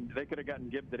they could have gotten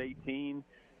Gibbs at 18.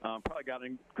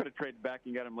 Could have traded back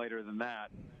and got him later than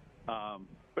that.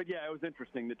 But, yeah, it was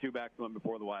interesting. The 2 backs went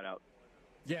before the wideout.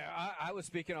 Yeah, I was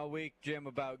speaking all week, Jim,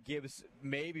 about Gibbs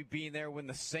maybe being there when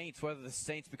whether the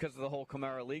Saints, because of the whole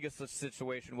Kamara Liga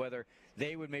situation, whether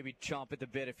they would maybe chomp at the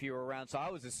bit if he were around. So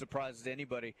I was as surprised as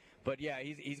anybody. But, yeah,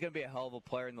 he's going to be a hell of a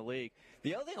player in the league.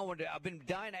 The other thing I've been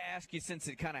dying to ask you since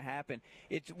it kind of happened,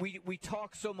 we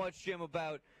talk so much, Jim,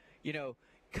 about,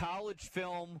 college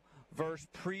film versus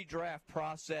pre-draft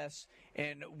process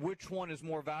and which one is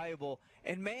more valuable.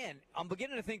 And, man, I'm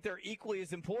beginning to think they're equally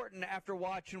as important after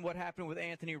watching what happened with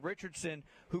Anthony Richardson,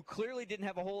 who clearly didn't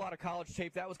have a whole lot of college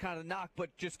tape. That was kind of the knock,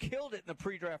 but just killed it in the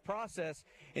pre-draft process.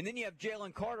 And then you have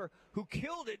Jalen Carter, who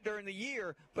killed it during the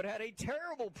year but had a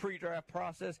terrible pre-draft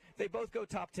process. They both go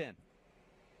top 10.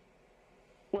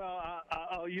 Well,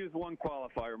 I'll use one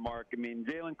qualifier, Mark. I mean,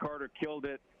 Jalen Carter killed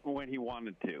it when he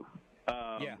wanted to.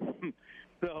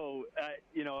 So,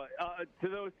 to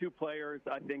those 2 players,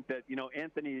 I think that,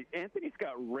 Anthony's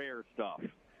got rare stuff.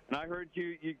 And I heard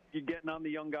you getting on the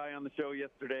young guy on the show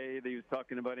yesterday that he was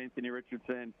talking about Anthony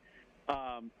Richardson.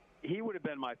 He would have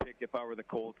been my pick if I were the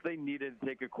Colts. They needed to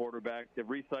take a quarterback. They've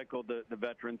recycled the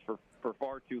veterans for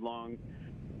far too long.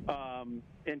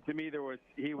 And to me,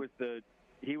 he was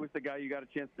the guy you got a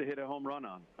chance to hit a home run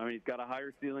on. I mean, he's got a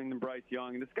higher ceiling than Bryce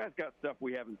Young. And this guy's got stuff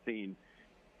we haven't seen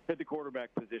at the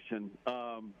quarterback position.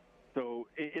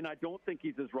 And I don't think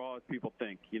he's as raw as people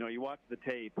think. You watch the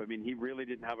tape. I mean, he really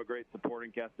didn't have a great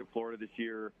supporting cast at Florida this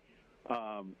year.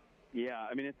 I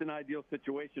mean, it's an ideal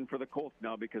situation for the Colts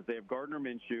now because they have Gardner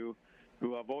Minshew,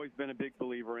 who I've always been a big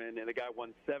believer in, and the guy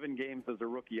won 7 games as a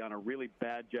rookie on a really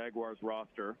bad Jaguars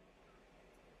roster.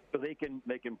 So they can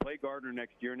play Gardner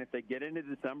next year, and if they get into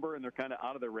December and they're kind of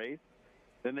out of the race,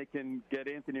 then they can get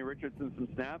Anthony Richardson some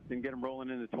snaps and get him rolling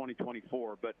into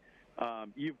 2024. But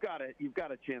you've got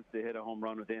a chance to hit a home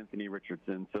run with Anthony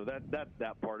Richardson. So that's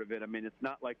that part of it. I mean, it's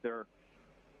not like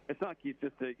he's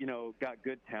just got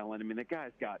good talent. I mean, the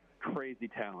guy's got crazy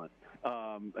talent.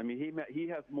 I mean, he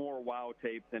has more wow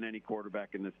tape than any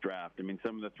quarterback in this draft. I mean,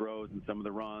 some of the throws and some of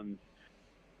the runs.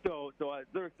 So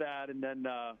there's that, and then.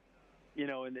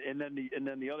 And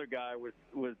then the other guy was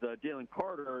Jalen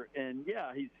Carter, and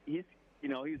yeah, he's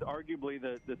arguably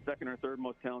the second or third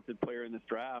most talented player in this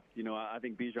draft. I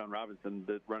think Bijan Robinson,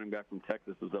 the running back from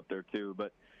Texas, was up there too.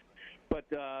 But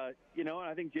I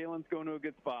think Jalen's going to a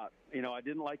good spot. I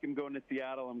didn't like him going to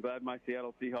Seattle. I'm glad my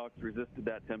Seattle Seahawks resisted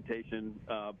that temptation.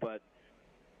 But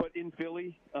in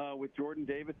Philly, with Jordan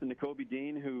Davis and Nakobe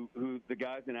Dean, who the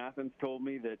guys in Athens told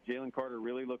me that Jalen Carter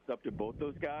really looks up to both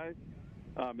those guys.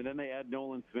 And then they add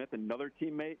Nolan Smith, another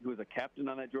teammate who is a captain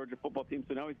on that Georgia football team.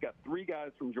 So now he's got 3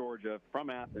 guys from Georgia, from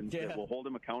Athens, that will hold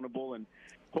him accountable and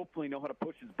hopefully know how to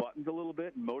push his buttons a little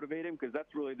bit and motivate him, because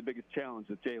that's really the biggest challenge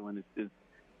with Jalen is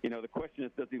the question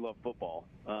is, does he love football?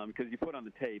 Because you put on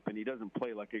the tape and he doesn't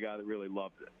play like a guy that really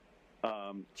loves it.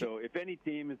 So if any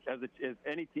team has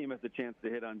a chance to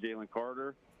hit on Jalen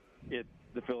Carter, it's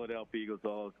the Philadelphia Eagles,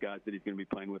 all those guys that he's going to be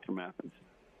playing with from Athens.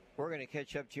 We're going to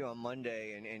catch up to you on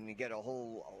Monday and get a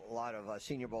whole lot of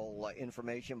Senior Bowl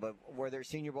information, but were there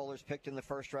Senior Bowlers picked in the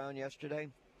first round yesterday?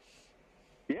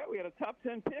 Yeah, we had a top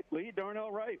 10 pick. Lee Darnell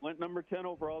Wright went number 10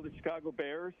 overall to the Chicago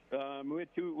Bears.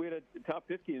 We had a top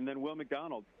 50, and then Will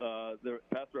McDonald, the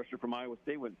pass rusher from Iowa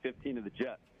State, went 15 to the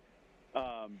Jets.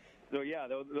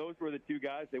 Those were the 2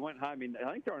 guys. They went high. I mean,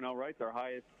 I think Darnell Wright's our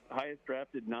highest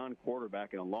drafted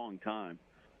non-quarterback in a long time.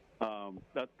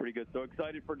 That's pretty good. So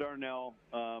excited for Darnell.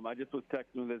 I just was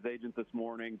texting with his agent this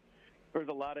morning. there's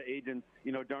a lot of agents.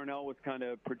 You know, Darnell was kind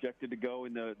of projected to go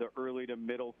in the early to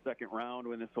middle second round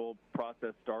when this whole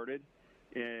process started.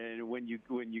 And when you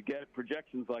get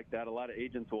projections like that, a lot of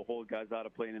agents will hold guys out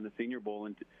of playing in the Senior Bowl.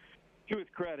 And to his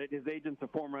credit, his agent's a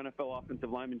former NFL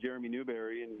offensive lineman, Jeremy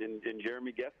Newberry, and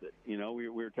Jeremy gets it. You know, we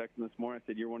were texting this morning. I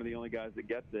said, you're one of the only guys that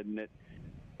gets it.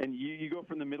 And you go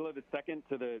from the middle of the second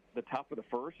to the top of the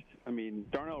first. I mean,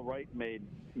 Darnell Wright made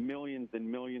millions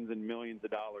and millions and millions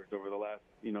of dollars over the last,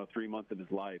 3 months of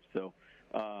his life. So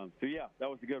yeah, that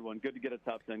was a good one. Good to get a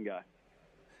top 10 guy.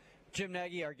 Jim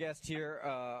Nagy, our guest here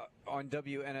on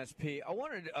WNSP. I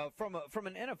wanted, from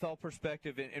an NFL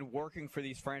perspective and working for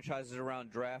these franchises around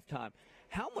draft time,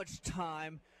 how much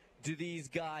time do these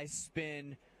guys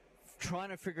spend trying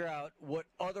to figure out what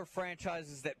other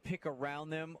franchises that pick around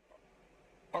them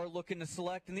are looking to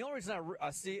select? And the only reason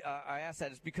I ask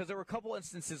that is because there were a couple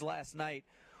instances last night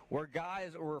where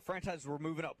franchises were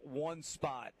moving up one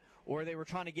spot, or they were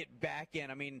trying to get back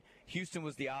in. I mean, Houston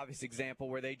was the obvious example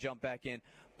where they jumped back in.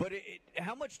 But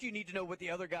how much do you need to know what the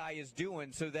other guy is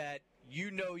doing so that you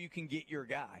can get your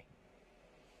guy?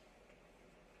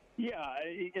 Yeah,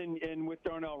 and with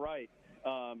Darnell Wright,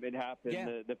 it happened.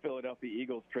 Yeah. The Philadelphia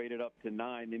Eagles traded up to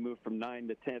 9. They moved from 9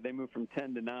 to 10. They moved from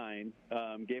 10 to 9.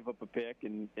 Gave up a pick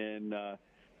and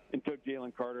took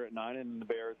Jalen Carter at 9, and the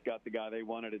Bears got the guy they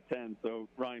wanted at 10. So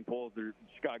Ryan Poles,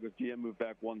 Chicago's GM, moved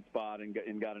back one spot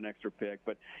and got an extra pick.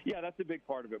 But yeah, that's a big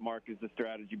part of it, Mark, is the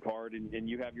strategy part. And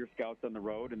you have your scouts on the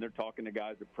road, and they're talking to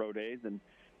guys at pro days, and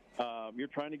you're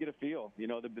trying to get a feel.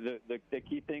 The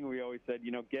key thing we always said,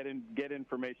 get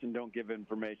information, don't give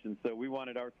information. So we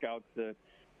wanted our scouts to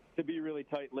be really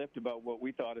tight-lipped about what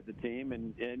we thought as a team.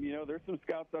 And there's some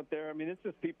scouts out there. I mean, it's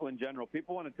just people in general.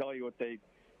 People want to tell you what they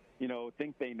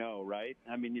think they know, right?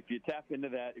 I mean, if you tap into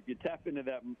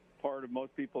that part of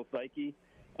most people's psyche,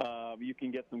 you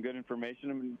can get some good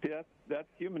information. I mean, that's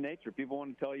human nature. People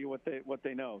want to tell you what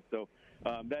they know. So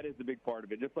that is a big part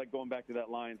of it. Just like going back to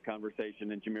that Lions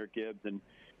conversation and Jahmyr Gibbs and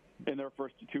their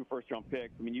two first-round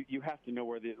picks. I mean, you have to know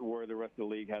where the rest of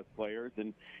the league has players.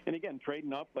 And again,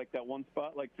 trading up like that one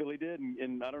spot like Philly did,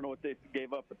 and I don't know what they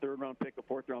gave up, a third-round pick, a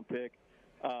fourth-round pick.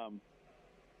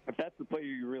 If that's the player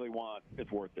you really want,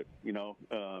 it's worth it,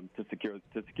 to secure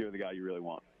the guy you really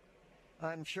want.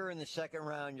 I'm sure in the second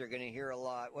round you're going to hear a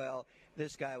lot, well,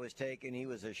 this guy was taken, he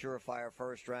was a surefire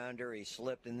first-rounder, he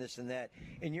slipped and this and that.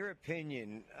 In your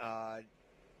opinion,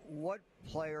 what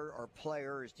player or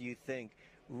players do you think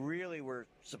really were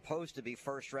supposed to be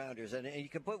first-rounders? And you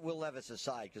can put Will Levis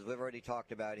aside because we've already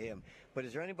talked about him. But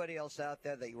is there anybody else out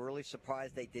there that you were really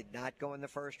surprised they did not go in the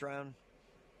first round?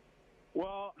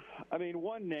 Well, I mean,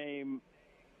 one name,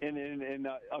 and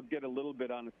I'll get a little bit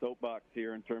on a soapbox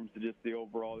here in terms of just this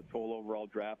whole overall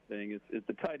draft thing, is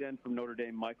the tight end from Notre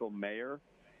Dame, Michael Mayer,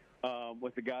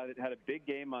 was a guy that had a big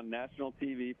game on national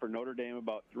TV for Notre Dame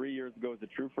about 3 years ago as a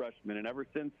true freshman, and ever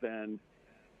since then,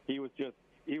 he was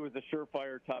a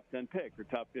surefire top 10 pick or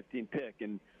top 15 pick,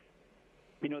 and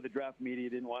the draft media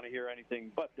didn't want to hear anything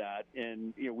but that,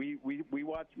 and we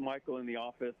watched Michael in the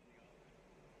office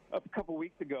a couple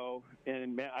weeks ago,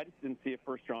 and man, I just didn't see a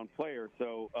first-round player.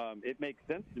 So it makes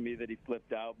sense to me that he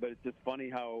flipped out. But it's just funny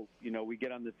how we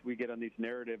get on these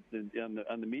narratives and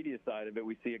on the media side of it.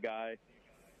 We see a guy,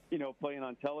 playing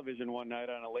on television one night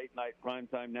on a late-night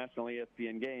primetime national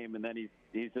ESPN game, and then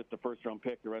he's just a first-round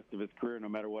pick the rest of his career, no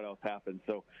matter what else happens.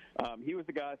 So he was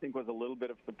the guy I think was a little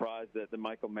bit of a surprise that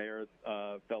Michael Mayer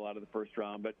fell out of the first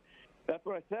round, but. That's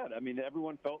what I said. I mean,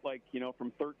 everyone felt like,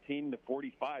 from 13 to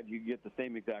 45, you get the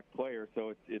same exact player.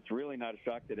 So it's really not a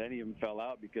shock that any of them fell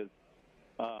out because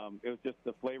it was just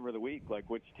the flavor of the week. Like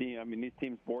which team? I mean, these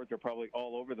teams' boards are probably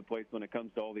all over the place when it comes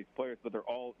to all these players, but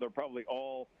they're probably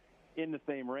all in the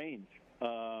same range.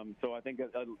 So I think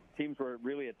teams were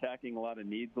really attacking a lot of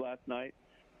needs last night.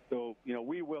 So,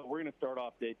 we're going to start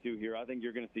off day 2 here. I think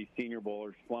you're going to see Senior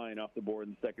Bowlers flying off the board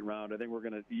in the second round. I think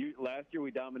last year we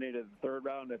dominated the third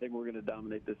round. I think we're going to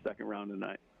dominate this second round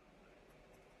tonight.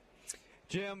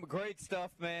 Jim, great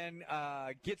stuff, man.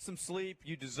 Get some sleep.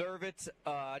 You deserve it.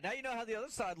 Now you know how the other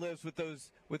side lives with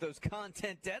those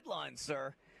content deadlines,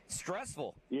 sir.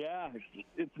 Stressful. Yeah,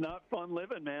 it's not fun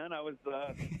living, man. I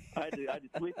had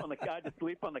to sleep on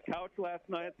the couch last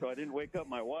night, so I didn't wake up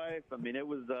my wife. I mean, it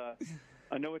was.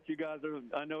 I know what you guys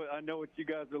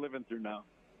are living through now.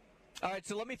 All right,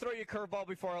 so let me throw you a curveball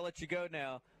before I let you go.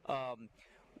 Now,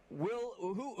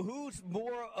 who's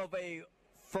more of a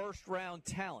first-round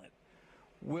talent,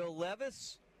 Will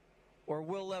Levis, or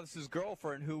Will Levis's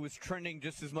girlfriend, who was trending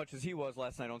just as much as he was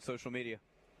last night on social media?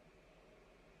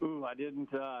 Ooh, I didn't.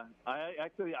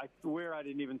 I swear I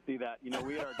didn't even see that.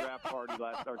 We had our draft party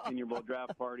our Senior Bowl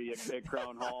draft party at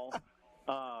Crown Hall.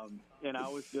 And I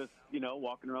was just,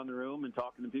 walking around the room and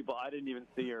talking to people. I didn't even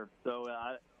see her. So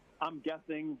I'm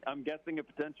guessing a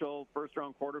potential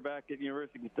first-round quarterback at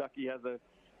University of Kentucky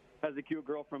has a cute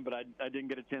girlfriend, but I didn't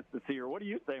get a chance to see her. What do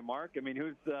you say, Mark? I mean,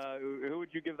 who would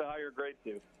you give the higher grade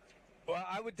to? Well,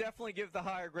 I would definitely give the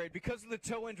higher grade. Because of the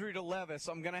toe injury to Levis,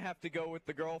 I'm going to have to go with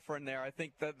the girlfriend there. I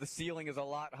think that the ceiling is a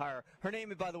lot higher. Her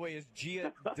name, by the way, is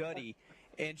Gia Duddy,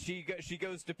 and she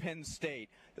goes to Penn State.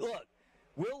 Look,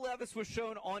 Will Levis was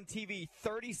shown on TV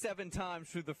 37 times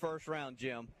through the first round,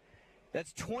 Jim.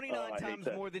 That's 29 times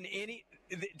more than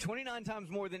 29 times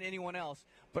more than anyone else.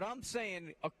 But I'm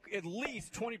saying at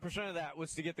least 20% of that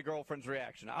was to get the girlfriend's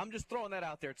reaction. I'm just throwing that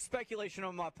out there. It's speculation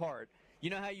on my part.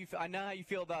 I know how you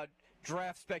feel about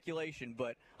draft speculation,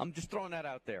 but I'm just throwing that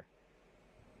out there.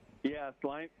 Yeah,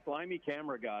 slimy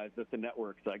camera guys at the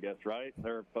networks, I guess, right?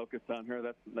 They're focused on her.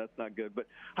 That's not good. But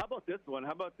how about this one?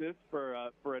 How about this for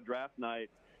a draft night?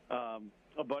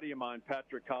 A buddy of mine,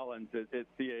 Patrick Collins at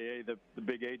CAA, the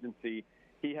big agency,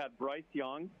 he had Bryce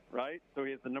Young, right? So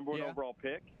he has the number 1 overall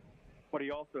pick, but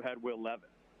he also had Will Levis.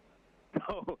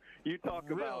 So you talk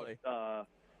about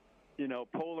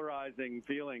polarizing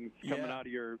feelings coming out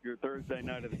of your Thursday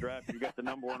night of the draft. You got the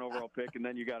number 1 overall pick, and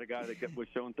then you got a guy that was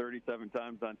shown 37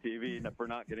 times on TV for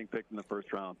not getting picked in the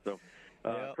first round. So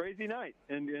crazy night,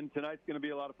 and tonight's going to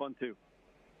be a lot of fun too.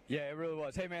 Yeah, it really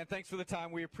was. Hey, man, thanks for the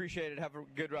time. We appreciate it. Have a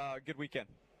good weekend.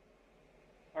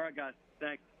 All right, guys.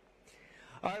 Thanks.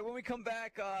 All right, when we come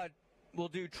back, we'll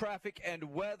do traffic and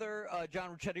weather.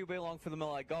 John Ricchetti will be along for the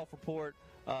Mile High Golf Report.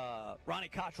 Ronnie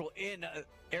Cottrell in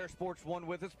Air Sports 1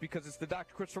 with us because it's the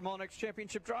Dr. Christopher Mullenix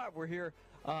Championship Drive. We're here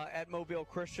at Mobile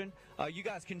Christian. You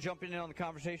guys can jump in on the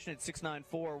conversation at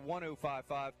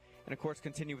 694-1055. And, of course,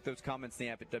 continue with those comments in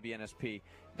the app at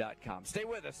WNSP.com. Stay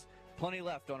with us. Plenty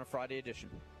left on a Friday edition.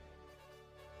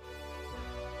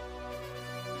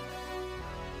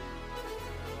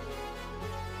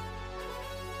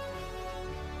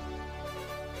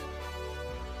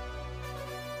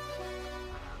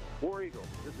 War Eagle,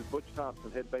 this is Butch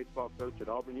Thompson, head baseball coach at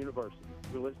Auburn University.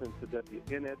 You're listening to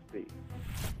WNSP.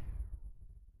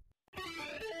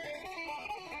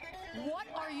 What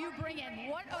are you bringing?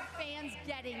 What are fans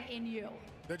getting in you?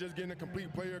 They're just getting a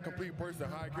complete player, complete person,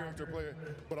 high character player,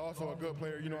 but also a good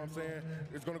player, you know what I'm saying?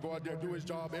 It's going to go out there, do his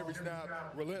job every snap,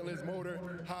 relentless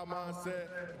motor, high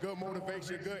mindset, good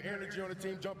motivation, good energy on the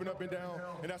team, jumping up and down,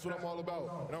 and that's what I'm all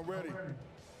about, and I'm ready.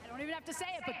 I don't even have to say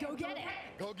it, but go get it.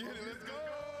 Go get it, let's go!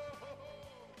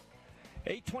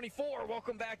 8:24,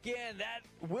 welcome back in. That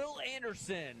Will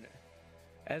Anderson,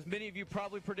 as many of you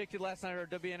probably predicted last night at our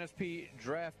WNSP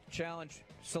Draft Challenge,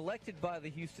 selected by the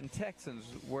Houston Texans,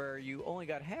 where you only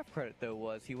got half credit, though,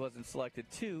 was he wasn't selected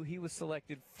 2, he was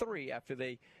selected 3 after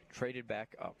they traded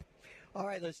back up. All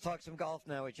right, let's talk some golf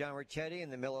now with John Ricchetti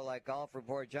and the Miller Lite Golf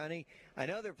Report. Johnny, I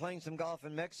know they're playing some golf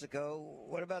in Mexico.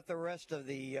 What about the rest of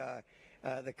the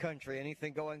country?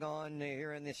 Anything going on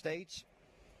here in the States?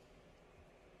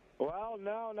 Well,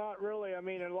 no, not really. I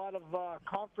mean, a lot of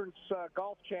conference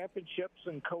golf championships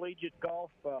and collegiate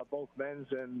golf, both men's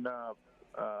and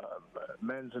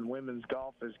women's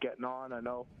golf is getting on. I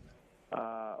know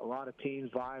a lot of teams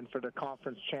vying for the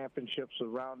conference championships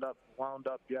wound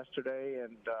up yesterday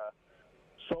and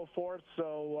so forth.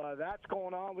 So that's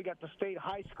going on. We got the state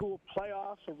high school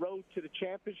playoffs, a road to the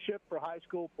championship for high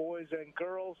school boys and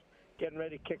girls, getting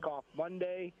ready to kick off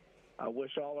Monday. I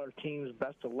wish all our teams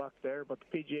best of luck there. But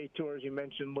the PGA Tour, as you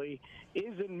mentioned, Lee,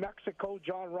 is in Mexico.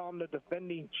 Jon Rahm, the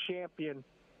defending champion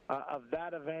of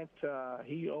that event,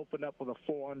 he opened up with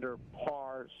a 4-under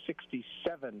par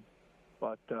 67.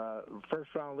 But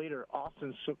first-round leader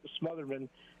Austin Smotherman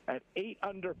at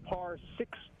 8-under par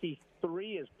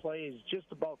 63. His play is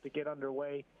just about to get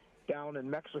underway down in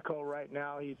Mexico right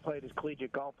now. He played his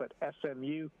collegiate golf at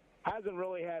SMU. Hasn't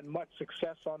really had much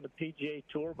success on the PGA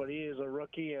Tour, but he is a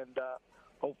rookie, and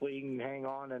hopefully he can hang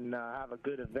on and have a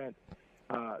good event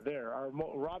there. Our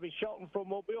Robbie Shelton from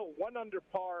Mobile, 1-under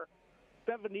par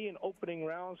 70 in opening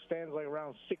round, stands like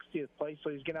around 60th place, so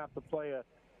he's going to have to play a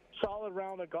solid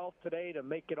round of golf today to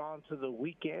make it on to the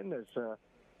weekend as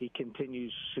he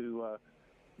continues to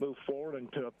move forward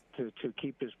and to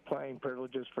keep his playing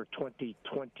privileges for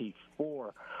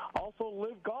 2024. Also,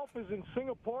 Live Golf is in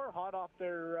Singapore, hot off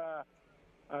their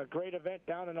great event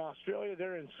down in Australia.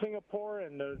 They're in Singapore,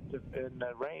 and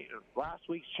last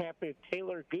week's champion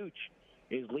Taylor Gooch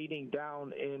is leading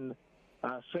down in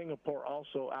Singapore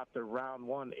also after round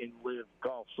 1 in Live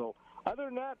Golf. So other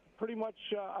than that, pretty much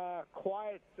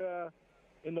quiet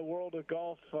in the world of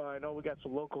golf. I know we got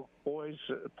some local boys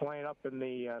playing up in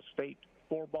the state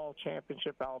four-ball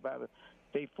championship, Alabama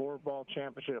State four-ball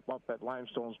championship up at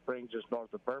Limestone Springs, just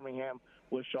north of Birmingham.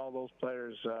 Wish all those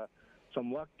players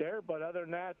some luck there. But other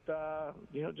than that,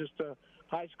 just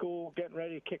high school getting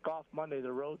ready to kick off Monday,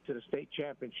 the road to the state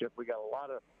championship. We got a lot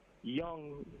of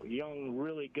young,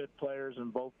 really good players in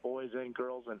both boys and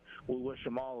girls, and we wish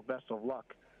them all the best of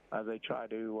luck as they try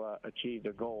to achieve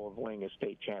their goal of winning a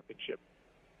state championship.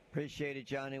 Appreciate it,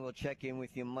 Johnny. We'll check in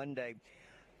with you Monday.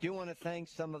 Do want to thank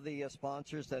some of the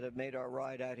sponsors that have made our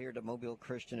ride out here to Mobile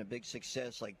Christian a big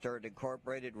success, like Third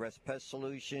Incorporated, Rest Pest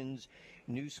Solutions,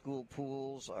 New School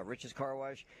Pools, Rich's Car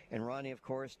Wash, and Ronnie, of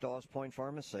course, Dawes Point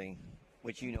Pharmacy,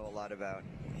 which you know a lot about.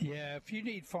 Yeah, if you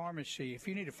need a pharmacy,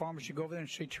 go over there and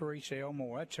see Teresa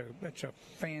Elmore. That's a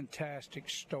fantastic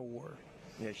store.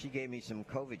 Yeah, she gave me some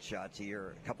COVID shots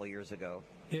a couple of years ago.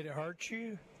 Did it hurt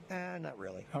you? Not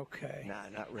really. Okay. Nah,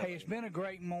 not really. Hey, it's been a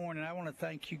great morning. I want to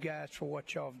thank you guys for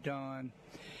what y'all have done.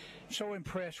 So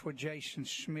impressed with Jason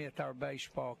Smith, our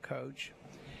baseball coach.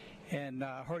 And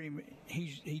I heard him,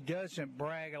 he doesn't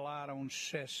brag a lot on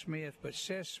Seth Smith, but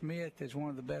Seth Smith is one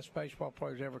of the best baseball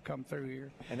players ever come through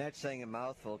here. And that's saying a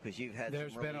mouthful because you've had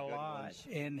There's some really been a good lot. ones.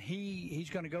 And he's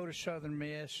going to go to Southern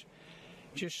Miss.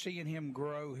 Just seeing him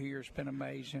grow here has been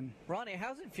amazing. Ronnie,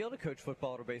 how's it feel to coach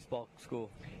football at a baseball school?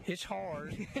 It's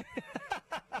hard.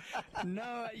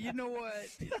 No, you know what?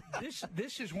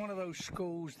 This is one of those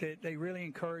schools that they really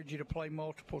encourage you to play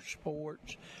multiple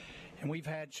sports. And we've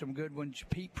had some good ones.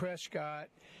 Pete Prescott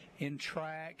in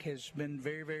track has been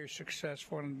very, very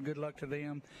successful, and good luck to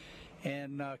them.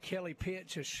 And Kelly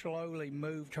Pitts has slowly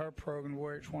moved her program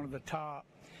where it's one of the top.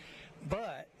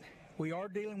 But we are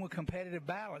dealing with competitive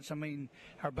balance. I mean,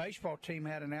 our baseball team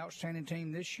had an outstanding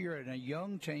team this year and a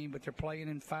young team, but they're playing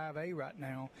in 5A right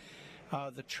now.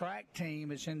 The track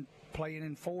team is playing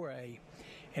in 4A.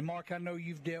 And, Mark, I know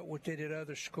you've dealt with it at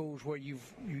other schools where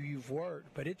you've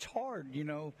worked, but it's hard,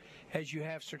 as you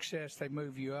have success, they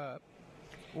move you up.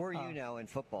 Where are you now in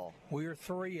football? We're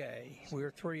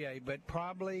 3A. But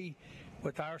probably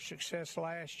with our success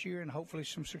last year and hopefully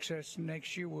some success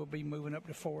next year, we'll be moving up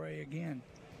to 4A again.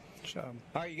 So,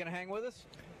 all right, you going to hang with us?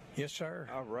 Yes, sir.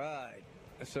 All right.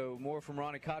 So more from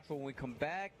Ronnie Cottrell when we come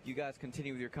back. You guys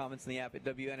continue with your comments in the app at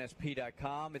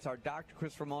WNSP.com. It's our Dr.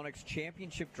 Christopher Mulnick's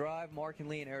Championship Drive. Mark and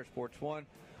Lee and Air Sports 1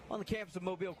 on the campus of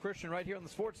Mobile Christian right here on the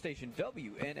sports station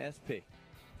WNSP.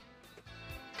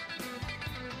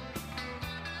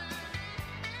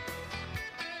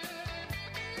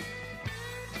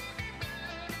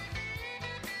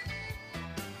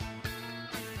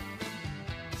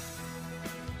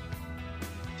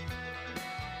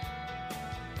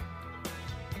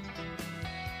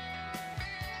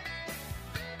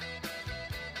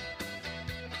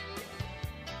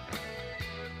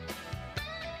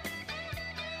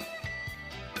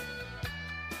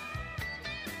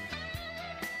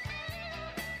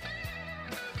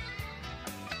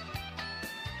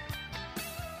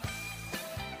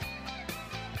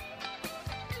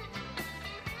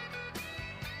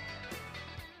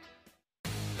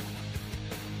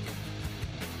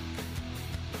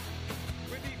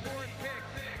 With the fourth pick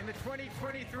in the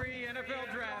 2023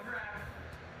 NFL Draft,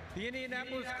 the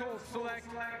Indianapolis Colts select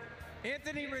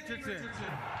Anthony Richardson,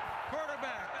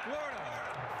 quarterback, Florida.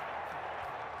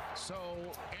 So,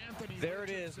 Anthony there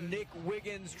Richardson. It is, Nick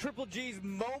Wiggins, Triple G's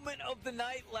moment of the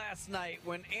night last night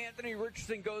when Anthony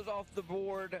Richardson goes off the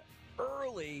board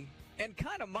early, and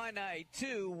kind of my night,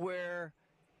 too, where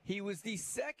he was the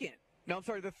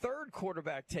third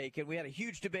quarterback taken. We had a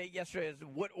huge debate yesterday as to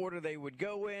what order they would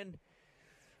go in.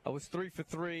 I was 3 for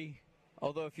 3,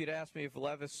 although if you'd asked me if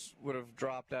Levis would have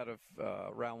dropped out of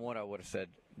round one, I would have said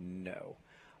no.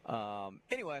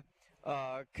 Anyway,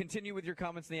 continue with your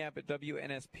comments in the app at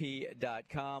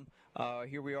WNSP.com.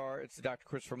 Here we are. It's the Dr.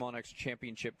 Christopher Mulnick's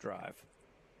Championship Drive.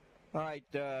 All right,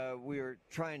 we are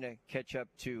trying to catch up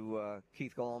to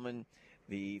Keith Gallman,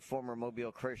 the former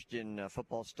Mobile Christian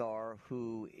football star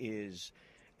who is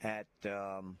at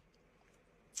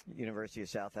University of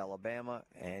South Alabama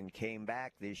and came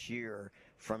back this year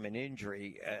from an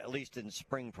injury, at least in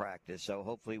spring practice. So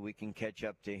hopefully we can catch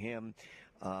up to him.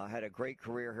 Had a great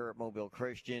career here at Mobile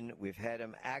Christian. We've had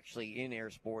him actually in Air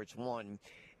Sports 1,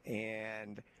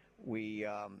 and we,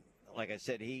 like I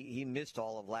said, he missed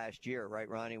all of last year, right,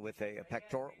 Ronnie, with a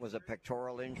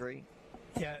pectoral injury?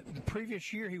 Yeah, the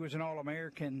previous year he was an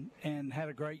All-American and had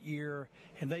a great year,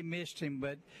 and they missed him,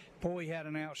 but boy, he had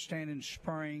an outstanding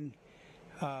spring.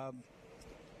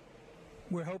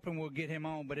 We're hoping we'll get him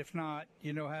on, but if not,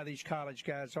 you know how these college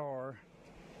guys are.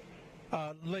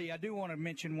 Lee, I do want to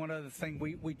mention one other thing.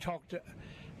 We talked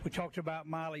about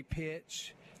Miley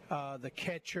Pitts. the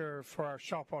catcher for our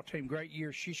softball team. Great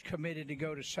year. She's committed to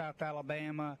go to South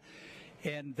Alabama,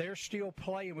 and they're still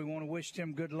playing. We want to wish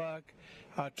them good luck.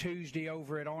 Tuesday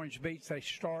over at Orange Beach, they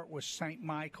start with St.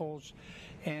 Michael's,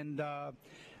 and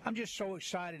I'm just so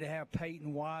excited to have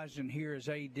Peyton Wisen here as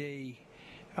AD.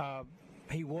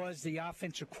 He was the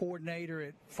offensive coordinator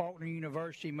at Faulkner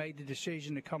University, made the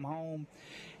decision to come home,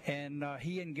 and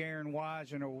he and Garen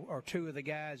Wisen are two of the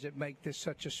guys that make this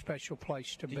such a special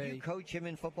place to be. Did you coach him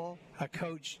in football? I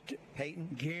coached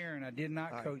Peyton? Garen. I did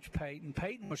not coach Peyton.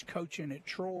 Peyton was coaching at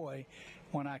Troy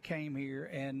when I came here,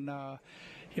 and, I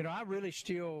really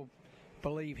still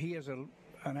believe he is an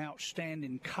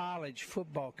outstanding college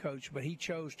football coach, but he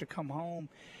chose to come home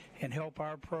and help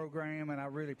our program, and I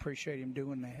really appreciate him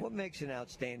doing that. What makes an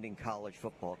outstanding college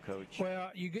football coach?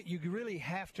 Well, you really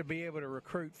have to be able to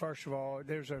recruit. First of all,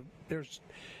 there's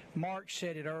Mark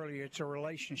said it earlier. It's a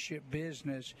relationship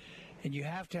business, and you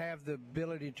have to have the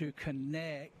ability to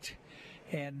connect.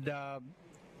 And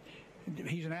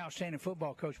he's an outstanding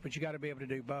football coach, but you got to be able to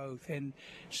do both and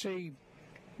see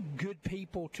good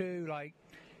people too.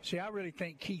 I really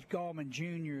think Keith Gallman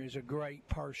Jr. is a great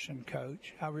person,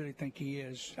 Coach. I really think he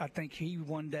is. I think he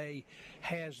one day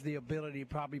has the ability to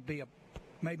probably be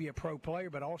maybe a pro player,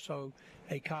 but also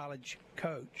a college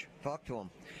coach. Talk to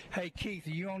him. Hey, Keith, are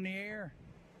you on the air?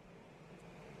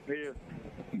 Here.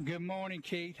 Good morning,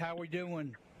 Keith. How we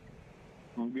doing?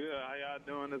 I'm good. How y'all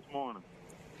doing this morning?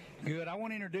 Good. I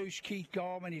want to introduce Keith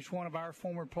Gallman. He's one of our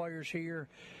former players here.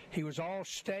 He was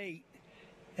All-State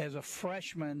as a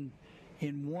freshman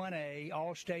in 1A,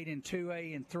 All-State in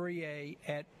 2A and 3A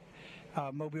at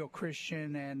Mobile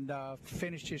Christian, and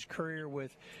finished his career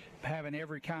with having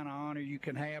every kind of honor you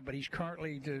can have, but he's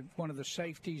currently one of the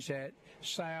safeties at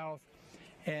South.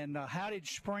 And how did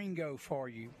spring go for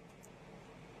you?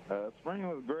 Spring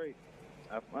was great.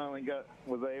 I finally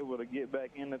was able to get back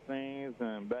into things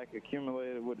and back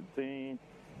accumulated with the team.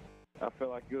 I feel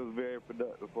like it was very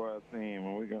productive for our team,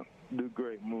 and we're going to do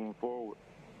great moving forward.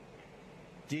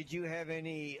 Did you have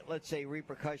any, let's say,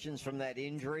 repercussions from that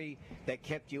injury that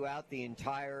kept you out the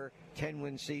entire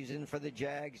 10-win season for the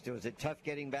Jags? Was it tough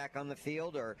getting back on the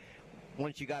field, or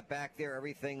once you got back there,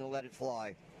 everything let it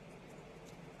fly?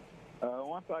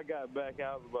 Once I got back,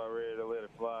 I was about ready to let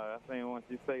it fly. I think once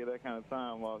you take that kind of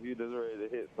time off, you're just ready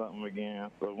to hit something again.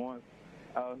 So once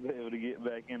I was able to get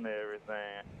back into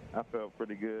everything, I felt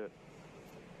pretty good.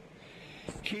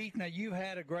 Keith, now you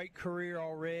had a great career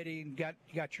already and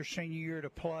got your senior year to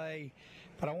play,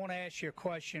 but I want to ask you a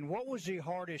question. What was the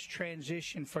hardest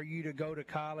transition for you to go to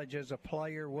college as a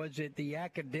player? Was it the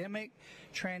academic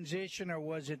transition, or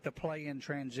was it the playing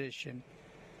transition?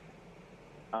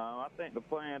 I think the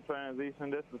playing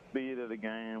transition, just the speed of the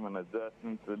game and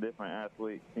adjusting to different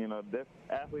athletes.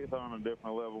 Athletes are on a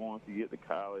different level once you get to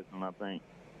college, and I think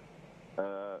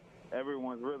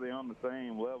everyone's really on the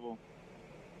same level.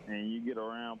 And you get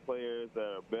around players that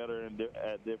are better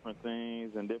at different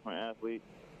things and different athletes.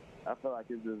 I feel like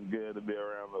it's just good to be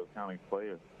around those kind of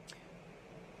players.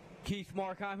 Keith,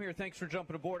 Mark, I'm here. Thanks for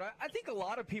jumping aboard. I think a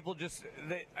lot of people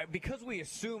because we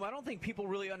assume, I don't think people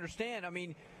really understand. I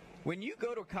mean, when you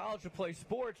go to college to play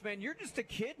sports, man, you're just a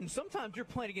kid, and sometimes you're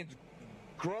playing against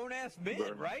grown-ass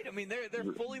men, right? I mean,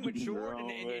 they're fully matured,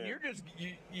 and you're just,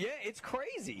 it's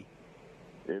crazy.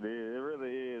 It is. It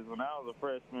really is. When I was a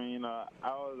freshman, I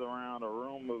was around a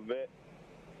room of vets.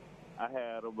 I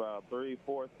had about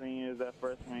 3-4 seniors that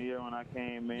freshman year when I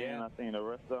came in. Yeah. I think the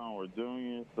rest of them were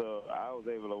juniors, so I was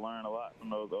able to learn a lot from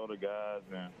those older guys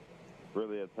and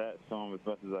really attach to them as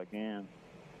much as I can.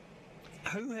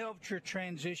 Who helped your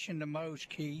transition the most,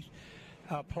 Keith?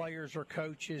 Players or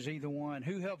coaches, either one.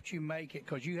 Who helped you make it?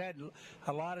 Because you had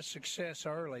a lot of success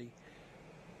early.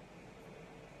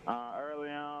 Early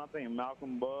on, I think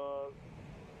Malcolm Buggs,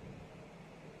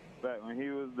 back when he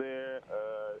was there,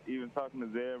 even talking to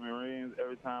Jeremy Reams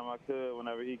every time I could,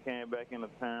 whenever he came back into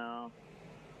town.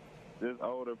 Just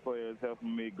older players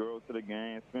helping me grow to the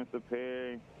game. Spencer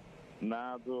Perry,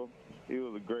 Nigel, he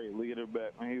was a great leader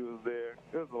back when he was there.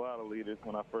 There was a lot of leaders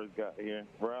when I first got here.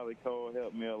 Riley Cole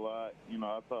helped me a lot.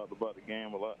 I talked about the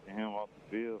game a lot to him off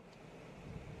the field.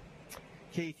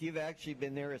 Keith, you've actually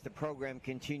been there as the program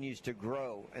continues to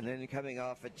grow, and then coming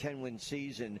off a 10-win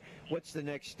season. What's the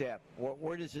next step?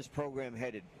 Where does this program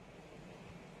headed?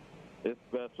 It's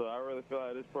special. I really feel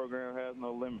like this program has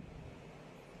no limit.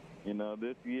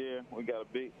 This year we got a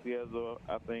big schedule.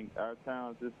 I think our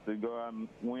challenge is to go out and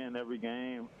win every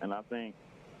game, and I think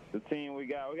the team we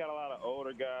got a lot of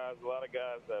older guys, a lot of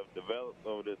guys that have developed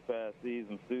over this past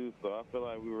season too, so I feel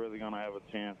like we're really going to have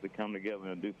a chance to come together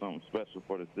and do something special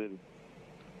for the city.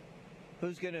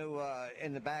 Who's going to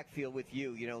in the backfield with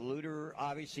you? You know, Luter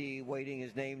obviously waiting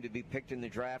his name to be picked in the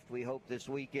draft. We hope this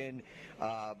weekend.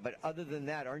 But other than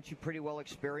that, aren't you pretty well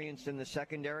experienced in the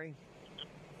secondary?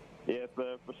 Yes,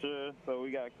 sir, for sure. So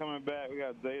we got coming back. We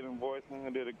got Jaden Boyson,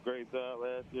 who did a great job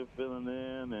last year filling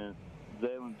in, and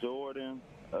Jalen Jordan.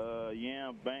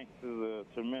 Yam Banks is a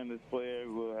tremendous player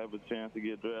who will have a chance to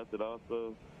get drafted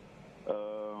also.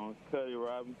 Cuddy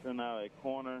Robinson out at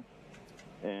corner,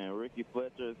 and Ricky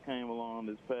Fletcher has came along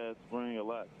this past spring a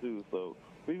lot too. So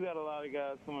we've got a lot of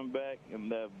guys coming back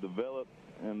and that have developed,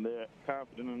 and they're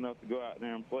confident enough to go out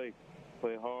there and play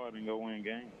hard and go win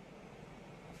games.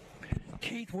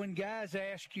 Keith, when guys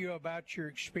ask you about your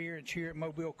experience here at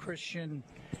Mobile Christian,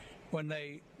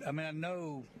 I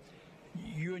know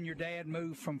you and your dad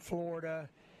moved from Florida.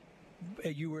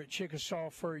 You were at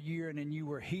Chickasaw for a year, and then you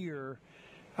were here.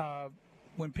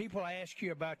 When people ask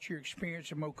you about your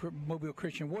experience at Mobile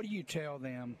Christian, what do you tell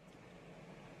them?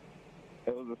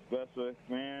 It was a special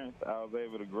experience. I was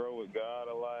able to grow with God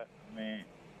a lot. I mean,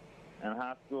 in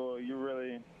high school, you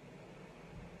really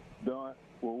don't.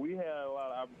 Well, we had a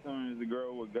lot of opportunities to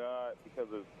grow with God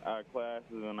because of our classes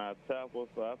and our chapel.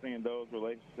 So I think those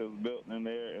relationships built in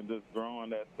there and just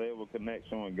growing that stable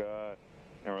connection with God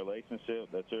and relationship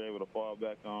that you're able to fall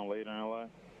back on later in life.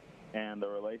 And the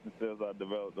relationships I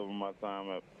developed over my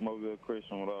time at Mobile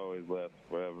Christian would always last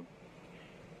forever.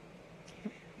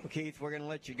 Well, Keith, we're going to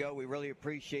let you go. We really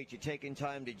appreciate you taking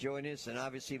time to join us, and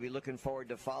obviously be looking forward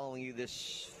to following you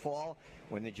this fall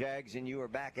when the Jags and you are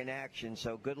back in action.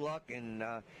 So good luck, and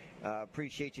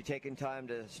appreciate you taking time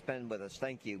to spend with us.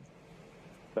 Thank you.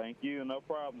 Thank you. No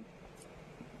problem.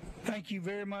 Thank you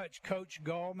very much, Coach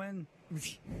Gallman,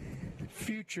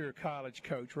 future college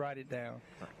coach. Write it down.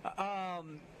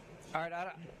 All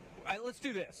right, let's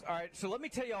do this. All right, so let me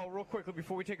tell you all real quickly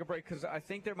before we take a break, because I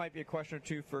think there might be a question or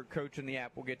two for Coach in the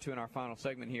app we'll get to in our final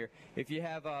segment here. If you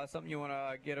have something you want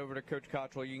to get over to Coach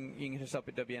Cottrell, you can hit us up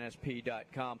at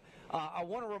WNSP.com. I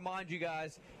want to remind you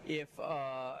guys, if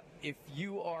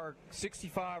you are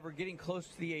 65 or getting close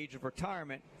to the age of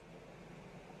retirement,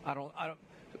 I don't.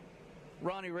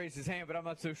 Ronnie raised his hand, but I'm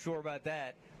not so sure about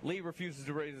that. Lee refuses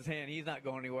to raise his hand. He's not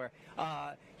going anywhere.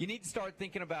 You need to start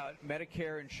thinking about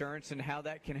Medicare insurance and how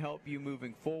that can help you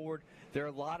moving forward. There are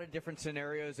a lot of different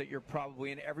scenarios that you're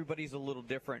probably in. Everybody's a little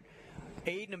different.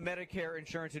 Aiden of Medicare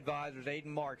Insurance Advisors, Aiden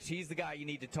Marks, he's the guy you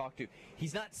need to talk to.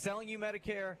 He's not selling you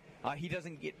Medicare. He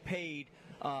doesn't get paid.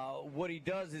 What he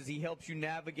does is he helps you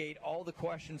navigate all the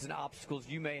questions and obstacles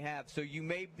you may have. So you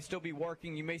may still be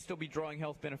working. You may still be drawing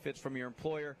health benefits from your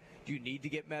employer. Do you need to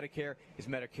get Medicare? Is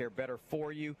Medicare better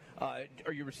for you? Are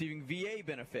you receiving VA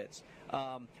benefits?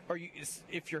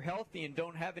 If you're healthy and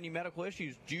don't have any medical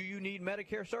issues, do you need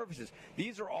Medicare services?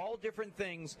 These are all different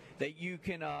things that you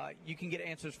can get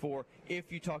answers for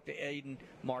if you talk to Aiden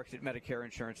Marks at Medicare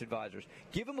Insurance Advisors.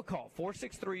 Give him a call,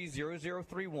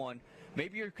 463-0031.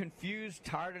 Maybe you're confused,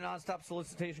 tired of nonstop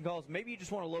solicitation calls. Maybe you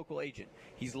just want a local agent.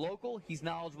 He's local, he's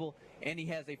knowledgeable, and he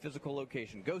has a physical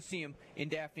location. Go see him in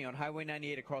Daphne on Highway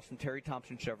 98 across from Terry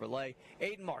Thompson Chevrolet.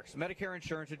 Aiden Marks, Medicare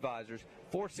Insurance Advisors,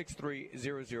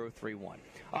 463-0031. All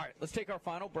right, let's take our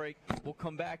final break. We'll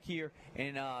come back here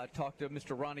and talk to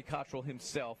Mr. Ronnie Cottrell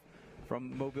himself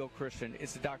from Mobile Christian.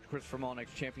 It's the Dr. Christopher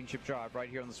Molnix Championship Drive right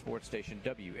here on the sports station,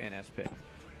 WNSP.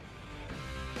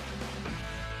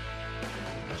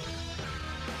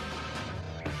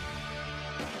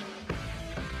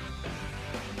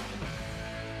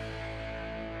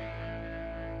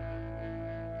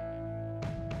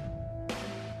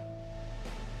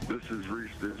 This is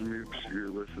Reese Dismukes. You're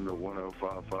listening to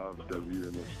 105.5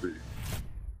 WNSP.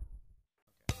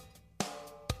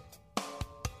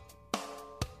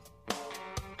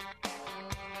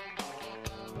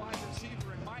 Wide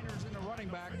receiver and Minor's in the running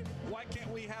back. Why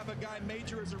can't we have a guy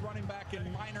Major as a running back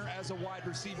and Minor as a wide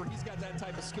receiver? He's got that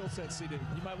type of skill set, CD.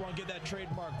 You might want to get that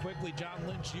trademark quickly. John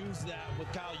Lynch used that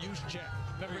with Kyle Juszczyk.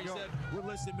 Remember, he said we're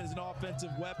listing him as an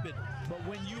offensive weapon. But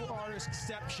when you are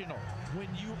exceptional, when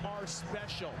you are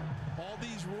special, all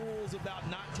these rules about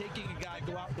not taking a guy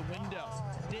go out the window.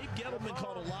 Dave Gettleman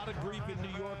caught a lot of grief in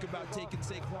New York about taking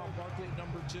Saquon Barkley at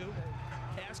number 2.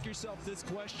 Ask yourself this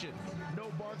question.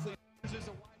 No Barkley is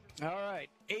a wide. All right,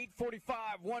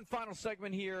 8:45, one final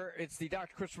segment here. It's the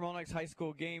Dr. Christopher Molnix High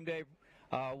School Game Day.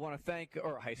 Want to thank,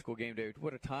 or High School Game Day,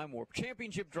 what a time warp.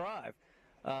 Championship Drive.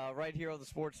 Right here on the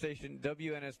sports station,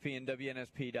 WNSP and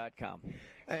WNSP.com.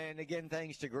 And again,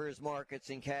 thanks to Greer's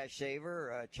Markets and Cash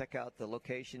Saver. Check out the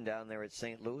location down there at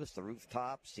St. Louis. The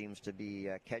rooftop seems to be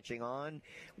catching on.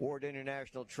 Ward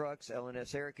International Trucks,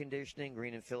 L&S Air Conditioning,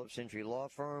 Green & Phillips Century Law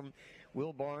Firm,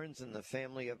 Will Barnes and the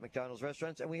family of McDonald's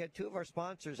restaurants. And we had two of our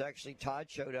sponsors, actually. Todd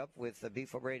showed up with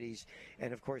Beef O'Brady's,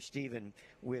 and of course Stephen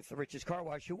with Rich's Car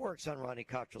Wash, who works on Ronnie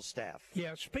Cottrell's staff.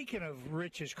 Yeah, speaking of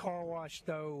Rich's Car Wash,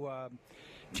 though,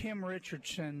 Tim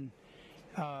Richardson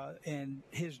and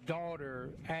his daughter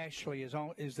Ashley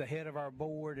is the head of our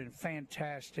board, and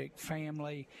fantastic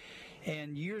family.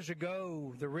 And years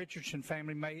ago, the Richardson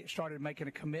family started making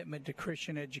a commitment to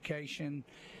Christian education.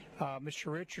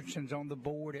 Mr. Richardson's on the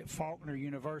board at Faulkner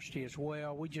University as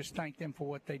well. We just thank them for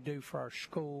what they do for our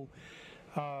school.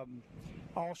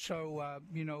 Also,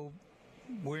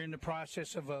 we're in the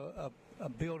process of a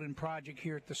building project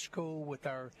here at the school with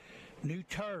our new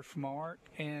turf, Mark,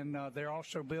 and they're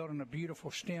also building a beautiful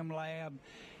STEM lab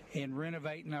and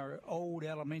renovating our old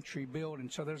elementary building.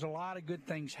 So there's a lot of good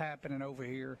things happening over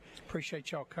here.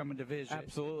 Appreciate y'all coming to visit.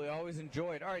 Absolutely. Always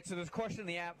enjoy it. All right, so there's a question in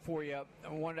the app for you. I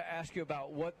wanted to ask you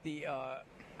about what the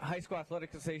High School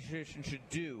Athletic Association should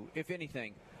do, if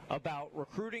anything, about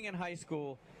recruiting in high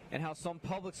school and how some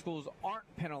public schools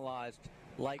aren't penalized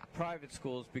like private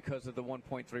schools because of the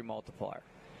 1.3 multiplier.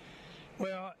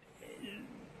 Well,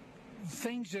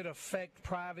 things that affect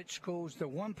private schools, the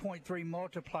 1.3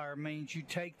 multiplier means you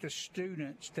take the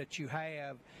students that you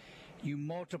have, you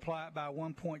multiply it by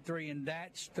 1.3, and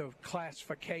that's the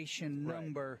classification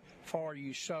number for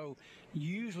you. So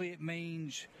usually it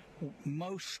means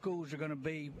most schools are going to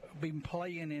be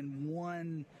playing in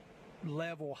one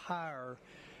level higher,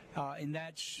 and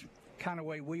that's kind of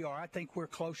way we are. I think we're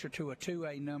closer to a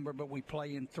 2A number, but we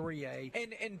play in 3A.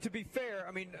 And to be fair,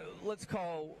 I mean, let's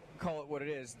call it what it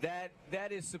is.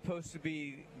 That is supposed to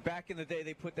be, back in the day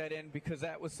they put that in because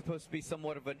that was supposed to be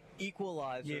somewhat of an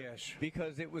equalizer. Yes.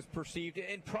 Because it was perceived,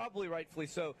 and probably rightfully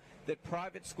so, that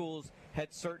private schools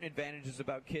had certain advantages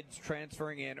about kids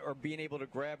transferring in or being able to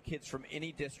grab kids from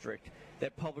any district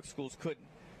that public schools couldn't.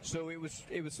 So it was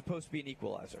supposed to be an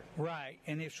equalizer. Right,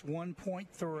 and it's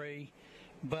 1.3,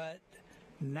 but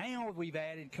now we've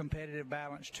added competitive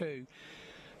balance too.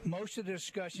 Most of the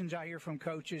discussions I hear from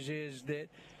coaches is that,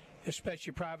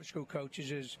 especially private school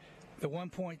coaches, is the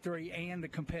 1.3 and the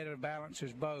competitive balance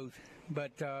is both.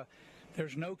 But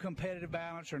there's no competitive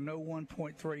balance or no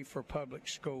 1.3 for public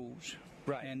schools.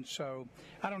 Right. And so,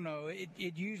 I don't know, it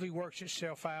usually works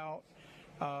itself out.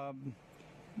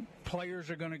 Players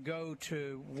are going to go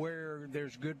to where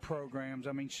there's good programs.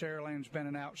 I mean, Saraland's been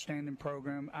an outstanding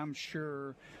program. I'm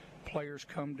sure players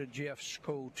come to Jeff's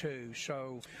school too.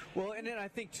 So, well, and then I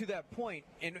think to that point,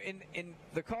 and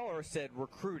the caller said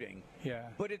recruiting. Yeah.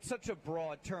 But it's such a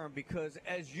broad term because,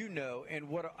 as you know, and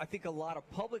what I think a lot of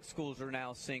public schools are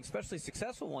now seeing, especially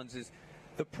successful ones, is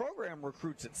the program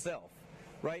recruits itself,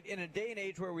 right? In a day and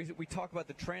age where we talk about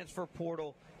the transfer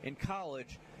portal in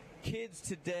college, kids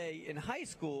today in high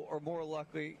school are more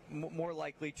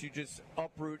likely to just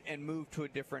uproot and move to a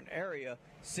different area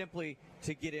simply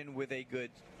to get in with a good.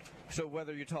 So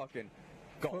whether you're talking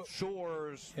Gulf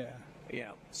Shores,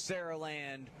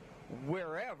 Saraland,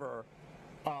 wherever,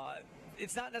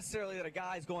 it's not necessarily that a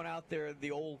guy's going out there the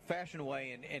old-fashioned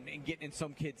way and getting in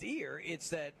some kid's ear. It's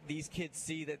that these kids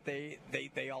see that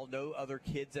they all know other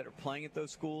kids that are playing at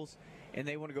those schools, and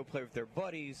they want to go play with their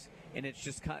buddies, and it's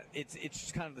just kind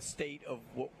of the state of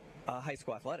what high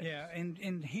school athletics. Yeah,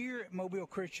 and here at Mobile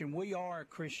Christian, we are a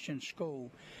Christian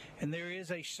school, and there is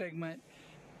a segment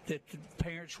that the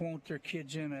parents want their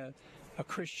kids in a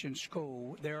Christian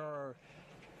school. There are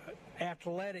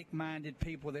athletic-minded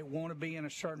people that want to be in a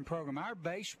certain program. Our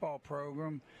baseball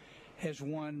program has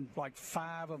won like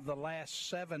 5 of the last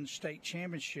 7 state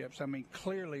championships. I mean,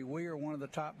 clearly we are one of the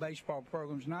top baseball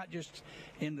programs, not just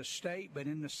in the state, but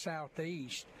in the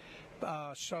Southeast.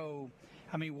 So,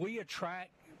 I mean, we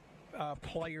attract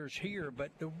players here,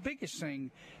 but the biggest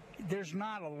thing, there's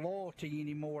not a loyalty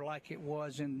anymore like it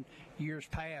was in years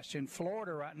past. In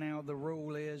Florida right now, the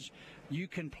rule is you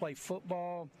can play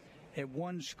football at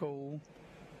one school,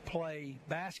 play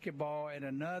basketball at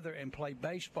another, and play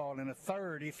baseball in a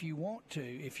third if you want to,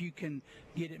 if you can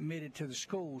get admitted to the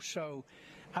school. So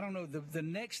I don't know. The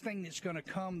next thing that's going to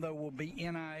come, though, will be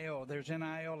NIL. There's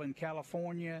NIL in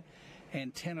California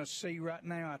and Tennessee right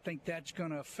now. I think that's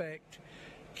going to affect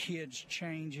kids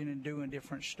changing and doing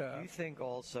different stuff. Do you think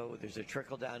also there's a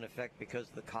trickle-down effect because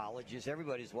of the colleges?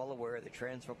 Everybody's well aware of the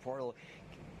transfer portal.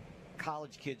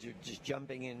 College kids are just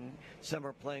jumping in. Some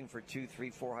are playing for 2, 3,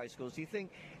 4 high schools. Do you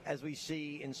think, as we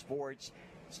see in sports,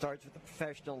 it starts with the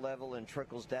professional level and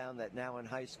trickles down, that now in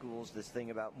high schools, this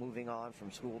thing about moving on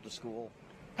from school to school?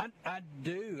 I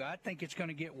do. I think it's going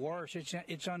to get worse.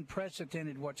 It's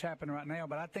unprecedented what's happening right now.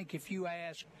 But I think if you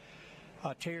ask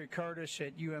Terry Curtis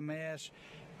at UMS,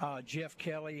 Jeff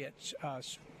Kelly at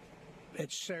at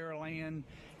Saraland,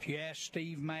 if you ask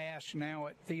Steve Mask now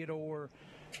at Theodore,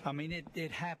 I mean,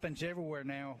 it happens everywhere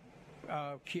now.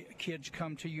 Kids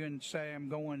come to you and say, I'm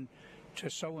going to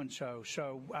so-and-so.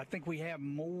 So I think we have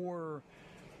more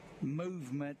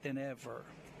movement than ever.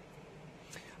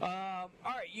 All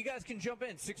right, you guys can jump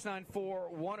in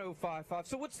 694-1055.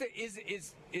 So what's the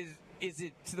is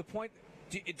it to the point?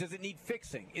 Does it need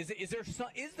fixing? Is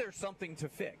there something to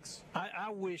fix?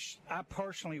 I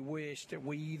personally wish that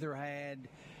we either had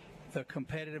the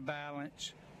competitive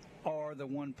balance or the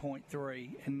 1.3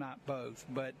 and not both.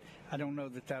 But I don't know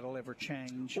that that'll ever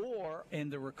change. Or in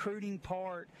the recruiting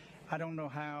part, I don't know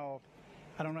how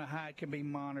it can be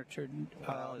monitored.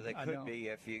 Well, they could be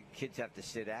if kids have to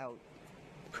sit out.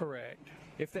 Correct.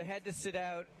 If they had to sit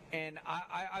out, and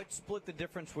I'd split the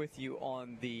difference with you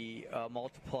on the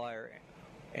multiplier.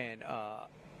 And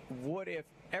what if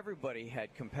everybody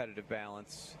had competitive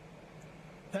balance?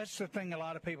 That's the thing a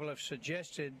lot of people have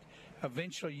suggested.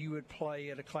 Eventually, you would play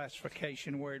at a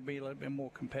classification where it'd be a little bit more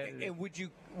competitive. And would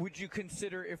you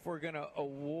consider, if we're going to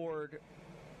award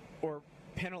or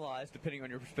penalize, depending on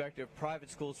your perspective,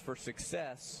 private schools for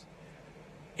success,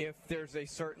 if there's a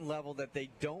certain level that they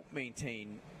don't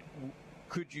maintain,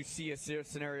 could you see a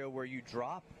scenario where you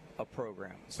drop a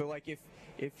program? So, like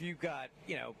if you've got,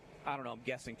 I don't know, I'm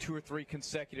guessing 2 or 3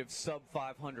 consecutive sub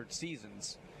 500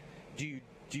 seasons, do you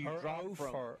drop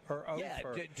from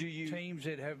do you teams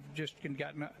that have just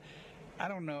gotten? I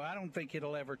don't know. I don't think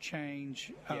it'll ever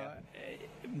change.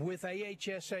 With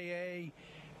AHSAA,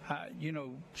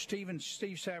 Steve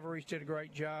Savarese did a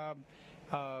great job.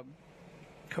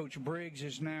 Coach Briggs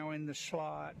is now in the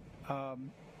slot.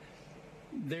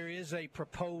 There is a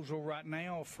proposal right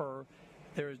now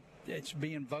it's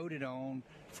being voted on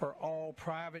for all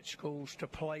private schools to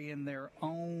play in their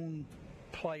own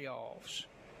playoffs.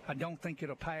 I don't think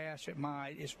it'll pass. It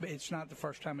might. It's not the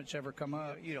first time it's ever come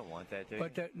up. You don't want that, do you?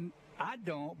 But I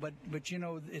don't. But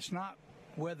it's not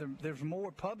whether there's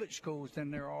more public schools than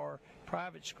there are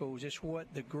private schools. It's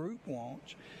what the group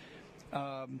wants.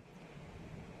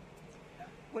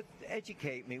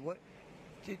 Educate me. What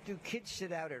do kids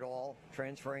sit out at all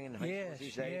transferring in high school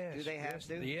these days? Yes, do they have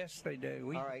to? Yes, they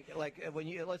do. All right. Like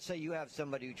let's say you have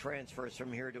somebody who transfers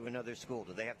from here to another school.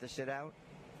 Do they have to sit out?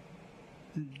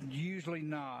 Usually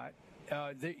not.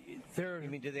 You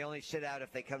mean, do they only sit out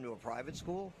if they come to a private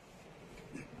school?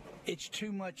 It's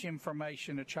too much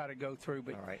information to try to go through.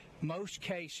 But most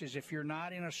cases, if you're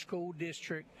not in a school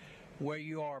district where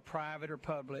you are private or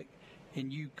public,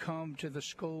 and you come to the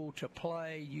school to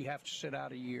play, you have to sit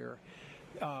out a year.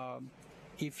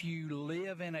 If you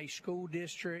live in a school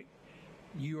district,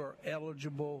 you are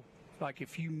eligible. Like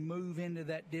if you move into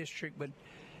that district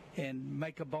and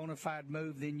make a bona fide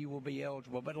move, then you will be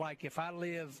eligible. But like if I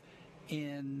live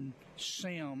in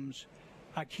Sims,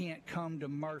 I can't come to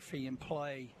Murphy and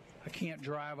play. I can't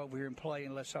drive over here and play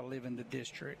unless I live in the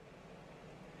district.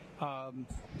 I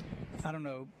don't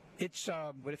know. It's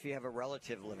what if you have a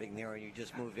relative living there and you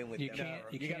just move in with them?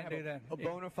 You can't do that. A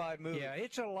bona fide move. Yeah,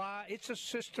 it's a lot. It's a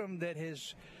system that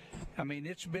has,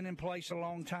 it's been in place a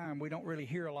long time. We don't really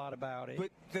hear a lot about it.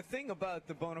 But the thing about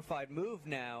the bona fide move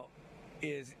now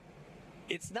is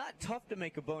it's not tough to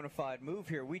make a bona fide move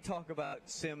here. We talk about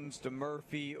Sims to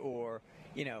Murphy or,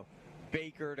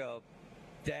 Baker to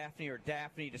Daphne or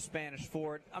Daphne to Spanish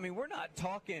Fort. We're not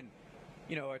talking,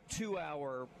 a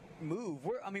 2-hour move.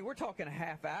 We're talking a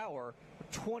half hour,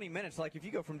 20 minutes. Like if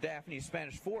you go from Daphne to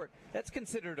Spanish Fort, that's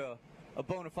considered a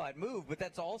bona fide move, but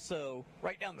that's also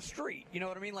right down the street. You know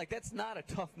what I mean? Like that's not a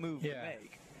tough move to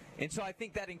make. And so I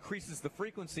think that increases the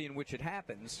frequency in which it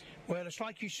happens. Well, it's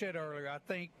like you said earlier. I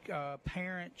think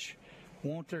parents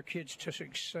want their kids to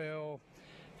excel.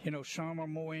 Some are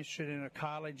more interested in a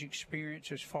college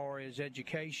experience as far as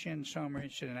education. Some are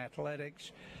interested in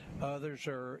athletics. Others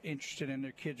are interested in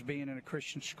their kids being in a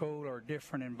Christian school or a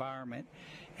different environment.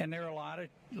 And there are a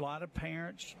lot of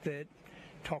parents that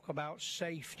talk about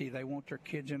safety. They want their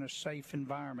kids in a safe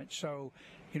environment. So,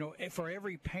 for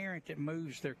every parent that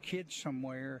moves their kids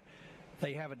somewhere,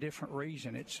 they have a different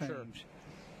reason, it seems. Sure.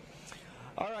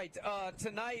 All right.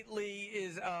 Tonight, Lee,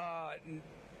 is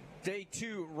day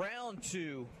 2, round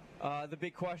 2. The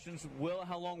big questions: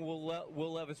 how long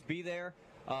will Levis be there?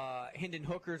 Hendon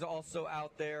Hooker's also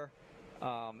out there,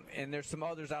 and there's some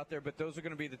others out there, but those are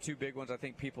going to be the 2 big ones I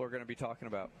think people are going to be talking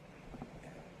about.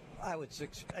 I would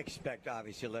expect,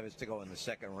 obviously, Levis to go in the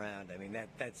second round.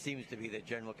 That seems to be the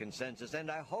general consensus,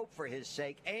 and I hope for his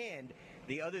sake and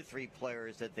the other 3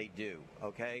 players that they do,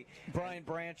 okay? Brian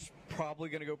Branch probably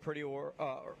going to go pretty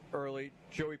early.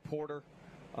 Joey Porter,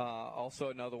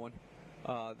 also another one.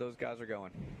 those guys are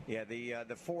going. Yeah,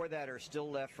 the 4 that are still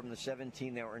left from the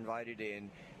 17 that were invited in,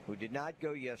 who did not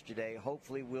go yesterday,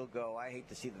 hopefully will go. I hate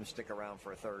to see them stick around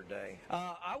for a third day.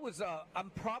 I'm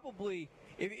probably,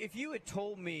 if you had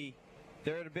told me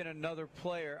there had been another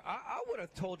player, I would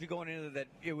have told you going into that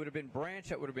it would have been Branch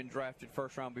that would have been drafted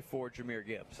first round before Jahmyr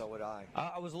Gibbs. So would I.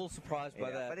 I was a little surprised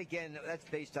by that. But again, that's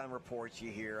based on reports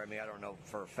you hear. I mean, I don't know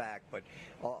for a fact, but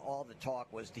all the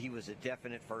talk was he was a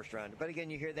definite first rounder. But again,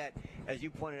 you hear that, as you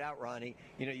pointed out, Ronnie,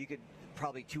 you could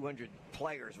probably 200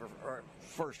 players or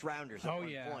first rounders at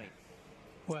one point.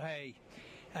 Well, hey,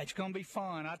 it's going to be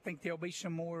fun. I think there'll be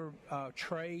some more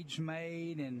trades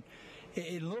made, and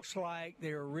it looks like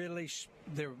they're really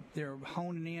they're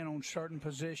honing in on certain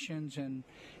positions, and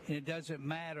it doesn't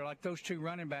matter. Like those 2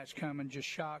 running backs coming just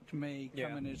shocked me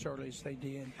coming as early as they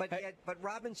did. But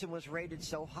Robinson was rated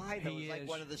so high, though. He was like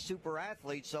one of the super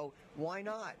athletes, so why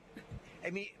not? I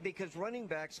mean, because running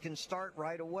backs can start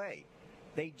right away.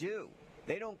 They do.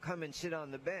 They don't come and sit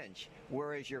on the bench,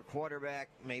 whereas your quarterback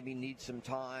maybe needs some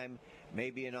time,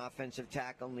 maybe an offensive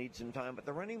tackle needs some time, but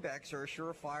the running backs are a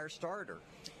surefire starter.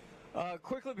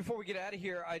 Quickly, before we get out of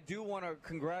here, I do want to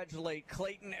congratulate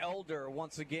Clayton Elder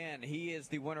once again. He is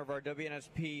the winner of our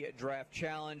WNSP Draft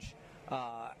Challenge.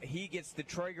 He gets the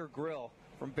Traeger Grill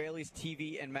from Bailey's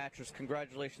TV and Mattress.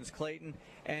 Congratulations, Clayton.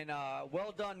 And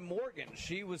well done, Morgan.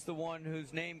 She was the one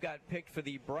whose name got picked for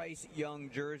the Bryce Young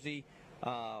jersey.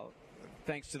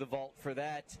 Thanks to the Vault for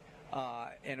that.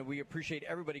 And we appreciate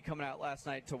everybody coming out last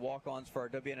night to walk-ons for our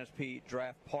WNSP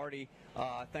draft party.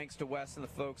 Thanks to Wes and the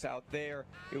folks out there.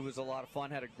 It was a lot of fun.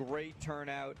 Had a great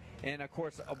turnout. And, of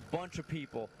course, a bunch of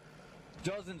people,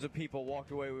 dozens of people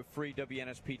walked away with free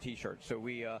WNSP T-shirts. So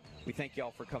we thank you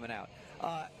all for coming out.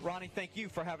 Ronnie, thank you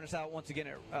for having us out once again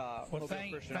at Well,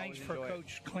 thanks for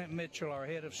Coach Clint Mitchell, our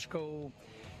head of school.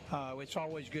 It's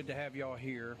always good to have y'all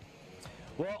here.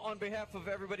 Well, on behalf of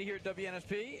everybody here at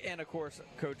WNSP and, of course,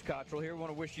 Coach Cottrell here, we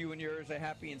want to wish you and yours a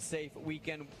happy and safe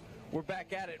weekend. We're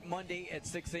back at it Monday at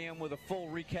 6 a.m. with a full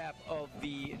recap of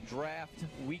the draft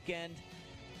weekend.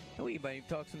 And we might even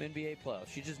talk some NBA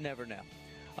playoffs. You just never know.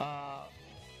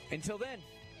 Until then,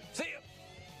 see you.